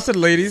 Shout out to the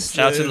ladies.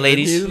 Shout out to the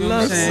ladies. Need a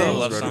love saying? song.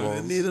 Love Red song.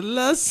 Walls. Need a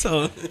love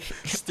song.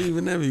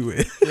 Steven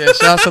everywhere. Yeah,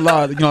 shout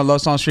out to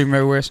love song stream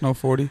everywhere. Snow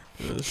 40.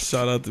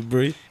 Shout out to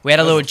Bree. We had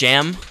a little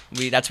jam.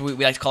 That's what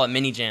we like to call it,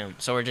 mini jam.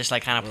 So we're just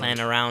like kind of playing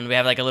around. We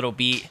have like a little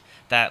beat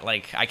that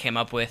like I came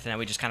up with, and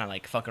we just kind of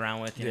like fuck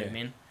around with. You know what I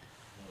mean?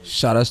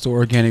 Shout outs to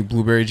Organic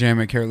Blueberry Jam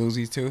at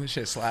Caroluzzi's too.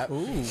 Shit slap.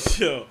 Ooh.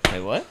 Yo,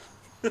 Wait, what?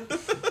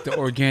 The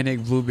Organic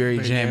Blueberry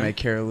Jam Jam. at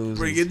Caroluzzi's.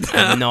 bring it I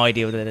have down. no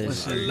idea what that is.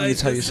 Listen, let me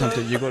tell you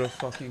something. You go to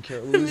fucking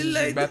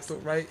Caroluzzi's,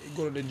 right? You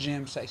go to the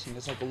jam section.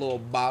 It's like a little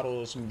bottle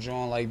or some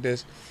joint like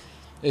this.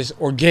 It's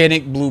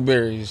organic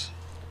blueberries,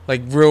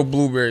 like real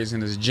blueberries in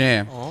this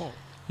jam. Oh.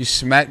 You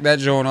smack that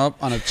joint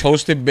up on a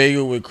toasted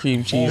bagel with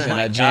cream cheese and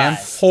my that jam.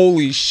 God.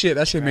 Holy shit,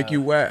 that should make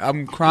you wet.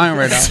 I'm crying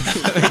right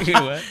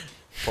now.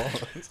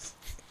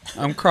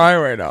 I'm crying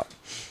right now.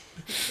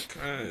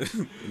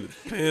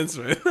 Pants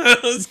right now.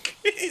 It's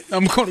crazy.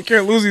 I'm going to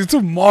Caroluzzi's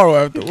tomorrow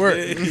after work.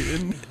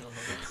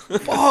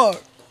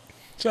 Fuck.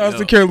 Shout out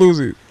to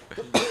Caroluzzi.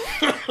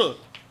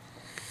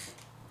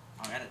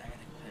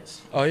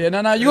 Oh yeah,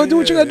 no, you gonna do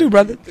what you gotta do,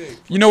 brother.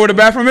 You know where the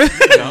bathroom is?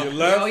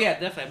 Oh yeah,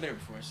 definitely. I've been here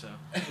before,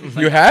 so.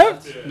 You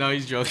have? No,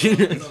 he's joking.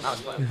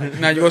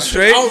 Now you go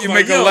straight, you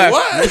make a yo, left.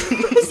 What? I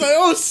was like,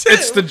 oh shit.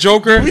 It's the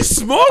Joker we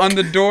smoke. on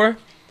the door,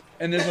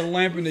 and there's a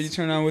lamp in there you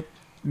turn on with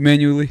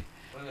manually.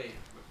 Wait,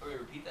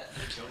 repeat that.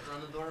 The Joker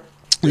on the door?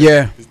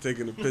 Yeah, He's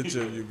taking a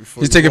picture of you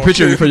before. you you take a walk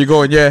picture in. before you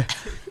go in. Yeah.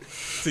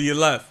 To your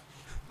left.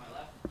 My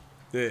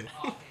left?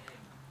 Yeah.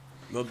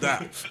 No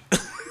doubt.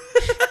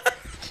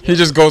 He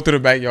just go through the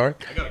backyard.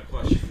 I got a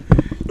question.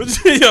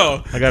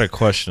 I got a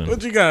question.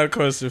 what you got a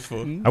question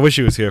for? I wish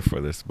he was here for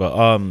this, but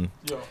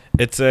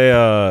it's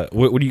a.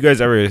 Would you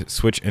guys ever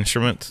switch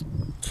instruments?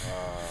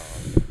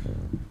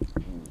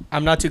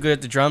 I'm not too good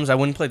at the drums. I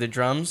wouldn't play the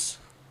drums,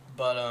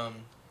 but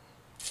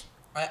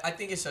I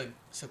think it's a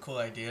cool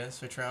idea.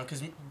 Switch around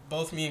because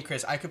both me and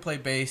Chris, I could play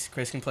bass.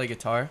 Chris can play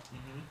guitar,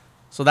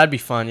 so that'd be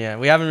fun. Yeah,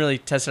 we haven't really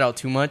tested out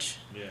too much,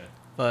 Yeah.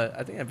 but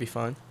I think that'd be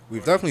fun.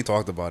 We've definitely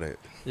talked about it.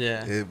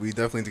 Yeah. We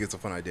definitely think it's a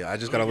fun idea. I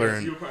just gotta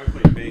learn. You probably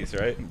play bass,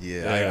 right?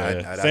 Yeah,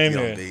 I'd have to Same get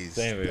on here. bass.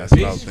 Same here. That's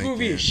what I was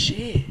thinking.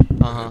 shit.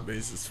 Uh huh.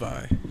 Bass is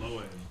fire. Low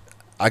end.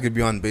 I could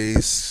be on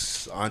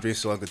bass. Andre's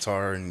still on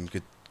guitar, and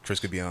Chris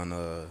could be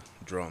on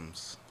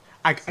drums.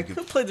 I could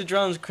play the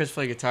drums. Chris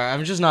play guitar.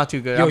 I'm just not too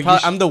good. Yo,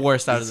 I'm the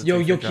worst out of the two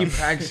for keep drums.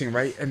 practicing,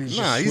 right? And then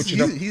Nah, just switch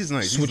it up. he's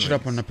nice. Switch he's it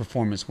up nice. on the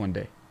performance one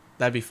day.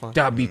 That'd be fun.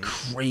 That'd be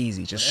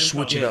crazy. Just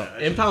switch it up.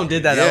 Impound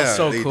did that. That was Yeah,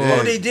 so they cool. did.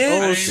 Oh, they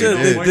did? Oh shit,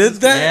 did. they did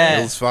that? Yeah.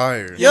 It was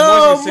fire. Yo,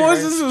 Moises sing,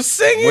 Moises was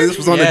singing. Moises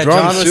was on Yeah, the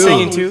drums John was too.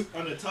 singing too.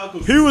 On the taco.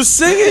 He was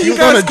singing. He You was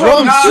on guys the caught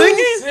him drums.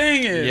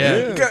 singing? Singing.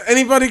 Yeah.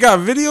 Anybody got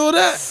video of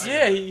that?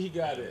 Yeah, he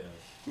got it.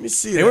 Let me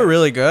see. They that. were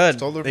really good.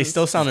 Stole their They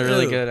still business. sounded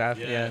really Yeah. good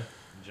after. Yeah.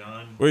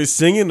 John. Were you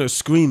singing or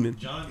screaming?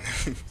 John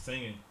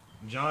singing.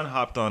 John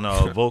hopped on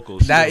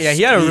vocals. That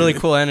he had a really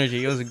cool energy.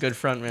 He was a good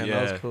front man.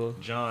 Yeah. That was cool.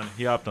 John,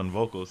 he hopped on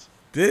vocals.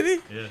 Did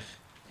he? Yeah.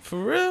 For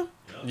real?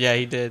 Yeah,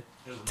 he did.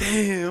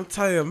 Damn, I'm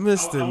tired. I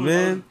missed it, man.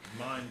 Mind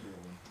blowing.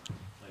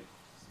 Like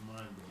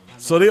mind blowing.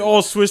 So they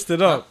all switched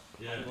it up.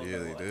 Yeah. Yeah,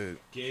 they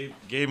did.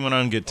 Gabe went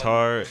on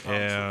guitar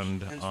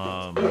and Hold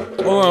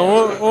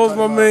on, what was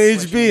my man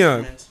HB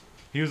on?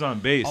 he was on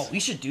bass. Oh, we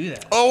should do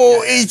that.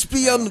 Oh,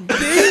 HB on the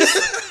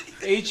bass?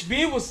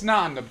 HB was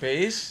not on the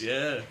bass.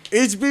 Yeah.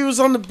 HB was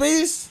on the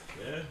bass?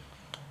 Yeah.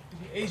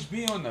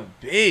 HB on the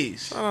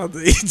bass. Shout out to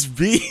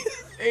HB.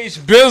 H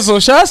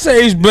Bizzle. Shout out to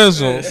H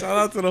Bizzle. Shout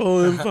out to the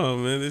whole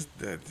impound, man. It's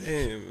that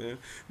damn, man.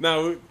 Now,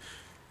 you know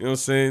what I'm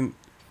saying?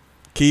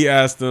 Key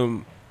asked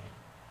him,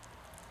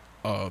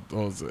 what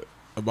was it?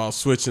 About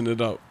switching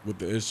it up with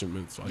the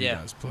instruments while Yeah. you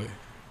guys play.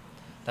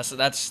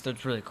 That's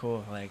really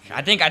cool. Like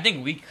I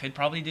think we could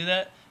probably do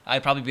that.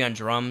 I'd probably be on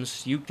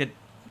drums. You could.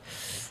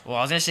 Well,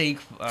 I was gonna say you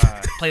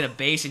play the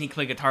bass and he could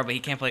play guitar, but he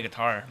can't play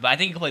guitar. But I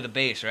think he could play the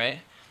bass, right?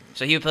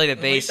 So he would play the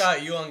We bass.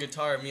 thought you on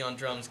guitar, me on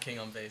drums, King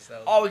on bass. That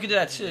was Oh, we could do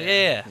that too.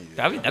 Yeah.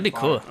 That'd be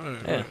cool.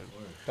 Yeah.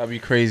 That'd be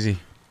crazy.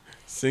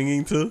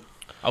 Singing too?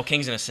 Oh,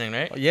 King's gonna sing,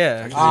 right?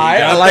 yeah.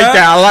 I like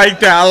that. I like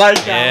that. I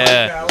like that.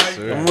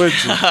 Yeah. I'm with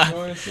you. You know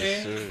what I'm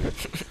saying?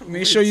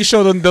 Make sure you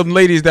show them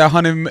ladies that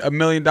 $100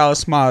 million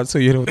smile too.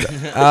 You know what?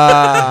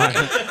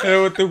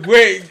 And with the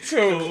wig too.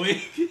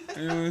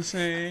 You know what I'm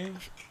saying?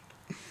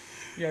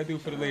 You gotta do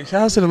it for the ladies.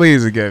 Shout out to the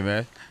ladies again,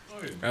 man.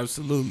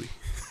 Absolutely.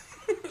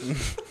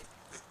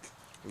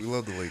 We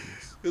love the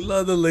ladies. We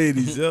love the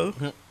ladies, yo.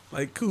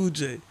 Like Cool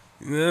J.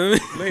 You know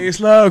what I mean? Ladies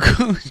love.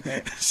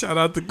 Shout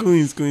out to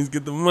Queens. Queens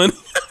get the money.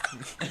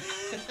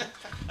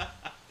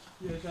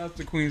 Yeah, shout out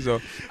to Queens though.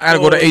 I gotta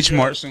go to H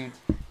Mart soon.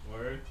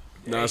 Word.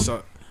 Nah,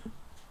 shout.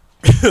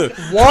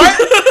 What?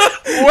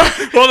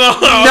 Hold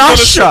on.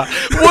 Nasha.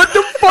 What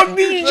the fuck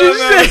did you just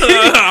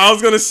say? I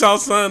was gonna shout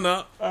something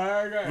out,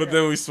 but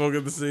then we spoke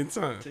at the same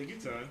time. Take your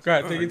time. Go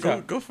ahead, take your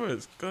time. Go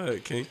first. Go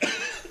ahead, King.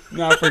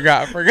 No, I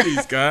forgot.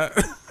 Please, God.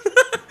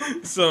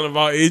 Something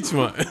about H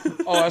Mart.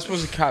 Oh, I was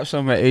supposed to cop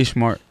something at H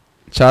Mart.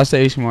 Shouts to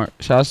H Mart.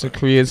 Shouts to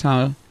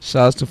Koreatown.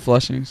 Shouts to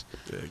Flushings.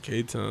 Yeah,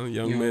 K-Town,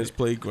 young man's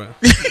playground.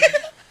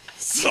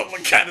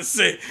 Something gotta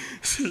say.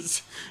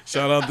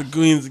 Shout out to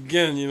Queens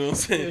again, you know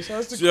what I'm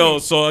saying? Yo,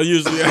 so I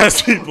usually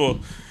ask people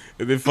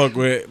if they fuck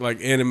with like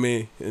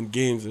anime and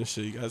games and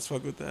shit. You guys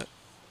fuck with that?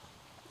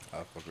 I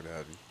fuck with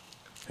heavy.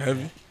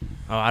 Heavy?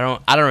 Oh, I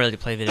don't really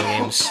play video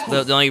games.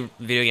 The only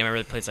video game I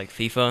really play is like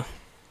FIFA.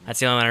 That's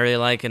the only one I really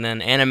like. And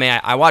then anime,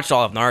 I watched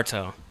all of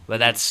Naruto, but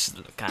that's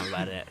kind of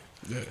about it.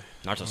 Yeah.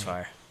 Naruto's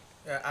fire.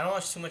 Yeah, I don't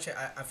watch too much.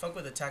 I fuck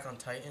with Attack on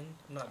Titan.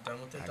 I'm not done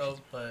with it though,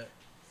 but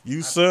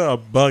You, sir, are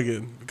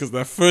bugging because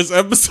that first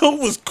episode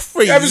was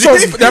crazy.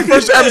 That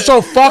first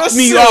episode fucked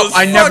me up.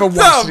 I never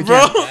watched it again.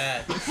 bro.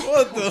 bad.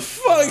 What the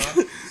fuck?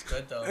 It's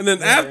good though. And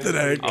then after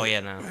that, Oh yeah,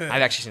 no,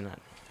 I've actually seen that.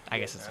 I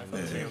guess it's I in fuck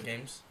with there. video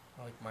games.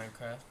 I like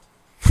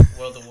Minecraft,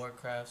 World of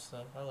Warcraft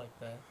stuff. I like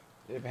that.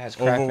 It has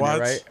crap in it, Overwatch?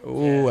 right?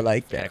 Ooh, I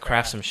like Gotta that.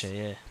 craft some shit,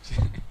 yeah.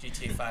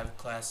 GTA 5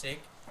 Classic,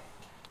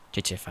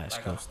 GTA 5 is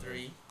Black cool. Ops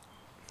 3.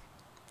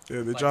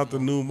 yeah, they dropped the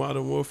new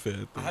Modern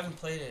Warfare. I haven't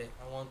played it.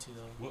 I want to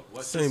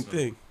though. Same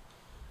thing.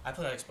 I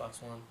played Xbox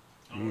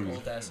One,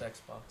 old ass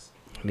Xbox.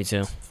 Me too.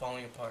 It's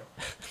falling apart.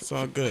 It's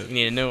all You good.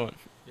 need a new one.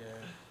 Yeah.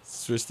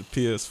 Switch to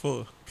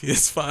PS4,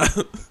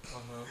 PS5.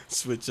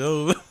 Switch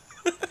over.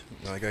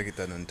 No, I gotta get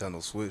that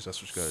Nintendo Switch.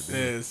 That's what you gotta do.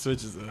 Yeah, it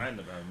switches.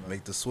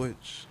 Make the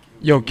Switch.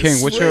 Yo, King,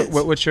 Switch.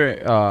 what's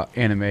your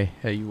anime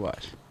that you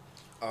watch?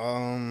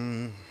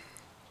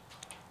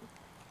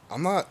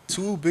 I'm not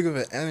too big of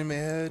an anime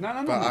head,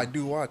 No. but I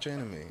do watch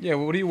anime. Yeah,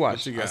 what do you watch?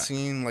 What you got? I've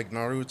seen like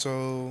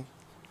Naruto,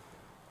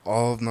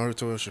 all of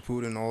Naruto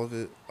Shippuden, all of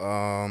it.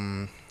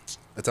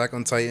 Attack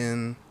on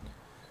Titan.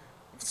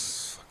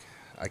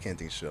 I can't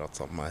think of shit off the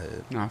top of my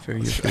head. Nah, I feel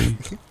you.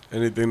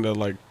 Anything that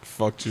like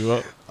fucked you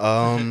up?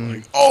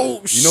 Like,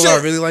 Oh you know what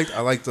I really liked? I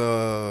liked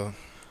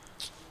Trigun.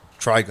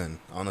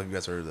 I don't know if you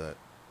guys heard of that.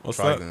 What's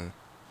that? Trigun.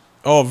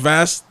 Oh,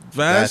 Vast,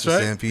 Vast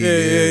right? Stampede,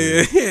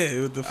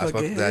 yeah. With the I fuck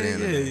fucking with that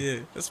head, anime. yeah.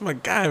 That's my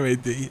guy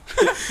right there.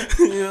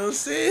 You know what I'm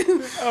saying?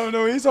 I don't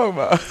know what he's talking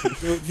about.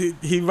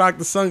 He rocked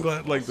the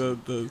sunglasses, like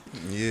the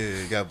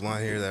Yeah, he got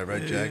blonde hair, that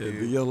red jacket.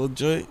 the yellow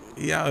joint.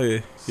 He out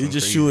here. He Some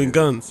just crazy shooting shit.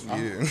 guns.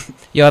 Yeah.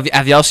 Yo,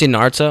 have y'all seen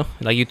Naruto?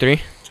 Like you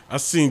three I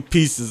seen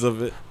pieces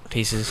of it.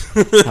 pieces.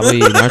 How about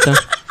you, Naruto?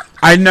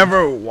 I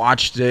never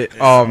watched it.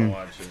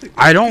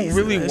 I don't Piece of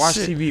really that watch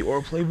shit. TV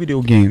or play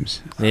video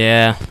games.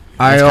 Yeah.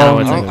 I That's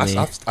kinda what's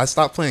like- I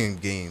stopped playing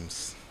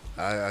games.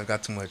 I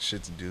got too much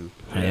shit to do.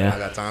 Yeah. I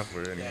got time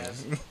for it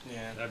anyways.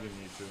 Yeah. That'd be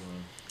me too,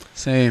 man.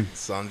 Same.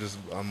 So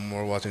I'm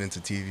more watching into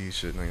TV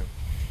shit now.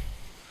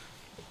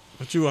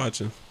 What you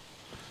watching?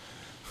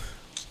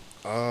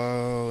 What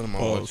am I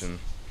Pause. watching?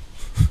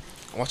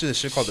 I'm watching this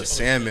shit called The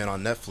Sandman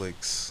on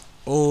Netflix.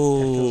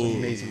 Oh,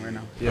 Amazing right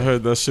now. I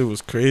heard that shit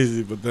was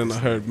crazy, but then I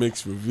heard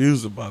mixed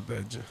reviews about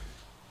that.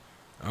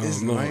 I It's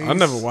don't know. I nice,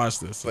 never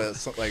watched this.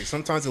 But like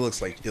sometimes it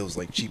looks like it was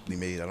like cheaply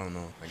made. I don't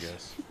know. I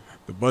guess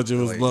The budget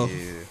was like, low.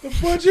 Yeah, The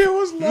budget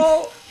was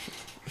low.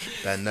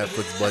 that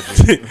Netflix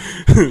budget.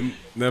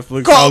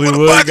 Netflix Call for the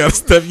Hollywood budget. gotta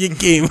step your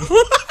game. For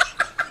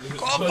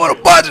the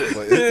budget.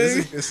 But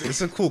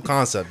it's a cool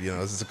concept, you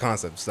know. It's a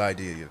concept. It's the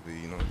idea,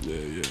 you know.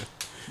 Yeah.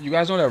 You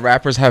guys know that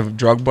rappers have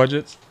drug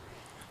budgets?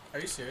 Are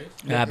you serious?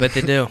 Yeah, I bet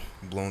they do.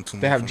 Blown too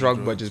much. They have on drug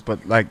drugs. budgets,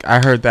 but like I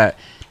heard that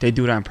they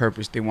do that on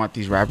purpose. They want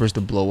these rappers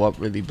to blow up,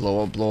 really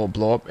blow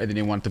up, and then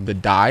they want them to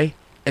die,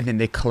 and then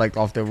they collect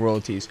off their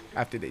royalties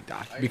after they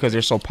die because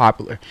they're so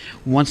popular.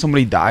 Once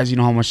somebody dies, you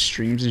know how much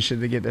streams and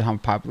shit they get, how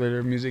popular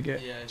their music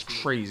get. Yeah, It's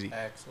crazy.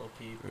 X, Lil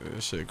Peep. Yeah,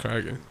 shit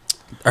cracking.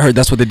 I heard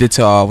that's what they did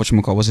to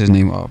whatchamacallit, what's his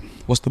name?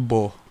 What's the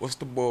bull? What's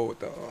the bull with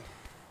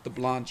the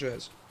blonde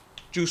dress?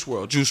 Juice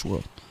WRLD.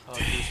 Oh,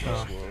 Juice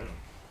WRLD.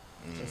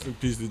 That's a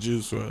piece of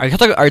juice, right? Are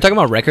you talking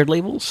about record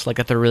labels? Like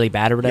that they're really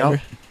bad or whatever?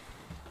 Yup.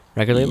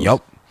 Record labels?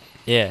 Yup.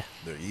 Yeah.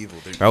 They're evil.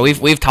 Bro,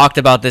 we've talked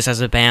about this as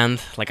a band.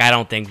 Like I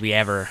don't think we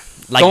ever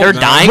like Don't- they're Nah,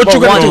 dying. what But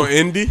you gonna one, Oh,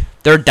 indie?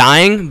 they're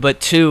dying,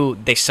 but two,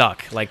 they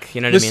suck. Like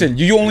you know what I Listen, mean?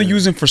 you only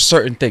use them for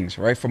certain things,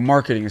 right? For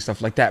marketing and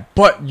stuff like that.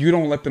 But you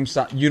don't let them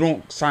sign. You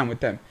don't sign with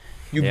them.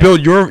 You Yeah.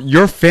 build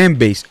your fan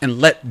base and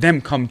let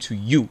them come to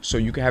you, so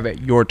you can have it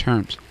at your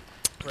terms.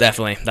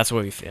 Definitely, that's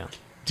what we feel.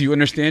 Do you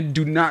understand?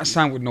 Do not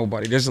sign with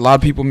nobody. There's a lot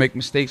of people make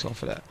mistakes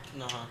off of that.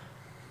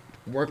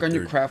 Work on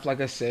your craft, like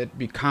I said.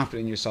 Be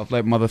confident in yourself.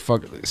 Let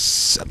motherfucker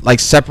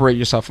separate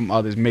yourself from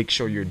others. Make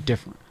sure you're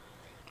different.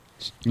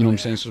 You know what I'm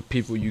saying? So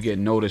people, you get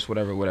noticed,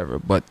 whatever.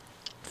 But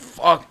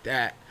fuck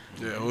that.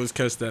 Yeah, always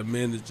catch that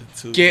manager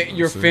too. Get you know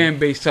your what I'm fan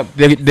base up.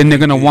 Then they're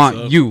gonna Base want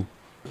up. you.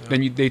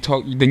 Then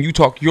you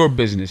talk your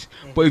business.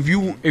 But if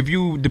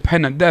you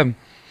depend on them,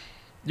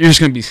 you're just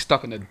gonna be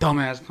stuck in a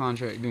dumbass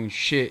contract doing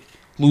shit,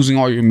 losing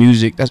all your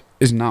music.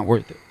 It's not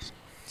worth it.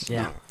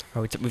 Yeah.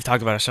 We've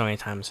talked about it so many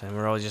times, and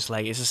we're always just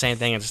like, it's the same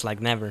thing. It's just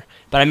like never.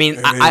 But I mean,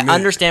 I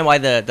understand why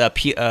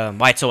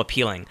why it's so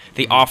appealing.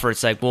 The offer,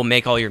 it's like, we'll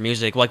make all your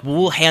music, like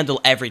we'll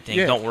handle everything.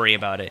 Yeah. Don't worry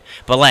about it.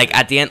 But like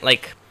at the end,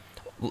 like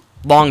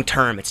long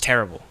term, it's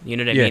terrible. You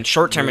know what I mean?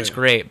 Short term, it's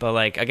great. But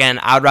like again,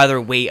 I'd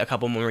rather wait a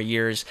couple more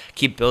years,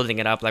 keep building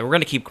it up. Like we're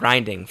gonna keep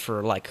grinding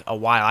for like a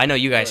while. I know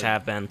you guys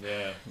have been.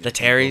 Yeah. The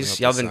Terrys,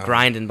 y'all been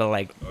grinding, but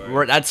like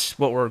that's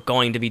what we're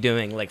going to be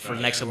doing like for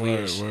the next couple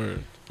years.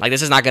 Like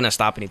this is not gonna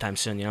stop anytime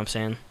soon. You know what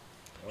I'm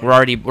saying?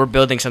 We're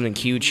building something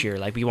huge here.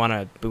 Like we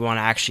wanna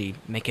actually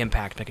make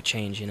impact, make a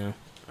change. You know?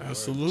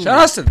 Absolutely. Shout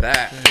outs to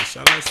that. Yeah,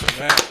 shout outs to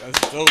that.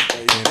 That's dope.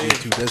 Can't be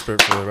too desperate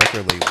for a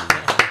record label.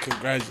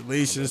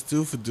 Congratulations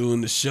too for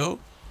doing the show.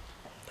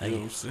 You know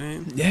what I'm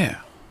saying? Yeah.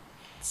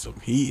 Some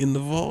heat in the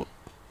vault.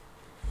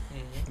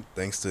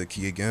 Thanks to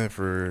Key again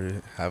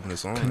for having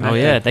us on. Oh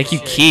yeah, thank you,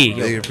 Key.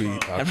 Thank you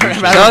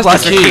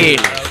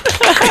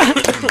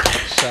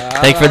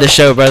for the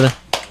show, brother.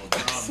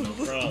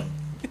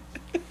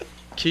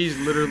 Key's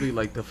literally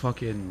like the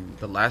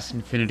last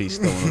Infinity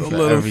Stone. Don't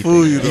let him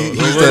fool you though.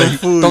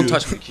 Don't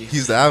touch me, Key.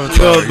 He's the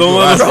avatar. Don't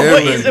let him.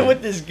 What is it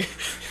with this?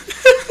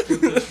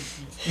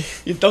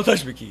 Don't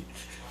touch me, Key.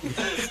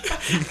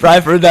 Bro,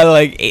 I've heard that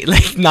like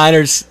 9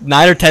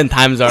 or 10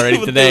 times already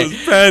today.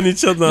 Patting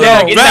each other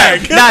back.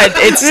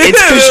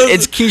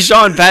 It's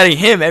Keyshawn patting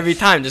him every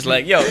time, just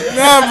like yo.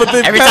 Nah, but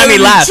every time he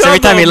laughs,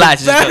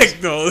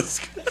 just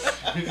goes.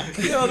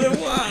 Yo, they're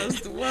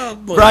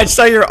wild, bro, I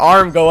saw your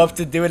arm go up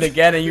to do it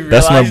again, and you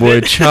realized that's my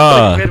boy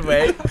Cha.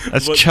 Midway.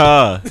 That's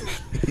Cha.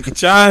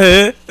 Cha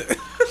here.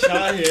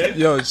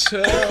 Yo,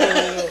 Cha.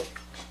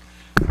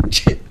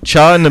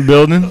 Cha in the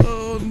building.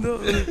 Oh no,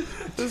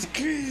 that's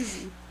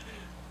crazy.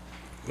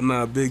 But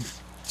nah, big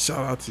shout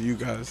out to you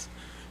guys.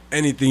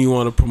 Anything you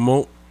want to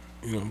promote,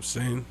 you know what I'm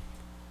saying?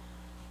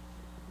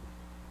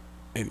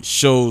 Any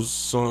shows,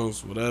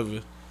 songs,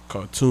 whatever,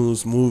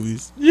 cartoons,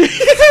 movies.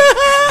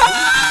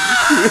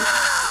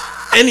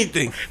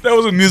 Anything. That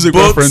was a music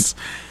Books, reference.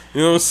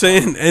 You know what I'm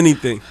saying?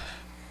 Anything.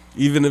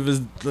 Even if it's,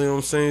 you know what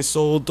I'm saying,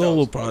 solo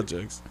dolo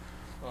projects.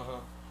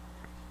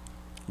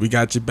 We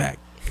got your back.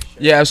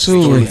 Yeah,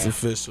 absolutely. It's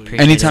official.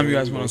 Anytime you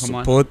guys want to come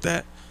on. Support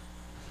that.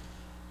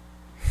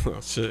 Oh,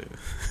 shit.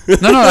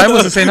 No, I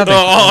wasn't saying nothing.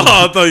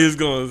 I thought you was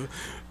going.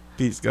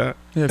 Peace, God.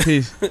 Yeah,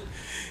 peace.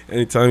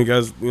 Anytime you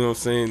guys, you know what I'm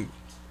saying,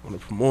 want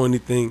to promote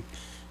anything,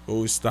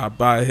 always stop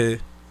by here.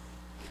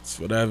 It's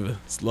whatever.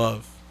 It's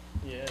love.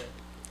 Yeah.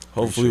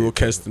 Hopefully we'll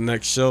catch the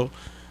next show.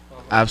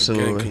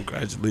 Absolutely. Again,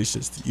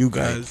 congratulations to you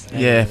guys.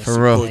 Yeah, for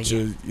real. Support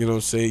your, you know what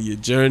I'm saying, your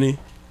journey.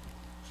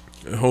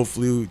 And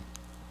hopefully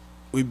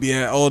we be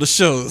at all the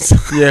shows.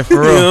 Yeah,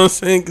 for real. You know what I'm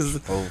saying? Because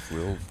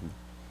hopefully.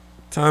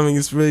 Timing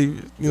is really, you know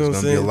what I'm saying? There's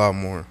going to be a lot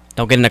more.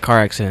 Don't get in a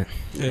car accident.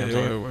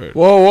 Yeah, word.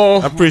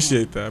 Whoa. I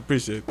appreciate that.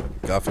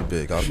 God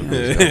forbid.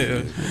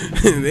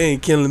 They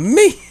ain't killing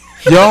me.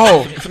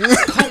 Yo.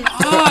 Come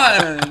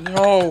on.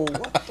 Yo.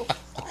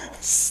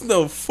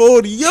 Snow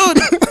 40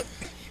 Yoda.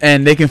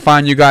 And they can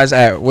find you guys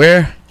at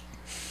where?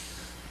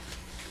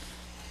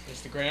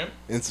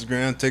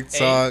 Instagram,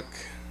 TikTok.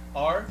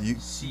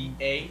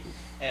 Arcalyde.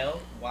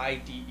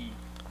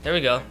 There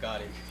we go.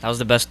 Got it. That was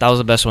the best. That was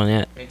the best one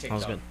yet. That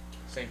was good.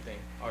 Same thing.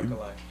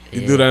 Arcalyde.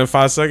 You do that in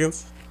 5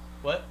 seconds?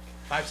 What?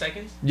 5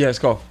 seconds? Yeah, let's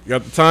go. You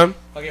got the time?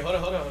 Okay, hold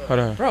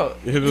on. Bro,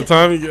 You hit the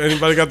time?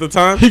 Anybody got the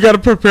time? He got to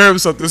prepare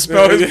himself to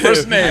spell his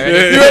first name.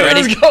 Ready? You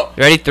ready? Let's go.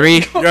 You ready? 3.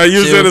 You gotta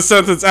use it in a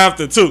sentence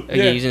after, too.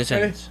 Okay, using a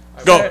sentence.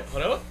 Go.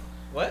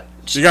 What?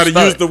 You gotta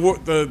Spell use it.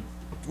 the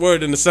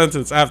word in the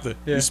sentence after.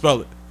 Yeah. You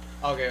spell it.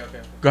 Okay.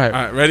 Go ahead.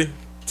 All right, ready?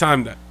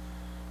 Time that.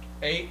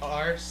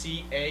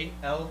 Arcalyde.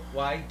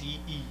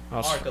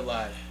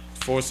 Arcalyde.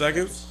 4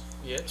 seconds?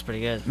 Yeah. That's pretty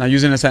good. Now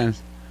use it in a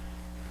sentence.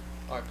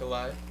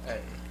 Arcalyde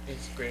at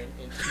Instagram.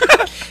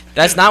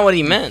 That's not what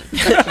he meant,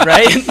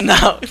 right?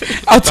 No.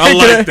 I'll take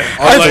it. That.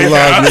 I'll take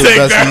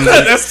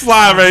that. That's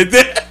fly right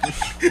there.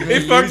 He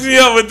fucked me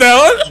up with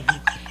that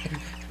one.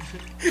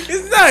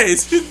 It's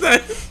nice.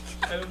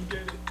 I don't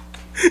get it.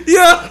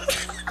 Yeah.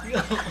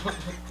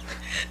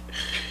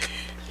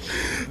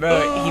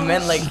 Bro, he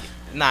meant like,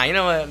 nah, you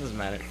know what? It doesn't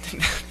matter.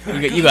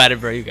 You got it,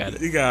 bro. You got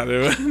it. You got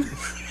it, man.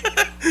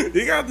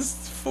 You got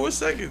this 4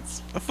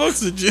 seconds. I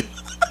fucks with you. I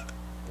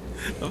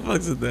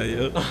fucks with that, yo.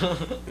 You know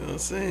what I'm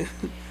saying?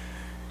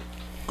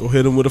 Go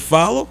hit him with a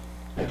follow.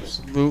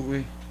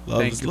 Absolutely. Love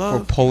Thank is you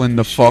love. for pulling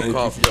the fuck Thank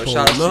up. you for Yo,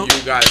 shout out pulling to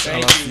you guys.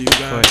 Shout out to you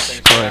guys.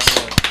 Of course.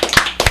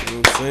 You know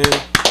what I'm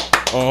saying?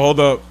 Oh, hold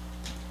up.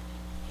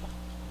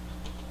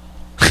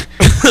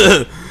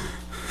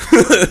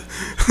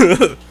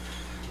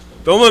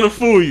 Don't let him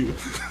fool you.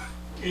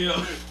 You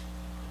know.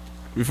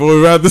 Before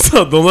we wrap this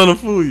up, don't let him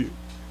fool you.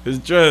 His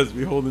dreads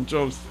be holding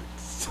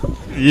drumsticks.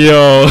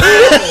 Yo.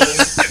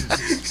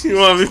 You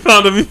want to be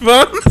found to be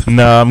fun?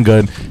 Nah, I'm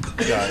good.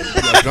 You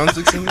got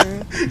drumsticks in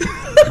there?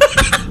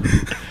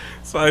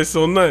 That's why it's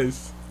so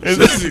nice.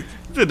 That's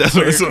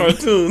Like a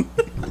cartoon.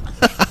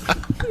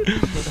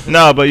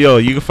 Nah, but yo,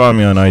 you can find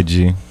me on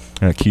IG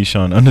at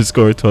Keyshawn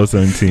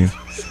 _1217.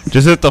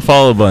 Just hit the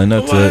follow button.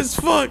 That's Why it. as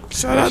fuck?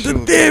 Shout out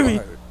to Danbury.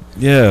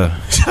 Yeah.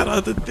 Shout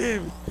out to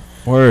Damn.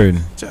 Word.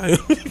 He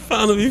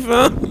found him.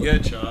 Yeah,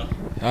 child.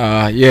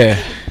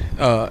 Yeah.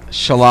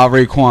 Shala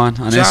Raekwon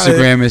on Child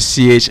Instagram is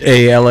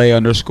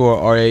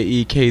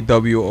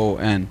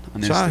CHALA_RAEKWON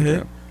on Child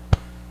Instagram.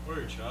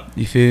 Word, child.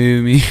 You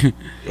feel me?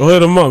 Go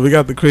hit him up. We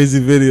got the crazy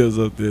videos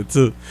up there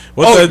too.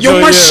 What's Oh, that yo,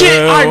 joint? my Yeah, shit,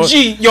 yeah, what-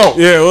 IG, yo.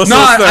 Yeah, what's Nah,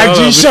 up? Hold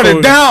IG on, shut before it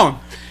we- down.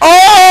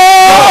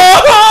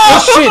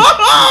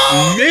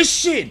 Oh!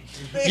 Mission.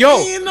 Yo,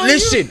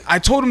 listen. I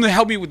told him to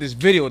help me with this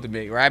video to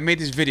make, right? I made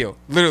this video,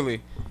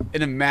 literally,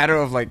 in a matter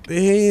of like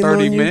They hating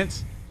 30 on you?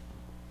 minutes.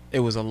 It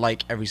was a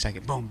like every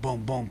second. Boom,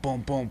 boom, boom,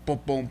 boom, boom, boom,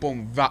 boom,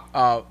 boom.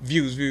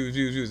 Views.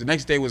 The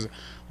next day was,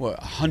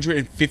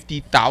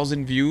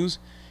 150,000 views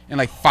and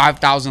like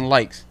 5,000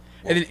 likes.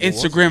 And then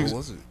Instagram What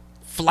was it?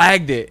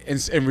 flagged it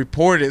and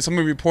reported it.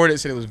 Somebody reported it,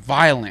 said it was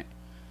violent.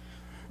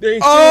 They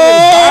said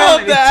Oh,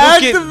 it the was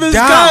violent. They took activists it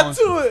down. got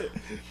to it.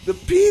 The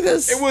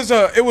penis. It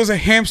was a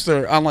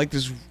hamster on like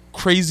this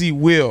crazy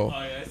wheel.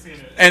 Oh, yeah, I seen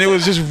it. And it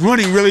was just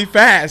running really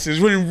fast. It was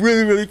running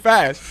really, really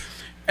fast.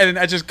 And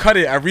then I just cut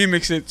it. I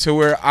remixed it to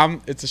where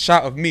it's a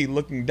shot of me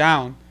looking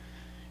down.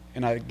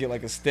 And I get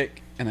like a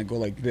stick and I go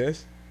like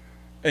this.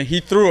 And he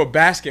threw a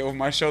basket over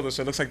my shoulder,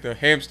 so it looks like the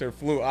hamster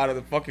flew out of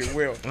the fucking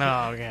wheel.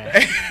 Oh,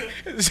 okay.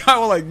 So I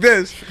went like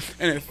this,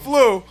 and it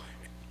flew,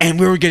 and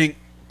we were getting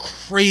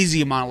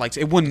crazy amount of likes.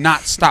 It would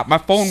not stop. My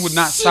phone would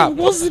not stop. It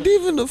wasn't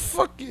even a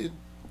fucking.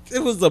 It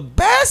was a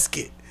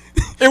basket.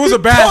 It was a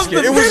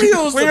basket. The It was,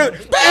 video's a it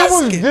was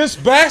basket. this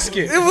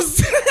basket. It was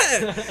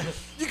that.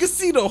 You can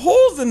see the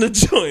holes in the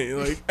joint.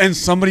 Like And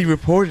somebody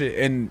reported it,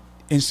 and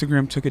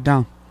Instagram took it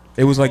down.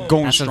 It was like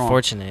going That's strong.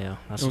 unfortunate, yo.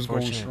 That's It was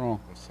going unfortunate. strong.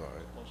 I'm sorry.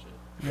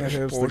 that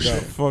hamster bullshit.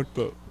 got fucked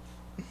up.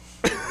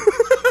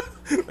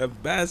 That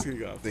basket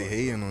got They fucked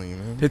hating on you,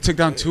 man. They took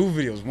down 2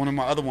 videos. One of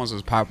my other ones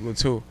was popular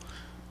too.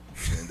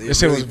 Man, They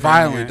said it was bringing you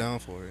violent. down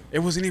for it. It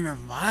wasn't even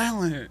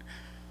violent.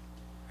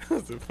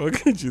 up. The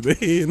fuck at you? They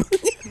hating.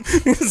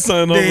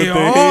 Sign off They with the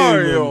are,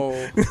 hating.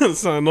 yo.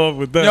 Sign off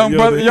with that. Young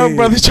Yo, they young hating.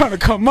 brother trying to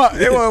come up.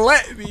 They won't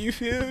let me. You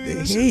feel me?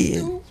 They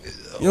hating.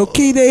 Yo,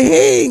 Key, they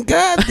hating.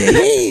 God, they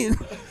hating.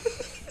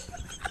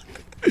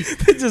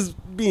 They just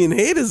being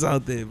haters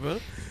out there, bro.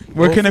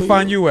 Where can I Hopefully-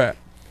 find you at?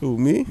 Who,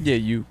 me? Yeah,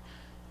 you.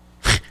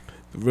 The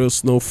Real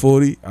Snow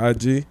 40,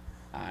 IG,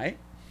 Alright.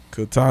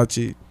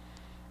 Kotachi,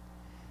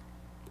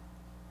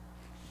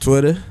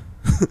 Twitter.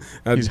 I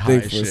had He's to high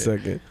think as for a shit.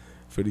 second.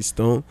 Pretty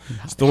Stone.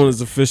 Stone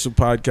is official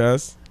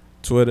podcast.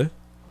 Twitter,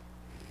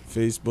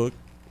 Facebook.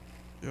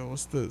 Yo,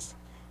 what's this?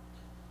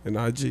 And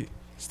IG.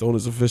 Stone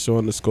is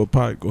official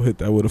 _pod. Go hit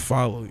that with a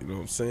follow. You know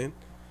what I'm saying?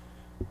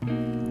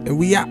 And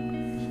we out.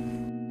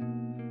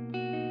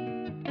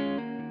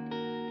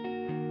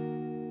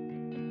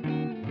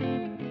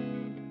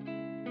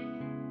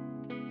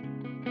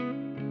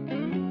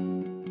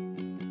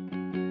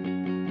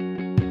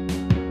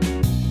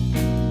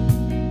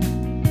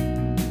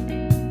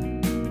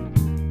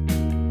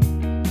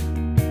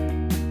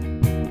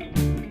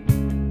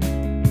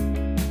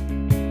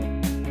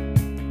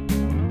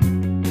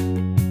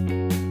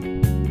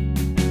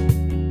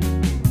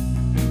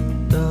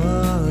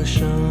 The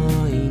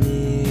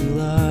shining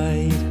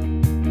light,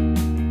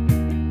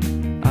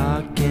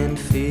 I can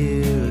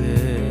feel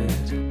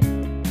it.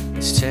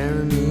 It's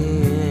tearing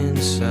me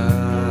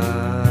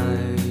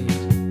inside.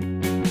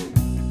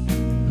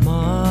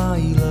 My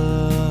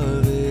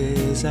love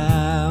is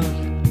out,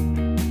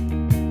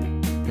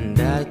 and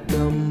at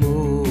the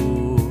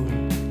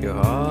moon, your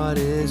heart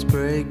is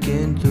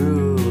breaking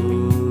through.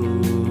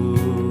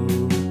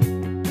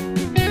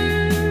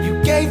 You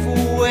gave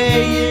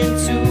away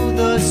into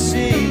the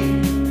sea,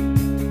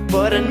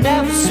 but I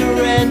never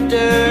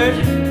surrendered.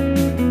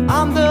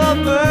 I'm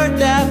the bird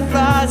that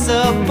flies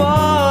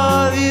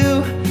above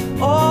you.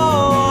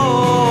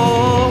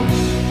 Oh,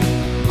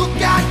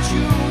 look at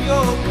you,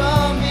 you're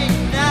coming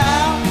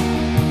now.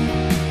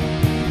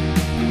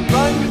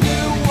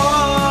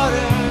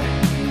 Underwater,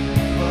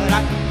 but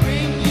I can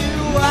bring you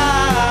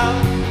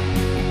out,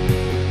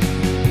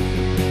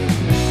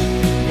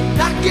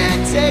 and I can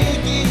take